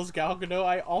beautiful as Gal Gadot,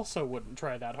 I also wouldn't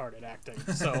try that hard at acting.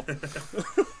 So,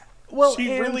 well,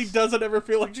 she really doesn't ever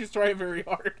feel like she's trying very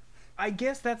hard. I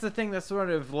guess that's the thing that's sort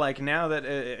of like, now that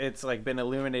it's like been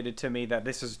illuminated to me that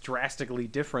this is drastically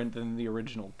different than the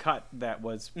original cut that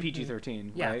was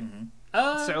PG-13, right?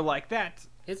 So like that.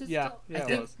 Is it? Yeah, still? I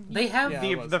think they have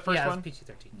the first one.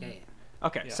 PG-13. Yeah.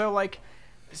 Okay,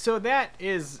 so that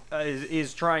is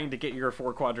trying to get your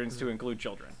 4 quadrants to include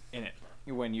children in it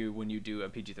when you do a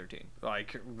PG-13.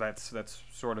 Like that's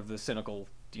sort of the cynical,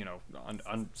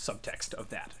 subtext of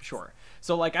that. Sure.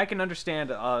 So like I can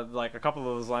understand like a couple of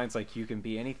those lines, like you can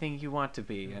be anything you want to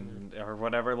be, and or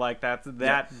whatever, like that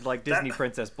like Disney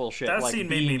princess bullshit. That like scene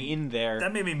being made me in there.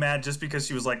 That made me mad just because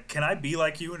she was like, "Can I be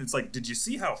like you?" And it's like, "Did you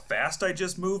see how fast I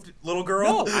just moved, little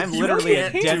girl? No, I'm You literally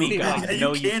a can't demigod. do-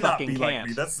 No, you cannot fucking be like can't.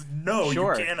 me.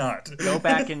 Sure. You cannot.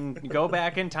 Go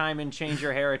back in time and change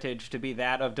your heritage to be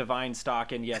that of divine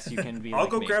stock, and yes, you can be. I'll like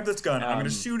go me. grab this gun. I'm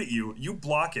gonna shoot at you. You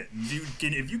block it.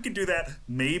 If you can do that,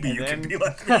 maybe you can then- be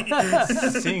like me.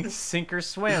 Sink or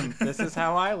swim. This is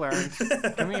how I learned.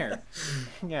 Come here.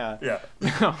 Yeah. Yeah.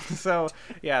 So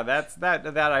yeah,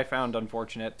 that I found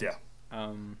unfortunate. Yeah.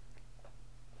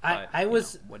 I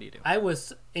was what do you do? I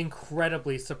was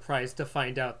incredibly surprised to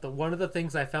find out that one of the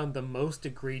things I found the most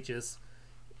egregious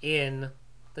in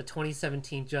the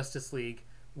 2017 Justice League,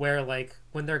 where like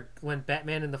when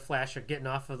Batman and the Flash are getting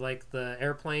off of like the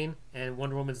airplane and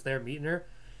Wonder Woman's there meeting her,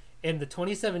 in the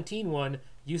 2017 one,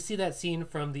 you see that scene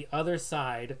from the other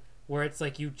side where it's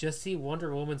like you just see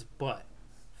Wonder Woman's butt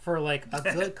for like a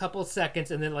good couple seconds,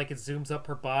 and then like it zooms up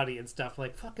her body and stuff.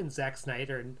 Like fucking Zack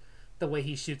Snyder and the way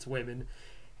he shoots women.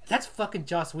 That's fucking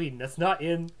Joss Whedon. That's not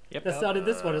in. Yep. That's not in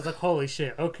this one. It's like, holy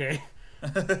shit. Okay.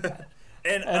 And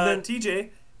then TJ,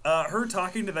 her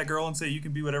talking to that girl and say you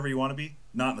can be whatever you want to be,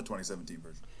 not in the 2017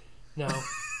 version. No.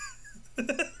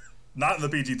 Not in the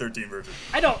PG-13 version.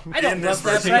 I don't In this love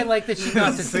that, version. but I like that she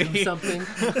got to do See? something.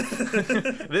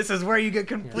 This is where you get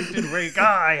conflicted. Where you,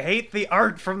 I hate the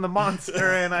art from the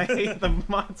monster, and I hate the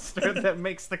monster that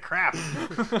makes the crap.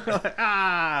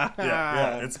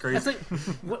 Yeah, it's crazy. It's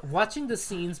like watching the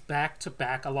scenes back to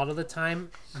back a lot of the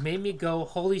time made me go,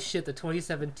 holy shit, the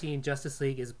 2017 Justice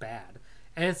League is bad.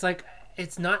 And it's like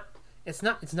it's not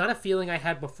a feeling I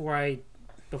had before I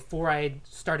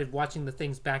started watching the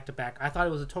things back to back. I thought it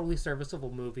was a totally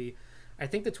serviceable movie. I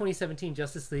think the 2017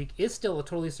 Justice League is still a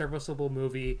totally serviceable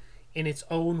movie in its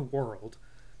own world.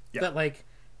 Yeah. But like,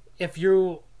 if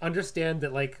you understand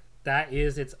that like that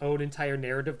is its own entire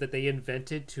narrative that they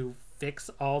invented to fix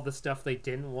all the stuff they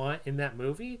didn't want in that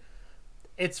movie,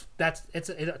 it's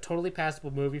a totally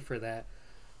passable movie for that.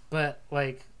 But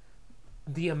like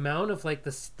the amount of like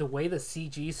the way the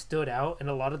CG stood out in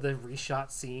a lot of the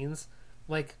reshot scenes,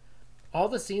 like all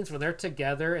the scenes where they're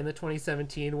together in the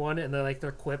 2017 one and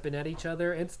they're quipping at each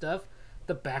other and stuff,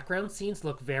 the background scenes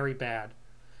look very bad.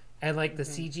 And like the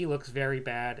CG looks very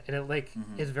bad, and it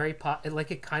is very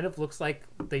it kind of looks like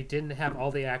they didn't have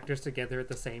all the actors together at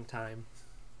the same time.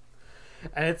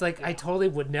 And it's like I totally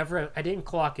would never. I didn't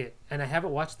clock it, and I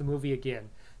haven't watched the movie again,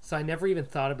 so I never even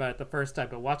thought about it the first time.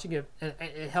 But watching it,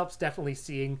 it helps definitely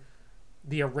seeing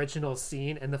the original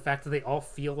scene and the fact that they all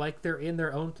feel like they're in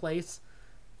their own place.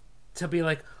 To be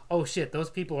like, oh shit,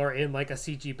 those people are in like a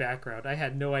CG background. I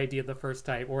had no idea the first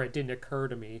time, or it didn't occur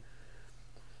to me.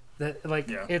 That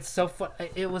It's so fun.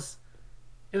 It was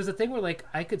a thing where like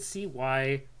I could see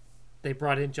why they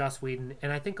brought in Joss Whedon,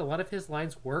 and I think a lot of his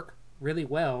lines work really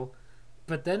well.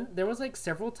 But then there was like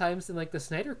several times in like the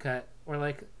Snyder Cut where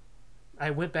like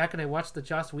I went back and I watched the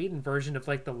Joss Whedon version of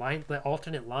like the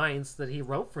alternate lines that he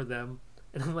wrote for them,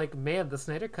 and I'm like, man, the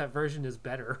Snyder Cut version is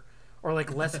better or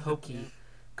like less hokey,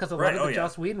 because a lot of the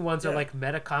Joss Whedon ones are like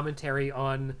meta commentary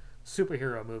on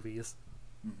superhero movies.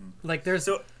 Like there's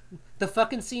the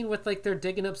fucking scene with like they're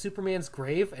digging up Superman's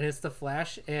grave and it's the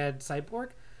Flash and Cyborg.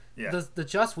 Yeah. The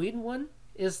Joss Whedon one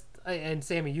is, and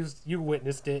Sammy, you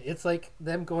witnessed it. It's like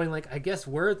them going like, I guess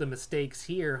we're the mistakes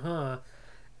here, huh?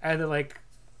 And then like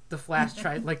the Flash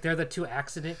tried like they're the two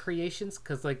accident creations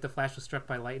because like the Flash was struck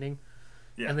by lightning,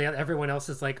 and everyone else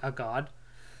is like a god,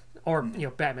 or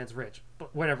Batman's rich,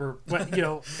 but whatever. But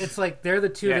it's like they're the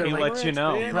two that he like lets you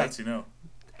know. He lets you know.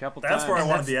 Couple That's times. where I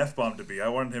wanted the F-bomb to be. I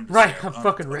wanted him to right. say, I'm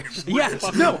fucking rich. Yeah,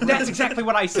 no, that's exactly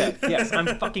what I said. Yes, I'm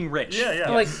fucking rich. Yeah.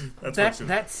 But, like That's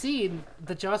that scene,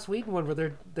 the Joss Whedon one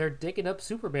where they're digging up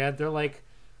Superman, they're like,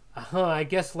 I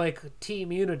guess like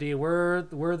Team Unity, we're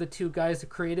the two guys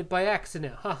created by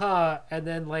accident, haha. And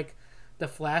then like the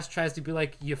Flash tries to be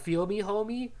like, you feel me,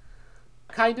 homie,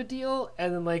 kind of deal,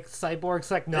 and then like Cyborg's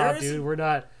like, nah, dude, we're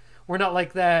not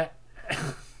like that.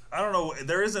 I don't know.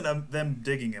 There isn't them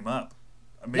digging him up.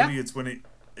 Maybe it's when he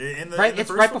in the right. in the It's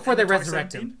first right one, before they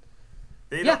resurrect 2017? him.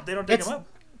 They don't dig him up.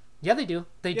 Yeah, they do.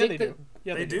 They dig do.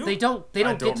 Yeah, They do. They don't get to the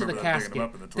remember them digging him casket.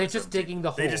 up in the They're just 2017. digging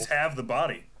the hole. They just have the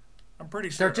body. I'm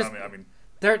pretty sure. They're just- I mean,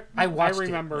 I watched I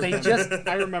remember. it. They just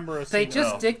I remember a they scene.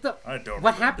 just No, dig the. I don't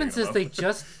What remember happens digging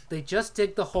is them they just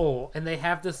dig the hole and they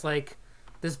have this like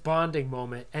this bonding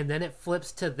moment, and then it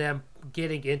flips to them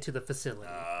getting into the facility.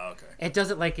 okay. It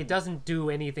doesn't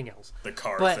do anything else. The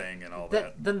car But thing and all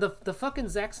that. Then the fucking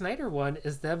Zack Snyder one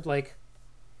is them like,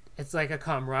 it's like a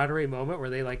camaraderie moment where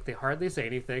they hardly say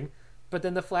anything, but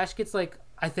then the Flash gets like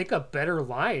I think a better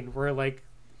line where like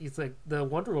he's like the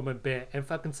Wonder Woman bit, and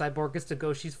fucking Cyborg gets to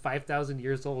go, she's 5,000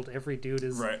 years old. Every dude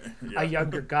is Right. a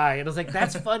younger guy, and I was like,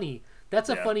 that's funny. That's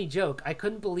a Yeah. funny joke. I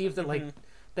couldn't believe that like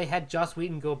they had Joss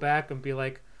Whedon go back and be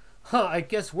like, I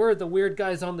guess we're the weird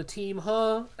guys on the team,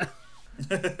 huh?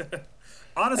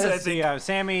 Honestly, I Let's think see,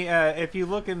 Sammy, if you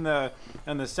look in the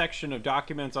section of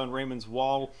documents on Raymond's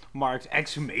wall marked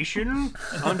exclamation,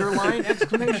 underline,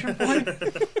 exclamation point,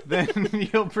 then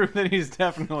you'll prove that he's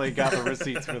definitely got the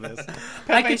receipts for this.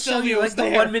 I can show you Sylvia like was the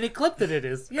there. 1 minute clip that it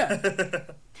is. Yeah.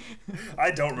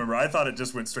 I don't remember. I thought it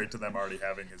just went straight to them already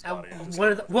having his body.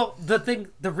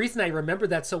 The reason I remember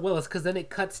that so well is because then it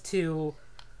cuts to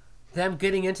them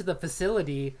getting into the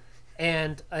facility,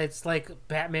 and it's like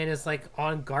Batman is like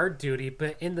on guard duty,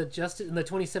 but in the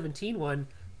 2017 one,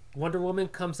 Wonder Woman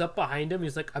comes up behind him.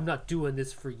 He's like, I'm not doing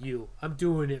this for you. I'm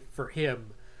doing it for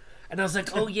him. And I was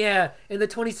like, oh yeah. In the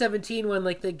 2017 one,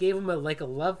 like they gave him a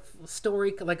love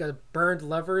story, like a burned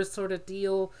lovers sort of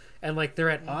deal, and like they're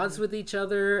at odds with each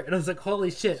other. And I was like,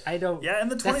 holy shit, I don't. Yeah, in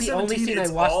the That's the only 2017, scene I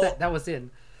it's watched all- that was in.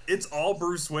 It's all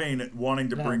Bruce Wayne wanting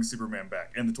to bring Superman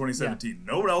back in the 2017.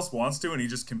 No one else wants to, and he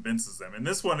just convinces them. In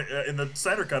this one, in the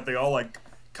Snyder Cut, they all like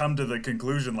come to the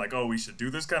conclusion like, oh, we should do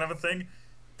this kind of a thing.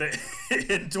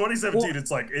 In 2017,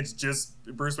 it's just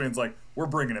Bruce Wayne's like, we're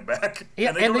bringing him back. Yeah,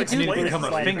 and they and don't they do explain Become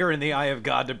it. a finger in the eye of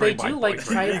God to They bring my do like boyfriend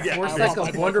try back. and force Yeah. like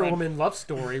a Yeah. Wonder Woman love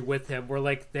story with him, where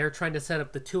like they're trying to set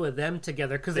up the two of them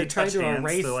together because They they're trying touch to hands.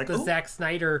 erase They're like, the "Ooh." Zack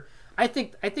Snyder. I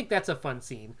think that's a fun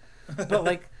scene, but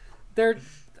like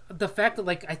the fact that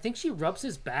like I think she rubs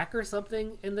his back or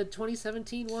something in the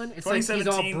 2017 one. It's like he's all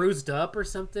 2017 bruised up or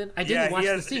something. I Yeah, didn't he watch the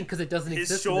has- scene because it doesn't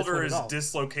His exist in this shoulder one is at all.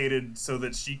 dislocated so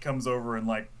that she comes over and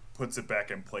like puts it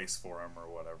back in place for him or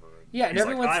whatever. Yeah, and he's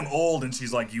like, everyone's- I'm old, and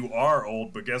she's like, you are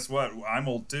old, but guess what? I'm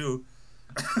old too.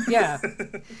 Yeah.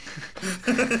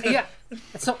 Yeah.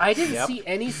 So I didn't Yep. see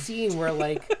any scene where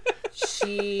like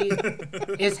she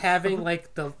is having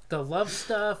like the love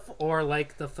stuff or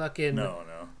like the fucking No.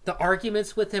 the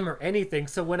arguments with him or anything.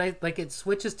 So when I like it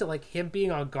switches to like him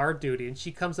being on guard duty and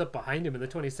she comes up behind him in the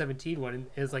 2017 one and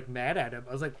is like mad at him.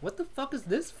 I was like, what the fuck is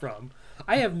this from?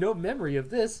 I have no memory of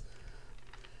this.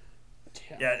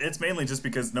 Yeah, it's mainly just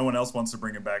because no one else wants to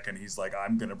bring him back, and he's like,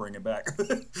 I'm going to bring him back.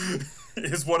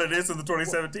 Is what it is in the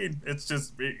 2017. It's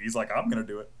just, he's like, I'm going to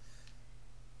do it.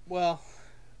 Well,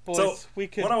 boys, So, we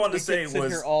could, what I wanted we to say could sit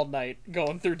was- here all night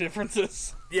going through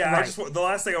differences. Yeah, Right. the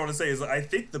last thing I want to say is I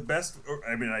think the best,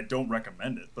 I mean, I don't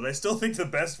recommend it, but I still think the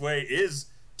best way is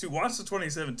to watch the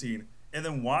 2017 and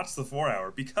then watch the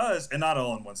 4-hour because, and not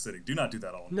all in one sitting. Do not do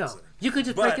that all in No, one sitting. you could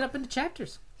just But- break it up into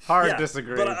chapters. Hard Yeah,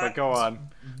 disagree, but but, I- go on.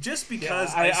 Just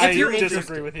because I you're disagree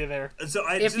interested. with you there. So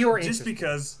I If just, you're just interested.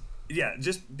 because, yeah,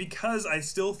 just because I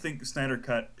still think Snyder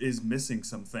Cut is missing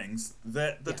some things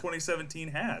that the 2017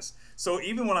 has. So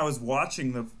even when I was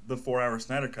watching the 4-hour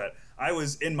Snyder Cut, I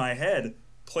was in my head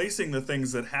placing the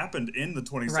things that happened in the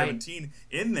 2017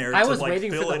 in there I to was like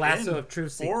waiting fill for the it lasso in of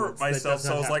truth for sequence that myself. does So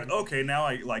I not was like, happen. okay, now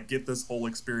I like get this whole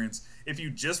experience. If you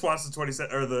just watch the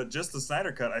 27 or the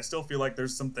Snyder Cut, I still feel like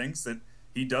there's some things that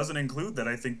he doesn't include that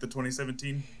I think the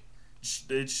 2017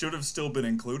 it should have still been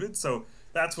included. So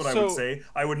that's what I would So- say.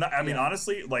 I would not. I mean, Yeah.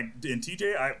 honestly, like in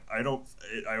TJ, I don't.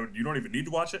 You don't even need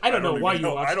to watch it. I don't know even why you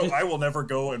watched it. I will never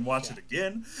go and watch it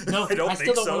again. No, I don't I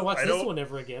think still don't so. want to watch I this don't. one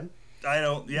ever again. I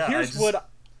don't. Yeah.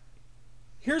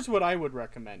 Here's what I would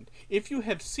recommend. If you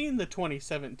have seen the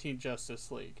 2017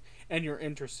 Justice League and you're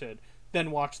interested,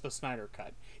 then watch the Snyder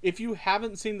Cut. If you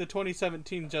haven't seen the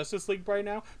 2017 Justice League right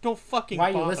now, don't fucking Why are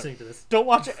you bother. listening to this? Don't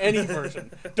watch any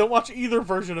version. Don't watch either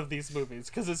version of these movies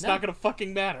because it's No. not going to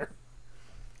fucking matter.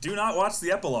 Do not watch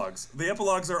the epilogues. The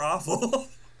epilogues are awful.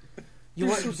 You They're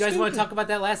want? so You guys want stupid. to talk about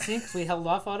that last scene because we held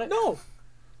off on it? No.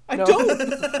 I No. don't.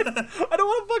 I don't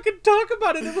want to fucking talk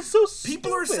about it. It was so stupid.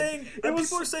 People are saying it was.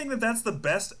 people are saying that that's the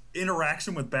best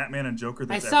interaction with Batman and Joker. I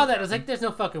That's saw ever that. I was happened. like, "There's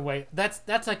no fucking way." That's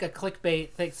like a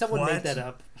clickbait thing. Someone What? made that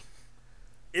up.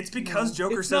 It's because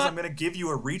Joker it's says, not- "I'm going to give you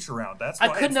a reach around." That's why I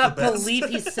could it's not the best. believe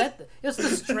he said that. It was the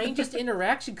strangest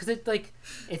interaction because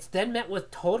it's then met with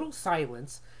total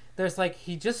silence. There's like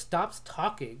he just stops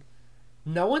talking.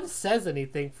 No one says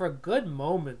anything for a good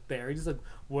moment there. He's like,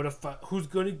 "What if? Who's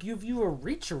gonna give you a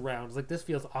reach around?" It's like this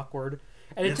feels awkward,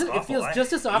 and It's it awful. feels I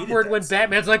just as hated awkward that when scene.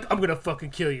 Batman's like, "I'm gonna fucking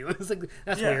kill you." It's like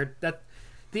that's Yeah. weird. That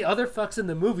the other fucks in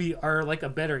the movie are like a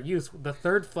better use. The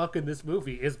third fuck in this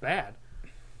movie is bad.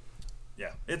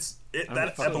 Yeah, that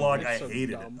so- epilogue. it's I so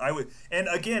hated dumb. it. And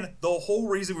again, the whole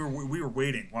reason we were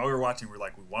waiting while we were watching, we were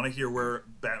like, we want to hear where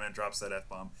Batman drops that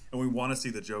F-bomb, and we want to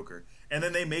see the Joker. And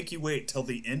then they make you wait till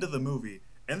the end of the movie,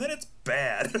 and then it's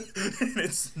bad, and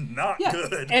it's not Yeah,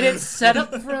 good. and it's set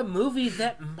up for a movie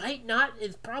that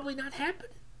is probably not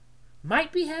happening.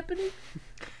 Might be happening.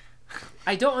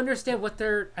 I don't understand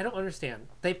I don't understand.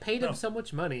 They paid him No. so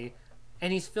much money,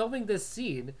 and he's filming this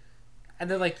scene, and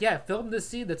they're like, "Yeah, film this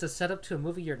scene that's a setup to a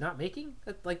movie you're not making."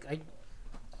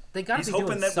 They gotta He's be hoping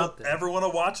doing that something. everyone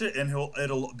will watch it, and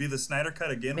it'll be the Snyder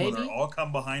Cut again, where Maybe. they'll all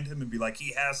come behind him and be like,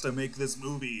 "He has to make this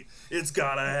movie. It's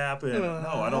gotta happen." No,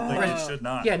 I don't think it should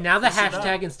not. Yeah, now the It should not.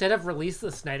 hashtag, instead of release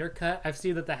the Snyder Cut, I've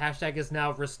seen that the hashtag is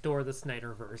now restore the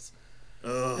Snyderverse.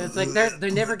 And it's like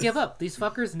they never give up. These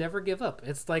fuckers never give up.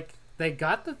 It's like they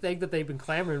got the thing that they've been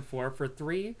clamoring for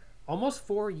almost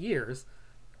 4 years,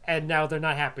 and now they're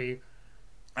not happy.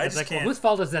 I It's just like, can't. well, whose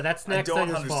fault is that? That's I Zack don't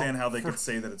Snyder's understand fault. how they could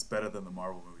say that it's better than the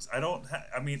Marvel movies. I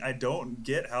don't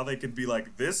get how they could be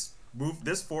like this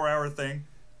 4-hour thing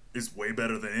is way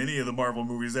better than any of the Marvel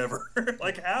movies ever.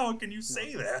 Like, how can you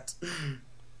say that?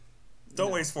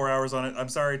 Don't waste 4 hours on it. I'm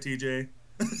sorry, TJ.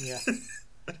 Yeah.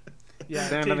 Yeah,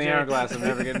 Stand on the TJ, hourglass. I'm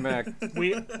never getting back.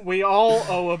 we all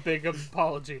owe a big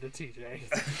apology to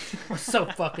TJ. We're so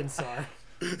fucking sorry.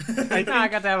 I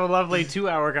got to have a lovely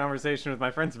 2-hour conversation with my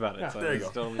friends about it. So There you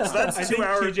it's go. still- So that's I 2 think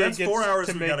hours. TJ That's 4 gets hours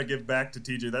to we make- got to give back to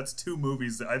TJ. That's 2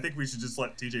 movies. I think we should just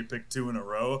let TJ pick 2 in a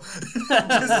row. Just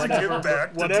to give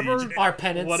back to Whatever- TJ. Our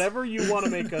penance. Whatever you want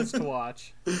to make us to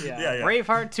watch. Yeah, Yeah, yeah.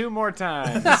 Braveheart 2 more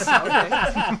times.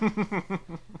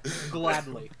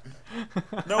 gladly.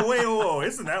 No, wait, whoa.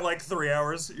 Isn't that like 3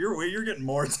 hours? You're getting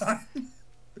more time.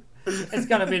 It's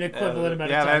gotta be an equivalent amount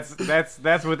yeah, of time.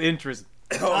 that's with interest.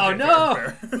 Oh, Okay, no!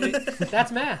 fair, fair.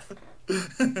 That's math.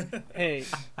 Hey,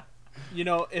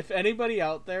 if anybody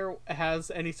out there has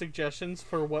any suggestions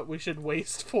for what we should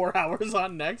waste 4 hours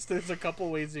on next, there's a couple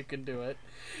ways you can do it.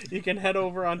 You can head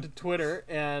over onto Twitter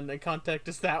and contact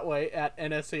us that way at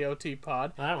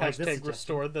NSAOTpod. I don't like this suggestion.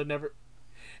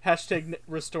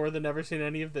 Restore the never seen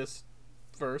any of this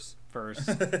verse. First.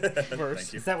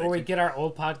 Thank you. Is that where we get our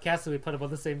old podcast and we put them on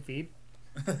the same feed?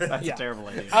 That's Yeah. a terrible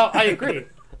idea. Oh, I agree.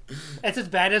 It's as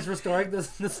bad as restoring the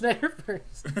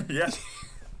Snyderverse. Yeah.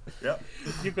 Yep.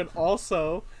 You can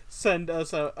also send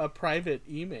us a private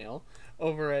email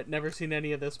over at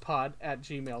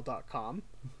neverseenanyofThisPod@gmail.com.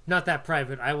 Not that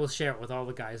private. I will share it with all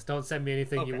the guys. Don't send me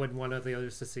anything you Okay. wouldn't want the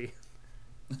others to see.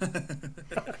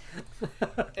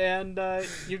 And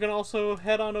you can also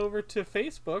head on over to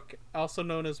Facebook, also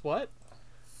known as what?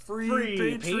 Free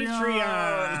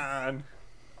Patreon.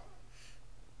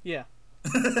 Yeah.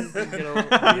 You can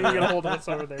get a hold of us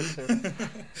over there too.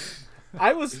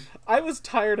 I was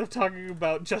tired of talking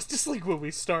about Justice League when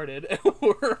we started, and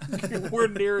we're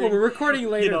nearing Well, we're recording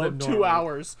later than 2 normal.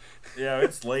 hours. Yeah,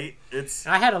 it's late. It's.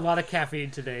 I had a lot of caffeine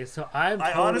today, so I'm I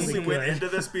totally honestly good. went into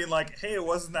this being like, "Hey, it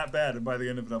wasn't that bad," and by the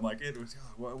end of it, I'm like, "It was.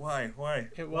 Why? It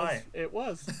was. Why? It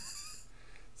was.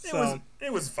 It was.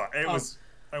 It was fine. It was.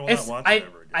 I will It's, not watch it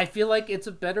ever again." I feel like it's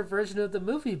a better version of the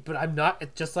movie, but I'm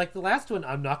not. Just like the last one,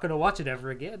 I'm not going to watch it ever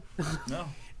again. No.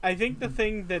 I think the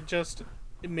thing that just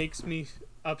makes me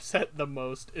upset the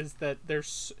most is that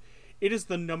it is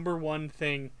the number one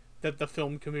thing that the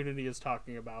film community is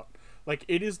talking about. Like,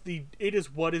 it is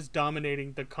what is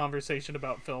dominating the conversation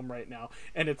about film right now,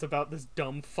 and it's about this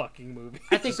dumb fucking movie.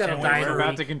 I think that'll can't die wait in for a We're about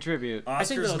week. to contribute. think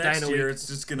Oscars it'll die next in a year. week. It's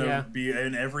just gonna Yeah. be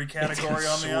in every category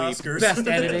on the Sweep. Oscars. Best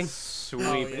editing. Sweet.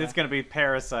 Oh, yeah. It's gonna be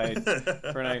Parasite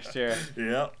for next year.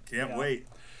 Yeah, can't wait.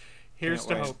 Here's Can't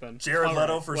to wait. hoping. Jared All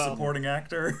Leto right, for well, supporting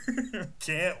actor.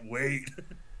 Can't wait.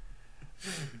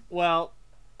 Well,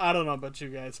 I don't know about you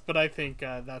guys, but I think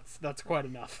that's quite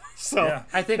enough. So Yeah.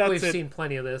 I think that's we've it. seen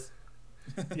plenty of this.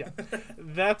 Yeah,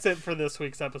 that's it for this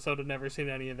week's episode of Never Seen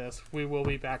Any of This. We will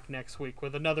be back next week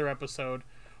with another episode,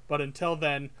 but until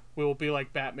then, we will be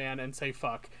like Batman and say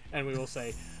fuck, and we will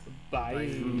say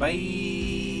bye. Bye.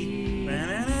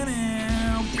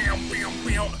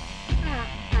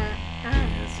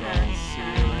 Yes, I'll see you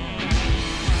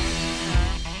around.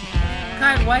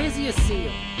 God, why is he a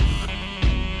seal?